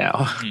right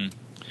now.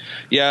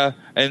 Yeah,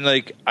 and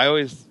like I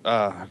always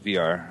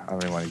VR. I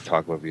don't even want to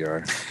talk about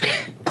VR.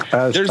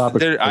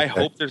 I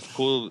hope there's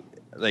cool.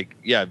 Like,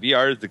 yeah,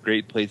 VR is a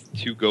great place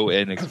to go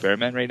and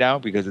experiment right now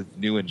because it's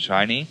new and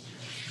shiny.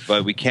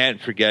 But we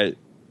can't forget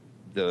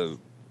the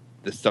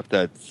stuff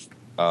that's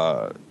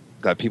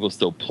that people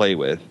still play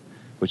with,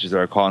 which is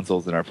our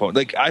consoles and our phone.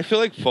 Like, I feel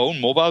like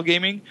mobile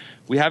gaming,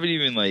 we haven't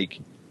even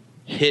like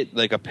hit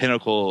like a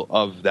pinnacle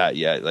of that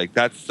yet. Like,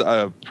 that's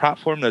a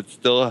platform that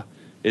still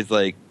is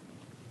like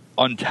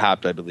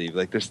untapped, I believe.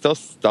 Like, there's still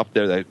stuff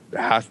there that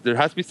there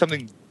has to be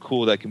something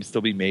cool that can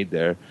still be made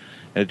there.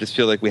 And I just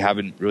feel like we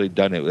haven't really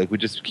done it. Like, we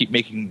just keep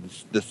making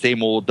the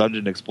same old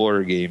Dungeon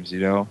Explorer games, you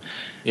know?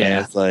 Yeah.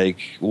 And it's like,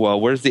 well,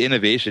 where's the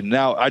innovation?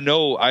 Now, I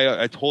know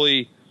I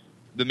totally,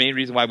 the main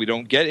reason why we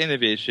don't get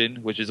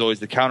innovation, which is always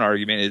the counter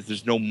argument, is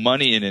there's no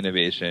money in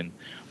innovation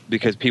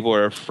because people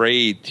are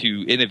afraid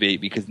to innovate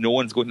because no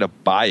one's going to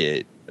buy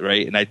it,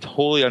 right? And I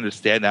totally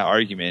understand that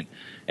argument.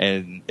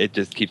 And it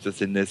just keeps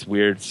us in this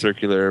weird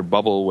circular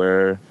bubble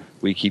where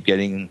we keep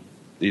getting,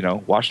 you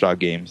know, watchdog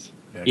games.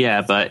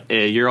 Yeah, but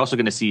you're also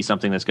going to see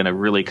something that's going to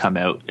really come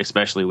out,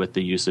 especially with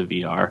the use of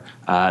VR.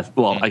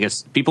 I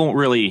guess people won't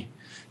really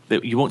 –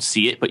 you won't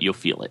see it, but you'll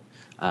feel it.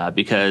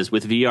 Because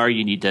with VR,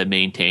 you need to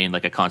maintain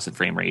like a constant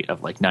frame rate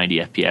of like 90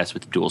 FPS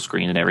with the dual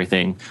screen and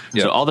everything.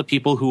 Yeah. So all the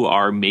people who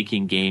are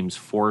making games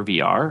for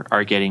VR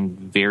are getting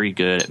very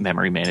good at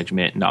memory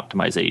management and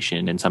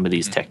optimization and some of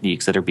these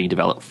techniques that are being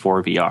developed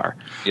for VR.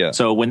 Yeah.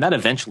 So when that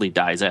eventually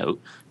dies out,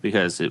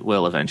 because it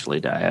will eventually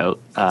die out,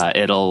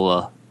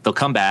 they'll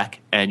come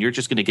back, and you're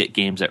just going to get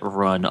games that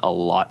run a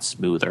lot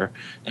smoother,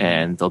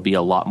 and they'll be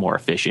a lot more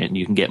efficient. And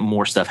you can get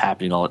more stuff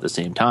happening all at the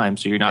same time,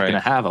 so you're not going to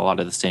have a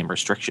lot of the same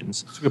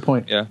restrictions. That's a good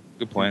point. Yeah,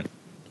 good point.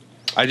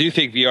 I do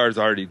think VR is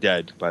already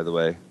dead, by the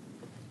way.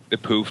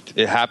 It poofed.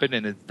 It happened,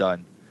 and it's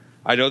done.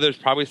 I know there's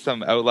probably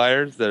some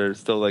outliers that are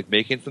still like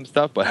making some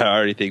stuff, but I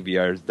already think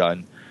VR is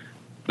done.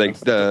 Like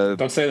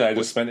don't say that. I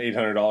just spent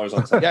 $800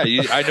 on something.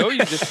 Yeah, I know you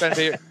just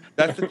spent.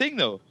 That's the thing,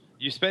 though.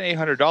 You spent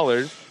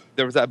 $800.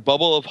 There was that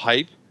bubble of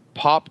hype.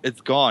 Pop,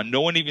 it's gone.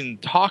 No one even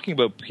talking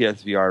about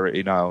PSVR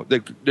right now.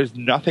 Like, there's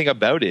nothing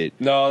about it.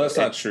 No, that's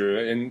not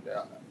true. And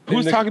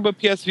who's talking about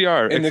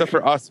PSVR except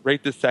for us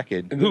right this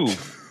second? Who?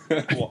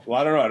 Well,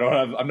 I don't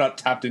know. I'm not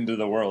tapped into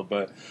the world,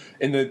 but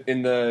in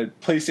the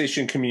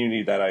PlayStation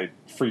community that I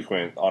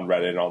frequent on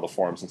Reddit and all the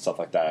forums and stuff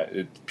like that,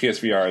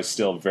 PSVR is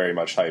still very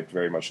much hyped,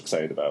 very much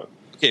excited about.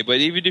 Okay, but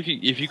even if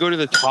you go to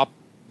the top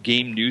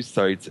game news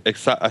sites,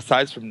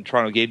 aside from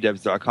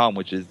TorontoGameDevs.com,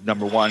 which is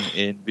number one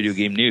in video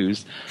game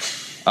news,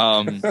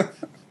 no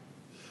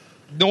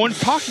one's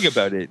talking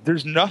about it.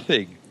 There's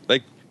nothing.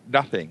 Like,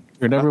 nothing.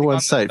 Your number Nothing one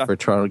on site for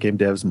Toronto Game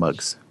Devs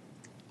mugs.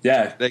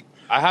 Yeah. Like,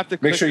 I have to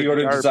make sure you go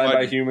to VR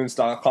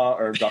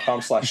designbyhumans.com or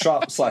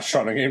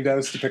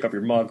 .com/shop/TorontoGameDevs to pick up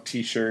your mug,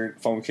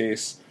 t-shirt, phone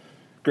case.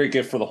 Great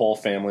gift for the whole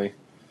family.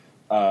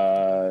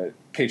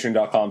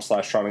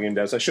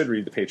 Patreon.com/TorontoGameDevs. I should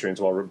read the patrons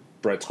while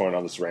Brett's going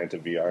on this rant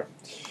of VR.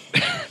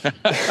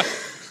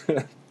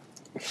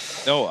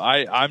 No,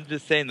 I'm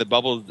just saying the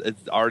bubble is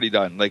already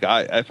done. Like,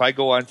 if I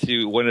go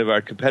onto one of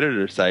our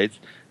competitor sites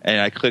and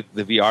I click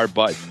the VR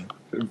button,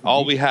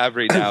 all we have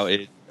right now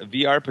is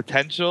VR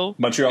potential.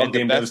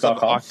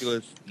 MontrealGameDevs.com.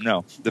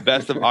 The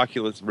best of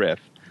Oculus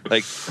Rift.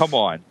 Like, come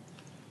on,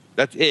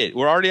 that's it.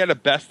 We're already at a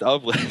best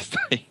of list.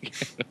 Like,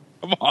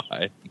 come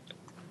on.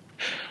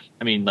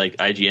 I mean, like,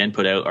 IGN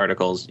put out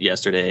articles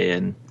yesterday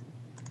and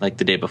like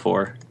the day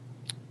before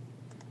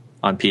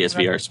on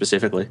PSVR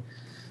specifically.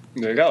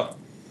 There you go.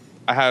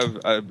 I have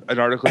an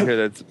article here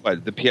that's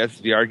the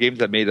PSVR games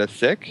that made us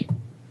sick.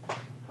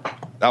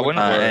 That one,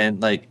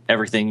 and like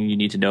everything you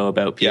need to know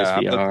about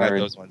PSVR. Yeah, I'm looking at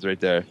those ones right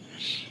there.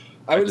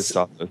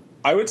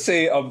 I would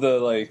say of the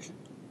like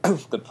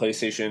the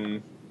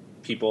PlayStation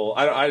people.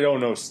 I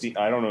don't know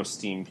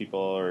Steam people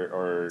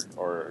or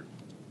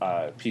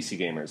PC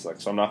gamers.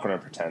 Like, so I'm not going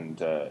to pretend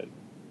to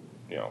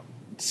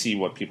see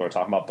what people are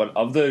talking about. But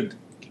of the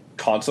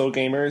console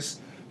gamers,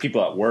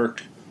 people at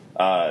work,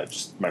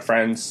 just my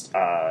friends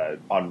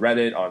on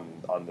Reddit,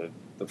 on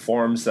the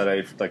forums that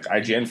I've like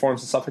IGN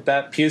forums and stuff like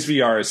that,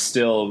 PSVR is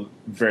still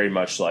very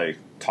much like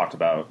talked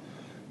about.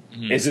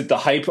 Mm-hmm. Is it the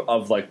hype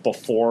of like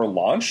before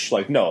launch?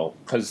 Like, no,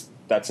 because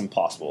that's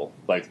impossible.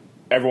 Like,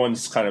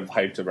 everyone's kind of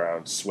hyped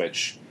around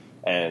Switch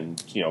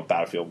and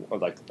Battlefield or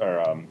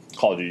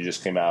Call of Duty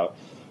just came out.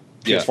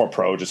 PS4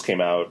 Pro just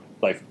came out.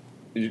 Like,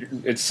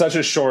 it's such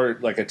a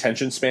short like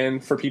attention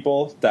span for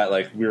people that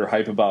like we were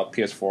hyped about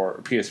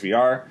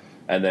PSVR,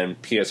 and then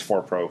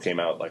PS4 Pro came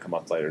out like a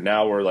month later.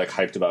 Now we're like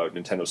hyped about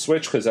Nintendo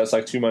Switch because that's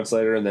like 2 months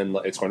later, and then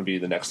it's going to be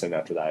the next thing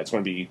after that. It's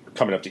going to be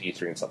coming up to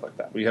E3 and stuff like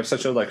that. We have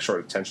such a like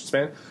short attention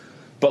span.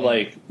 But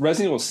like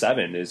Resident Evil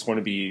 7 is going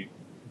to be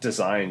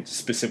designed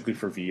specifically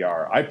for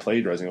VR. I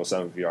played Resident Evil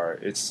 7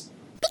 VR. It's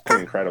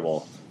pretty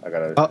incredible. I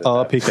gotta.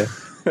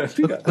 Pika.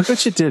 Look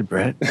what you did,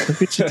 Brett.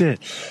 Look what you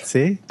did.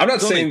 See? I'm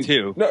not saying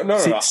two.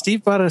 No.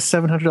 Steve bought a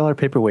 $700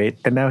 paperweight,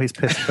 and now he's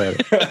pissed about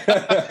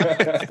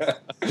it.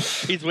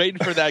 He's waiting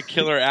for that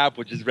killer app,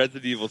 which is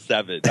Resident Evil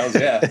 7.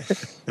 Yeah.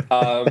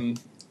 I'm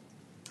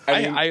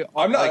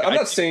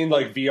not saying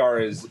like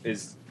VR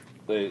is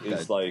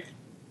like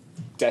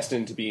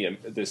destined to be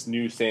this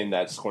new thing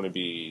that's going to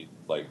be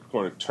like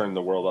going to turn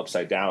the world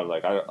upside down.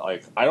 Like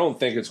I don't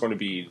think it's going to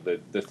be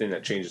the thing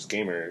that changes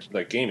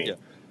gaming. Yeah.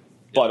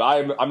 But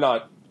I'm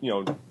not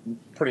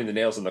putting the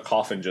nails in the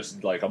coffin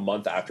just like a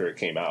month after it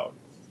came out.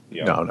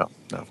 No,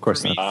 of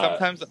course not.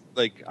 Sometimes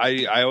like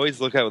I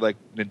always look at like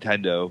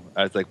Nintendo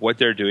as like what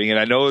they're doing, and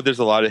I know there's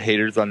a lot of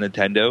haters on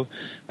Nintendo.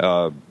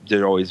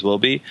 There always will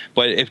be,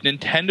 but if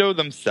Nintendo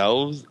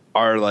themselves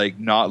are like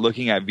not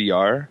looking at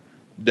VR,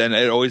 then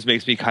it always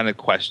makes me kind of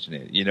question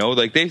it.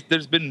 Like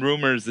there's been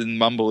rumors and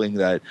mumbling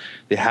that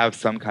they have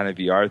some kind of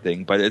VR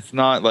thing, but it's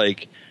not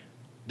like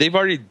they've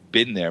already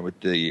been there with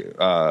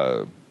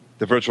the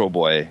Virtual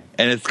Boy,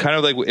 and it's kind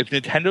of like if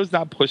Nintendo's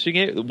not pushing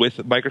it with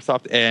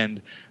Microsoft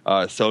and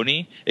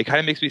Sony, it kind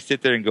of makes me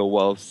sit there and go,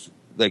 well,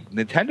 like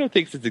Nintendo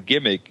thinks it's a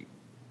gimmick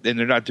and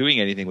they're not doing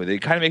anything with it.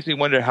 It kind of makes me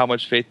wonder how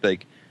much faith,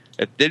 like,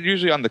 if they're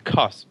usually on the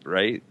cusp,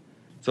 right?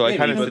 So maybe, I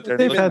kind of sit there.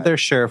 They've had their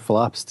share of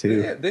flops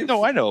too. Yeah,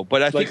 no, I know,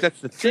 but I think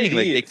that's the thing.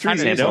 Like they kind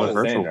of know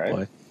Virtual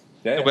Boy.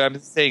 Yeah. No, but I'm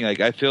just saying, like,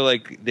 I feel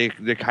like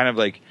they're kind of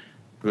like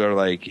they're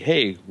like,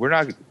 hey, we're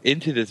not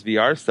into this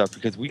VR stuff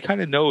because we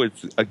kind of know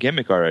it's a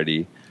gimmick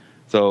already.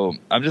 So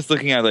I'm just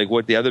looking at like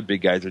what the other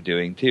big guys are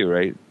doing too,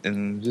 right?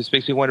 And it just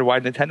makes me wonder why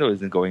Nintendo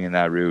isn't going in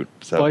that route.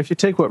 So, well, if you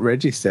take what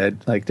Reggie said,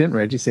 like, didn't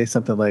Reggie say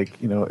something like,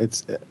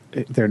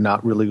 they're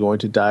not really going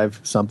to dive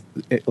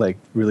like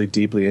really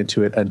deeply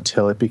into it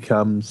until it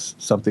becomes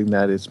something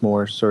that is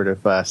more sort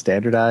of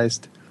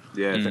standardized?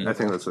 Yeah, I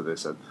think that's what they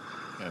said.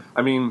 Yeah.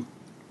 I mean,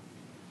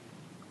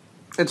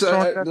 it's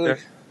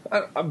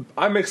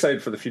I'm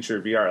excited for the future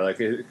of VR. Like,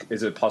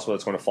 is it possible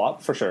it's going to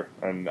flop? For sure.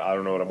 And I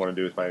don't know what I'm going to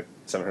do with my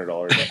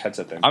 $700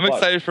 headset thing. I'm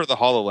excited for the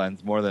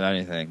HoloLens more than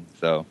anything.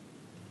 So,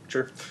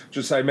 Sure.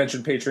 Just I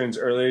mentioned patrons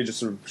earlier.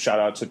 Just a shout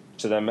out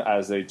to them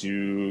as they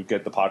do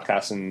get the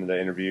podcast and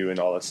the interview and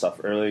all that stuff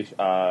early.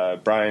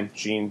 Brian,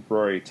 Gene,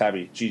 Rory,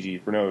 Tabby,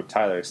 Gigi, Renaud,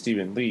 Tyler,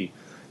 Stephen, Lee,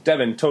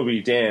 Devin,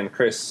 Toby, Dan,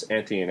 Chris,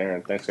 Anthony, and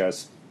Aaron. Thanks,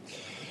 guys.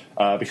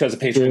 Because of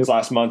patrons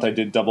last month, I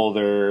did double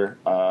their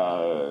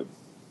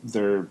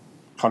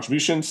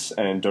contributions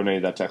and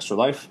donated that to Extra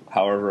Life.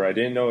 However, I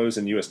didn't know it was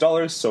in US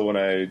dollars, so when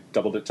I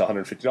doubled it to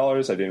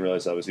 $150, I didn't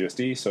realize that was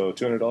USD, so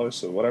 $200,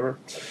 so whatever.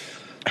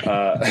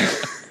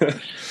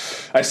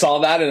 I saw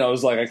that and I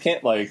was like, I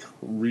can't like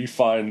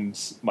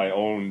refund my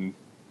own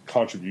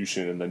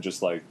contribution and then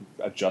just like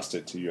adjust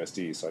it to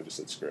USD, so I just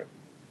said screw it.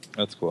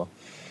 That's cool.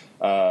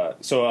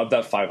 So of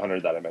that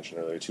 500 that I mentioned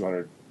earlier,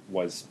 200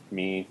 was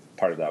me,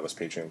 part of that was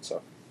Patreon,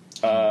 so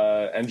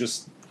and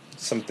just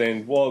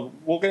something. Well,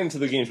 we'll get into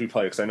the games we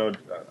play because I know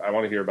I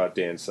want to hear about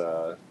Dan's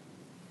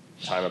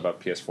time about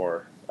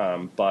PS4.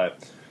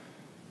 But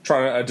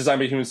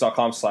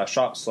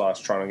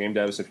designbyhumans.com/shop/Toronto Game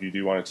Devs if you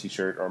do want a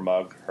t-shirt or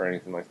mug or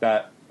anything like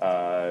that.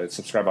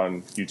 Subscribe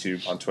on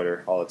YouTube, on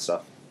Twitter, all that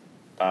stuff.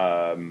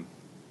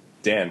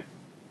 Dan.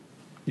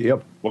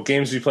 Yep. What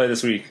games did you play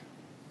this week?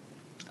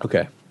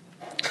 Okay.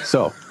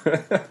 So,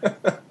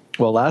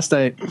 well, last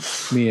night,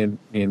 me and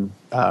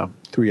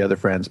three other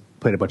friends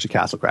played a bunch of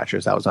Castle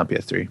Crashers. That was on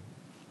PS3.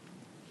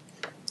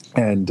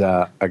 And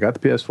I got the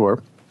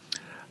PS4.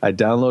 I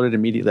downloaded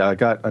immediately. I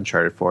got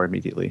Uncharted 4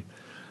 immediately.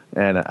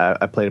 And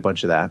I played a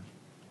bunch of that.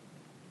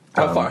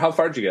 How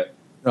far did you get?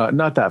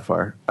 Not that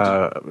far.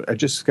 I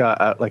just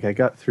got I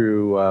got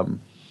through.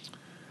 I'm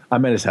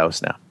at his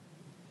house now.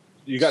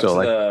 You got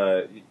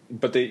so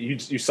to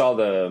you saw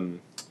the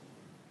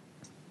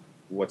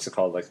what's it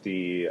called?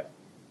 The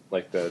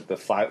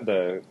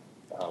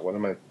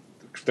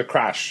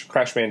Crash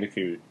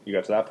Bandicoot. You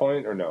got to that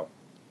point or no?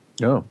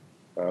 No.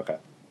 Oh, okay.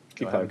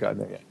 I haven't gotten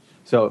there yet.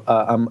 So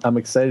I'm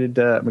excited.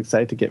 I'm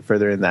excited to get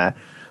further in that,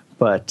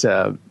 but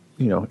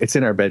it's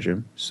in our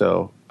bedroom,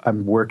 so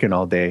I'm working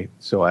all day,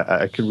 so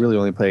I could really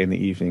only play in the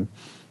evening.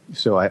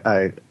 So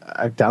I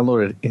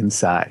downloaded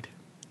Inside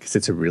because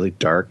it's a really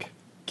dark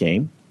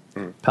game.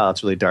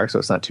 Palette's really dark, so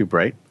it's not too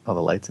bright. All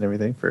the lights and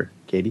everything for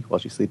Katie while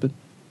she's sleeping.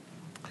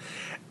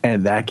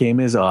 And that game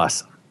is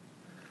awesome.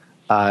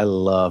 I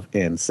love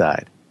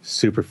Inside.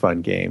 Super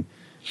fun game,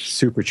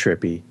 super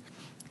trippy,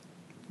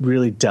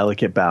 really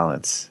delicate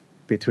balance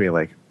between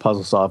like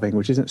puzzle solving,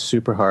 which isn't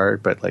super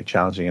hard but like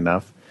challenging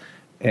enough,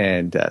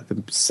 and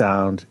the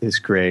sound is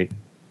great,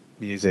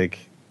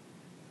 music,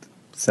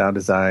 sound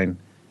design,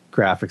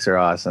 graphics are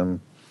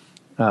awesome.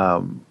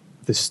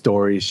 The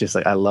story is just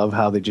like, I love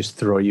how they just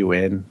throw you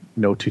in,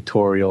 no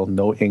tutorial,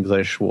 no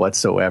English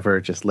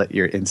whatsoever, just let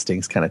your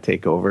instincts kind of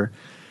take over.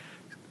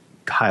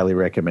 Highly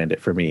recommend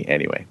it for me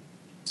anyway.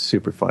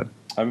 Super fun.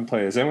 I haven't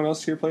played it. Has anyone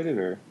else here played it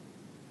or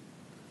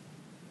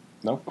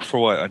no? For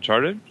what?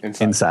 Uncharted?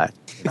 Inside.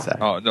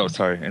 Oh no,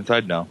 sorry.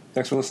 Inside, no.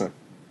 Thanks for listening.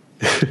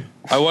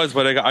 I was,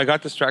 but I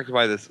got distracted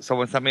by this.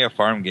 Someone sent me a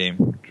farm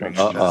game.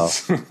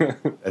 That's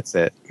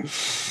it.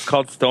 It's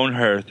called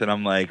Stonehearth, and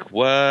I'm like,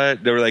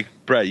 what? They were like,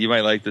 Brett, you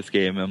might like this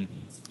game. And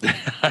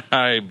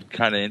I'm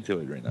kind of into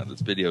it right now.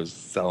 This video is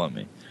selling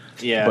me.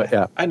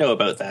 Yeah, I know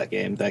about that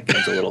game. That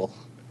game's a little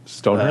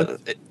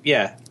Stonehearth.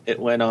 It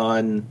went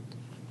on.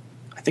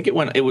 I think it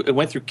went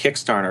through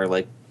Kickstarter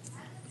like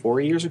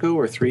 4 years ago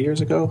or 3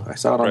 years ago. I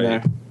saw it on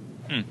there.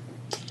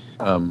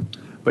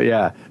 But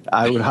yeah,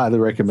 I would highly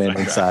recommend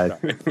Inside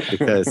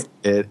because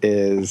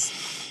it's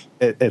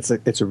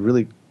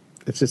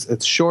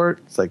short.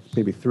 It's like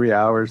maybe 3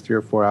 hours, 3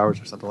 or 4 hours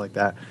or something like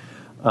that.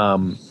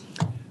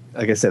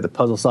 Like I said, the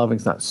puzzle solving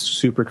is not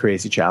super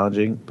crazy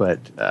challenging, but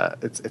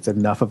it's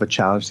enough of a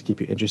challenge to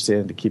keep you interested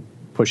and to keep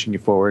pushing you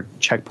forward.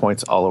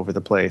 Checkpoints all over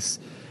the place.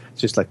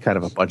 It's just like kind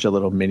of a bunch of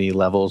little mini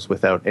levels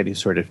without any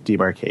sort of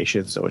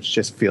demarcation. So it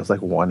just feels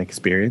like one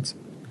experience.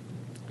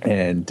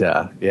 And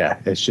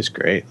it's just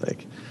great.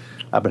 Like,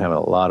 I've been having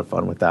a lot of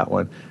fun with that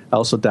one. I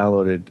also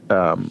downloaded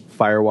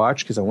Firewatch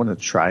because I wanted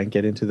to try and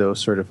get into those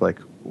sort of like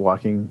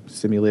walking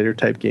simulator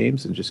type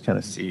games and just kind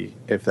of see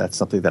if that's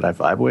something that I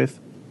vibe with.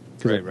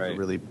 Because I've never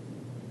really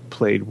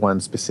played one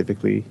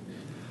specifically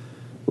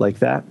like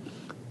that.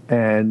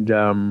 And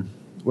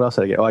what else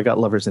did I get? Oh, I got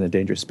Lovers in a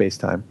Dangerous Space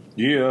Time.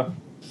 Yeah.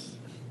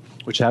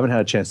 Which I haven't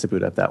had a chance to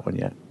boot up that one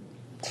yet.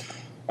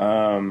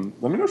 Let me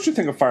know what you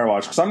think of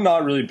Firewatch because I'm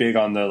not really big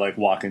on the like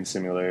walking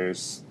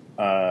simulators.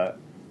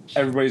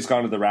 Everybody's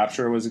Gone to the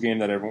Rapture was a game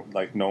that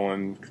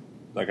everyone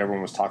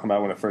was talking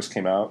about when it first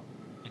came out.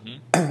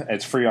 Mm-hmm.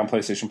 It's free on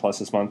PlayStation Plus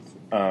this month,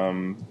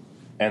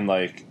 and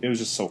like it was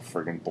just so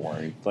friggin'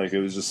 boring. Like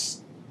it was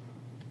just,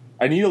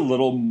 I need a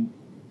little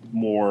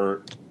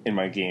more in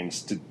my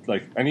games to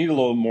like. I need a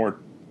little more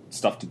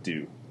stuff to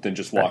do than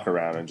just walk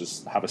around and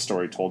just have a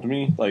story told to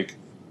me. Like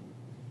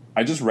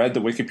I just read the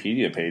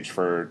Wikipedia page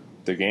for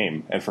the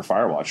game and for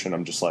Firewatch, and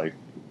I'm just like,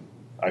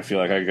 I feel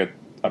like I get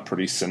a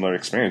pretty similar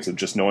experience of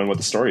just knowing what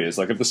the story is.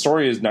 Like if the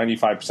story is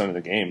 95% of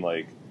the game,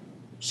 like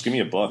just give me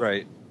a book,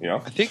 right? You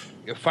know, I think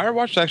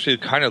Firewatch actually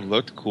kind of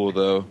looked cool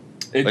though.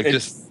 It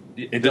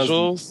visuals.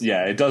 Does,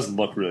 yeah, it does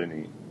look really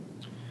neat.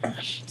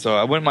 So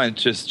I wouldn't mind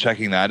just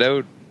checking that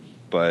out,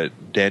 but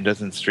Dan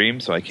doesn't stream,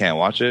 so I can't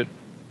watch it.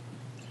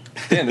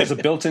 Dan, there's a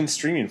built-in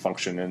streaming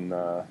function in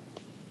the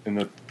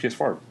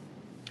PS4.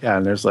 Yeah,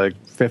 and there's like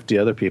 50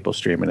 other people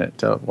streaming it.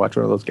 So watch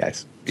one of those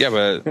guys. Yeah,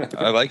 but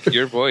I like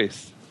your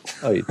voice.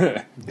 Oh, you,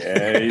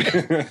 Yay.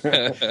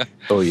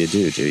 oh, you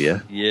do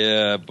you?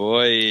 Yeah,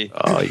 boy.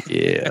 Oh,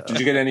 yeah. Did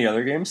you get any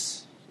other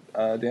games,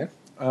 Dan?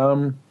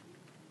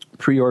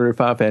 Pre-ordered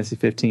Final Fantasy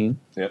 15.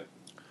 Yep.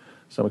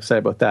 So I'm excited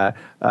about that.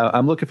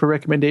 I'm looking for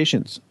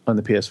recommendations on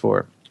the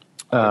PS4.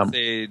 I would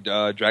say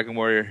Dragon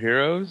Warrior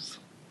Heroes.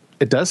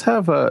 It does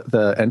have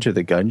the Enter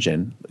the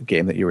Gungeon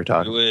game that you were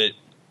talking Do it.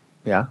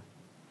 Yeah?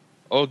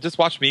 Oh, just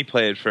watch me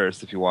play it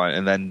first if you want,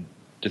 and then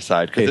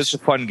decide, because Okay, it's a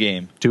fun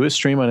game. Do a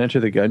stream on Enter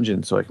the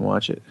Gungeon so I can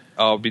watch it.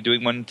 I'll be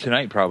doing one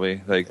tonight,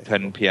 probably, like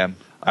 10 p.m.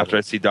 after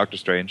I see Doctor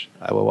Strange.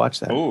 I will watch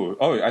that. Oh,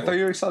 I thought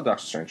you already saw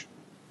Doctor Strange.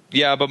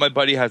 Yeah, but my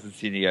buddy hasn't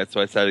seen it yet,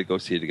 so I decided to go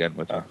see it again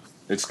with him.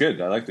 It's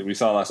good. I liked it. We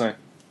saw it last night.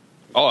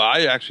 Oh, I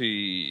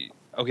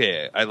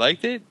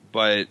liked it,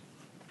 but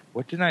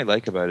what didn't I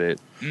like about it?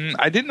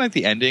 I didn't like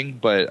the ending,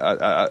 but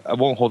I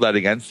won't hold that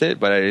against it.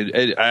 But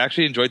I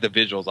actually enjoyed the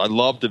visuals. I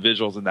loved the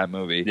visuals in that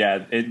movie.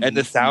 Yeah, and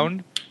the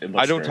sound.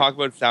 I don't great. talk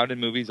about sound in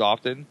movies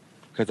often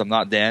because I'm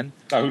not Dan.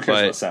 Oh, who cares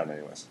about sound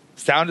anyways?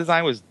 Sound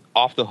design was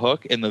off the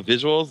hook, and the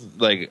visuals,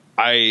 like,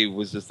 I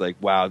was just like,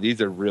 wow,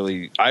 these are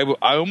really. I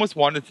almost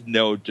wanted to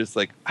know, just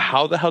like,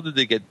 how the hell did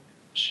they get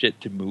shit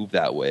to move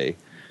that way?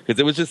 Because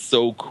it was just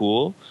so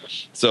cool.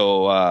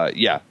 So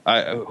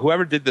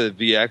whoever did the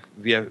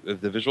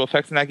the visual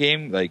effects in that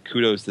game, like,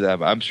 kudos to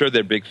them. I'm sure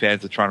they're big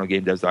fans of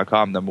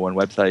TorontoGameDevs.com, #1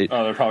 website.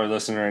 Oh, they're probably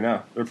listening right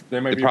now.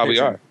 They probably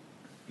are.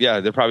 Yeah,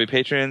 they're probably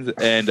patrons,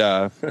 and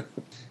I'm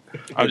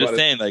just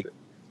saying, like,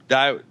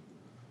 that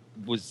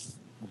was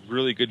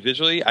really good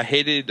visually. I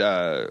hated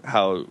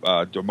how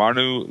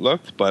Dormammu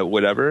looked, but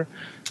whatever.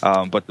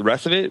 But the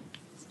rest of it,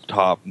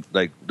 top.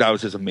 Like, that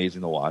was just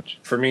amazing to watch.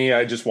 For me,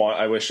 I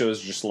wish it was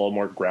just a little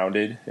more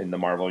grounded in the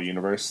Marvel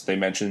universe. They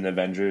mentioned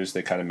Avengers.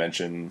 They kind of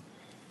mentioned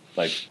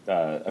like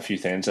a few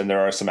things, and there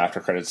are some after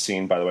credits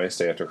scene. By the way,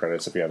 stay after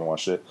credits if you haven't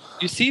watched it.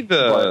 You see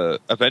the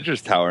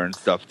Avengers Tower and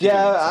stuff too.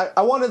 Yeah,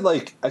 I wanted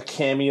like a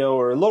cameo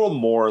or a little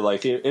more.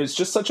 Like it's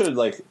just such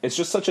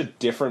a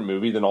different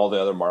movie than all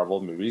the other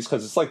Marvel movies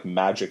because it's like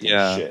magic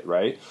and shit,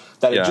 right?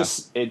 That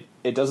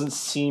it doesn't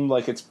seem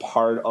like it's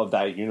part of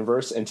that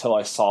universe until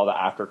I saw the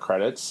after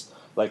credits.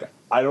 Like,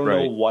 I don't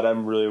know what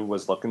I'm really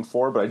was looking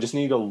for, but I just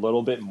need a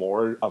little bit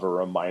more of a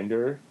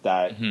reminder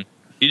that. Mm-hmm.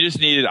 You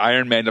just needed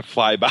Iron Man to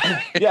fly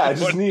by. Yeah, I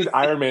just need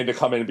Iron Man to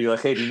come in and be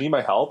like, "Hey, do you need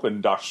my help?"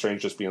 And Doctor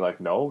Strange just being like,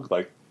 "No,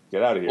 like,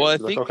 get out of here." Well,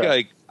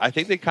 I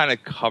think they kind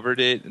of covered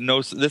it.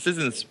 No, this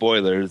isn't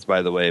spoilers,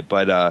 by the way,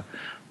 but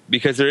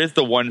because there is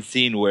the one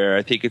scene where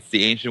I think it's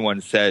the Ancient One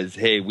says,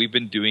 "Hey, we've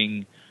been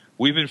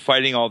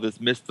fighting all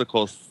this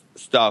mystical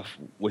stuff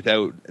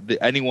without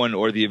anyone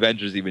or the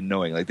Avengers even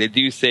knowing." Like, they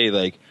do say,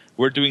 like,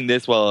 we're doing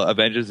this while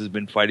Avengers has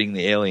been fighting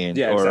the aliens.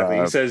 Yeah, exactly.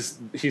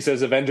 He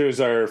says Avengers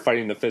are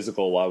fighting the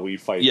physical while we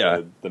fight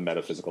the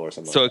metaphysical or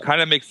something. So like it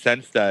kind of makes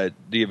sense that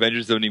the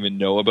Avengers don't even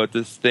know about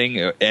this thing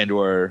and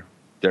or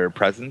their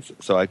presence.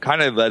 So I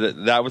kind of let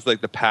it. That was like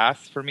the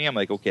pass for me. I'm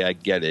like, okay, I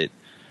get it.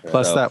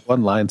 Plus, that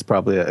one line's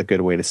probably a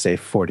good way to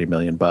save $40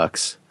 million.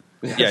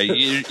 Yeah,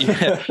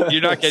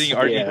 you're not getting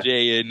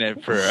RDJ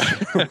in for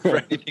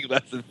anything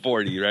less than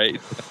 40,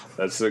 right?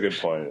 That's a good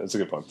point.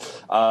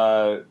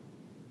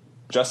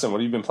 Justin,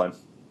 what have you been playing?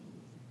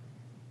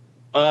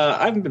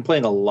 I've been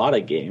playing a lot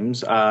of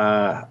games.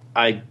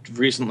 I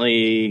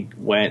recently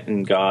went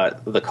and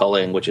got The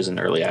Culling, which is in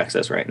early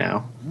access right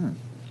now.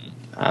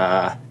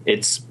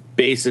 It's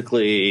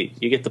basically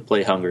you get to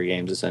play Hunger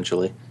Games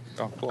essentially.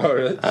 Oh, cool. Oh,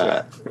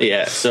 really?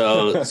 Yeah.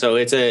 So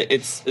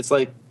it's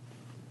like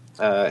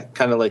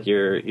kind of like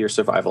your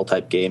survival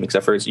type game,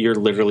 except for you're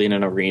literally in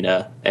an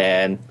arena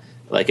and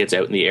like it's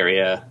out in the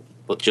area.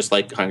 Just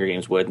like Hunger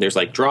Games would. And there's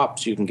like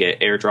drops. You can get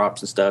airdrops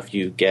and stuff.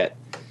 You get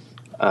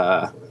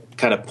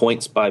kind of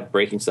points by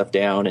breaking stuff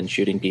down and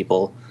shooting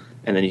people,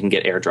 and then you can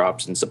get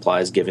airdrops and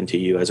supplies given to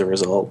you as a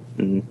result.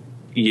 And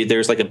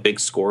there's like a big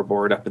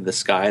scoreboard up in the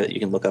sky that you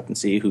can look up and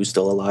see who's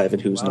still alive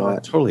and who's not.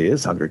 It totally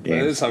is Hunger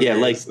Games. Yeah,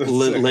 like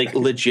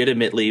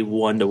legitimately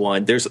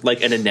 1-to-1. There's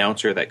like an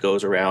announcer that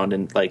goes around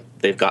and like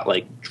they've got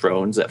like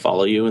drones that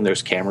follow you, and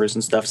there's cameras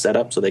and stuff set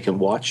up so they can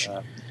watch.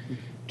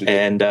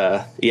 And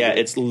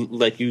it's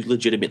like you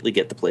legitimately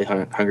get to play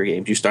Hunger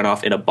Games. You start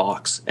off in a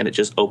box, and it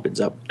just opens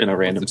up in a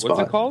random spot.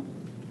 What's it called?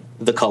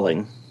 The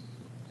Culling.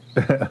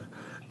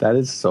 That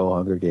is so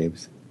Hunger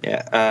Games.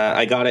 Yeah,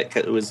 I got it.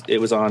 It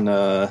was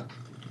on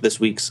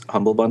this week's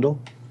Humble Bundle.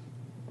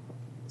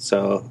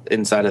 So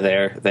inside of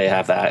there, they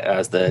have that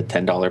as the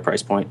 $10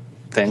 price point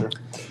thing. Sure.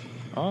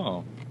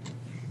 Oh,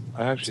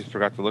 I actually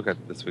forgot to look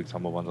at this week's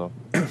Humble Bundle.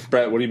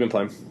 Brett, what have you been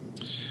playing?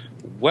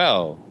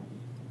 Well.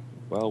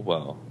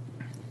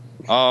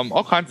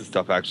 All kinds of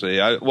stuff, actually.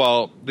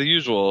 The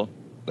usual,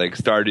 like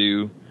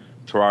Stardew,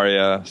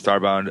 Terraria,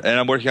 Starbound, and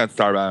I'm working on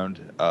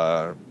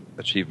Starbound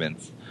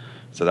achievements.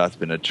 So that's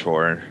been a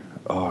chore.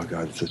 Oh,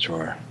 God, it's a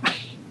chore.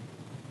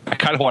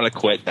 kind of want to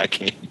quit that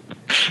game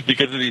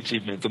because of the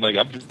achievements. I'm like,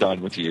 I'm just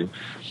done with you.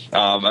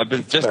 I've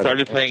just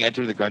started playing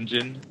Enter the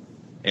Gungeon,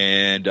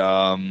 and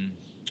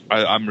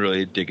I'm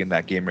really digging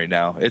that game right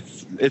now.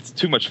 It's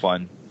too much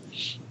fun.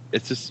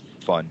 It's just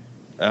fun.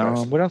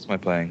 What else am I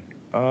playing?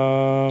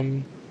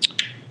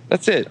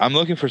 That's it. I'm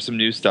looking for some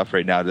new stuff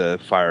right now to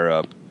fire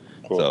up.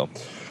 Cool. So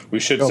we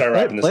should start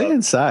wrapping this up. Play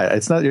Inside.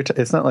 It's not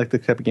it's not like the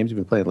type of games you've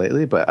been playing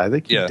lately, but I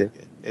think you dig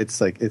it.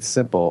 It's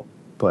simple,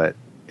 but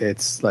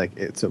it's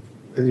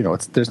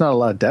there's not a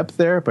lot of depth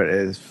there, but it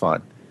is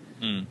fun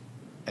and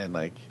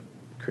like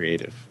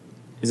creative.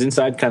 Is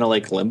Inside kind of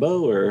like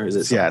Limbo, or is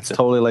it? Yeah, it's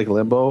totally like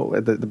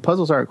Limbo. The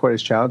puzzles aren't quite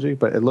as challenging,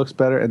 but it looks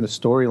better, and the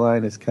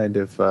storyline is kind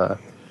of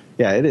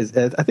it is.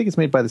 I think it's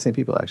made by the same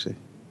people actually.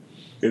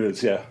 It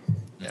is, yeah.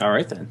 All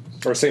right then,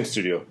 or same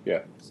studio,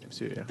 yeah. Same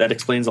studio. That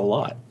explains a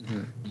lot.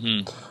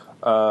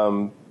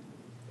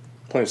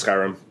 Playing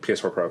Skyrim,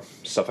 PS4 Pro,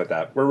 stuff like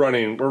that. We're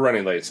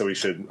running late, so we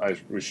should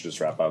just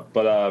wrap up.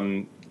 But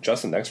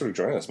Justin, thanks for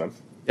joining us, man.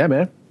 Yeah,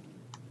 man.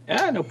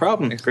 Yeah, no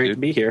problem. It's great to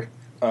be here.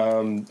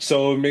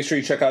 So make sure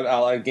you check out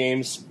Allied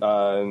Games,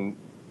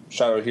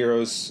 Shadow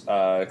Heroes,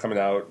 coming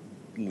out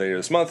later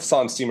this month. It's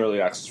on Steam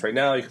Early Access right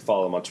now. You can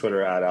follow them on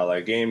Twitter at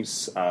Allied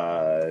Games.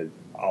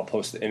 I'll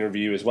post the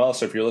interview as well.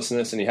 So if you're listening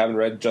to this and you haven't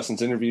read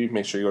Justin's interview,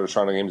 make sure you go to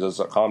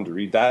TorontoGames.com to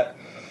read that.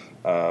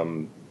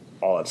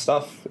 All that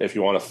stuff. If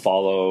you want to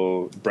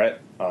follow Brett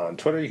on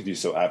Twitter, you can do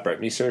so at Brett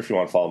Meeser. If you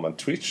want to follow him on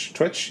Twitch,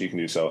 you can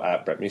do so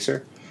at Brett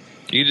Meeser.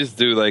 You can just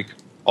do like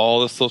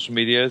all the social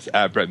medias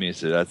at Brett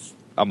Meeser.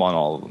 I'm on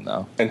all of them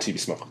now. And TV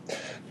Smoke.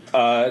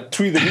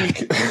 Tweet of the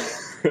week.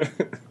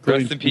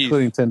 Rest in peace.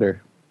 Including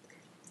Tinder.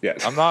 Yeah.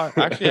 I'm not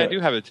actually. I do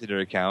have a Tinder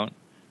account,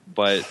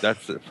 but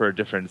that's for a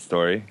different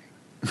story.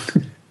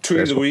 Tweet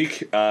of the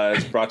week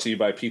is brought to you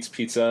by Pete's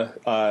Pizza.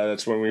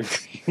 That's when we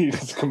read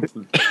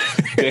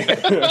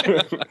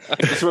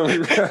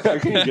I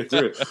can't get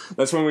through it.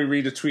 That's when we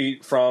read a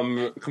tweet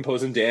from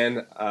Composing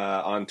Dan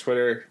on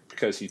Twitter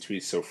because he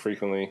tweets so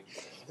frequently.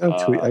 I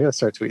gotta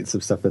start tweeting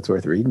some stuff that's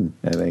worth reading.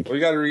 I think. Well,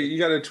 you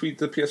gotta tweet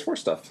the PS4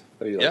 stuff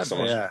that you like so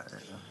much. Yeah.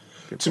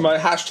 To my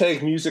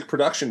hashtag music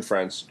production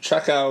friends,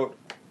 check out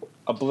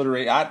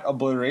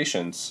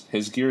Obliterations.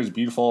 His gear is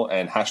beautiful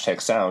and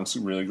hashtag sounds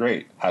really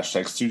great.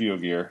 Hashtag studio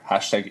gear.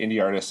 Hashtag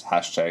indie artist.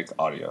 Hashtag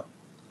audio.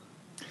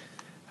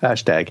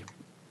 Hashtag.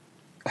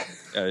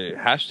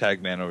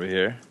 Hashtag man over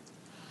here.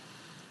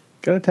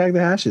 Gotta tag the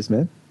hashes,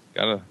 man.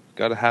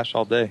 Gotta hash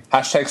all day.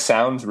 Hashtag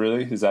sounds,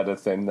 really? Is that a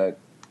thing that...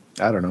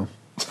 I don't know.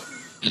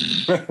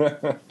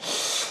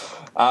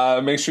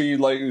 Make sure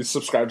you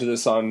subscribe to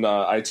this on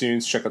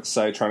iTunes. Check out the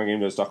site,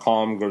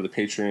 TorontoGameDevs.com. Go to the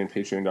Patreon,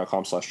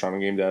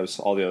 patreon.com/TorontoGameDevs.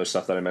 All the other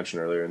stuff that I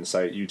mentioned earlier in the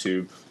site,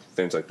 YouTube,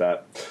 things like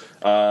that.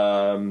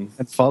 And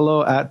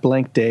follow at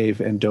Blank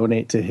Dave and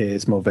donate to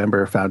his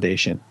Movember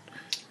Foundation.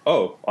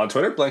 Oh, on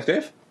Twitter, Blank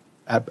Dave?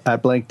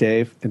 At Blank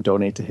Dave and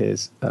donate to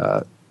his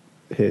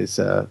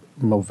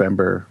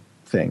Movember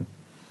thing.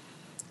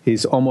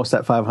 He's almost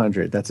at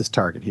 500. That's his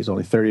target. He's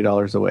only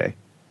 $30 away.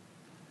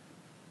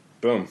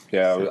 Boom.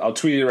 Yeah, I'll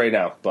tweet it right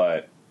now,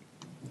 but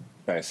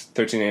nice.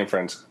 13 AM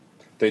friends.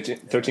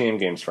 13 AM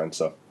games friends,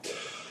 so.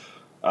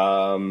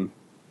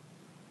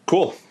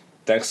 Cool.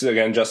 Thanks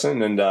again,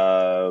 Justin, and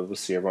we'll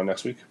see everyone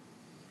next week.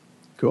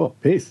 Cool.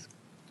 Peace.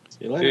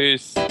 See you later.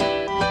 Peace.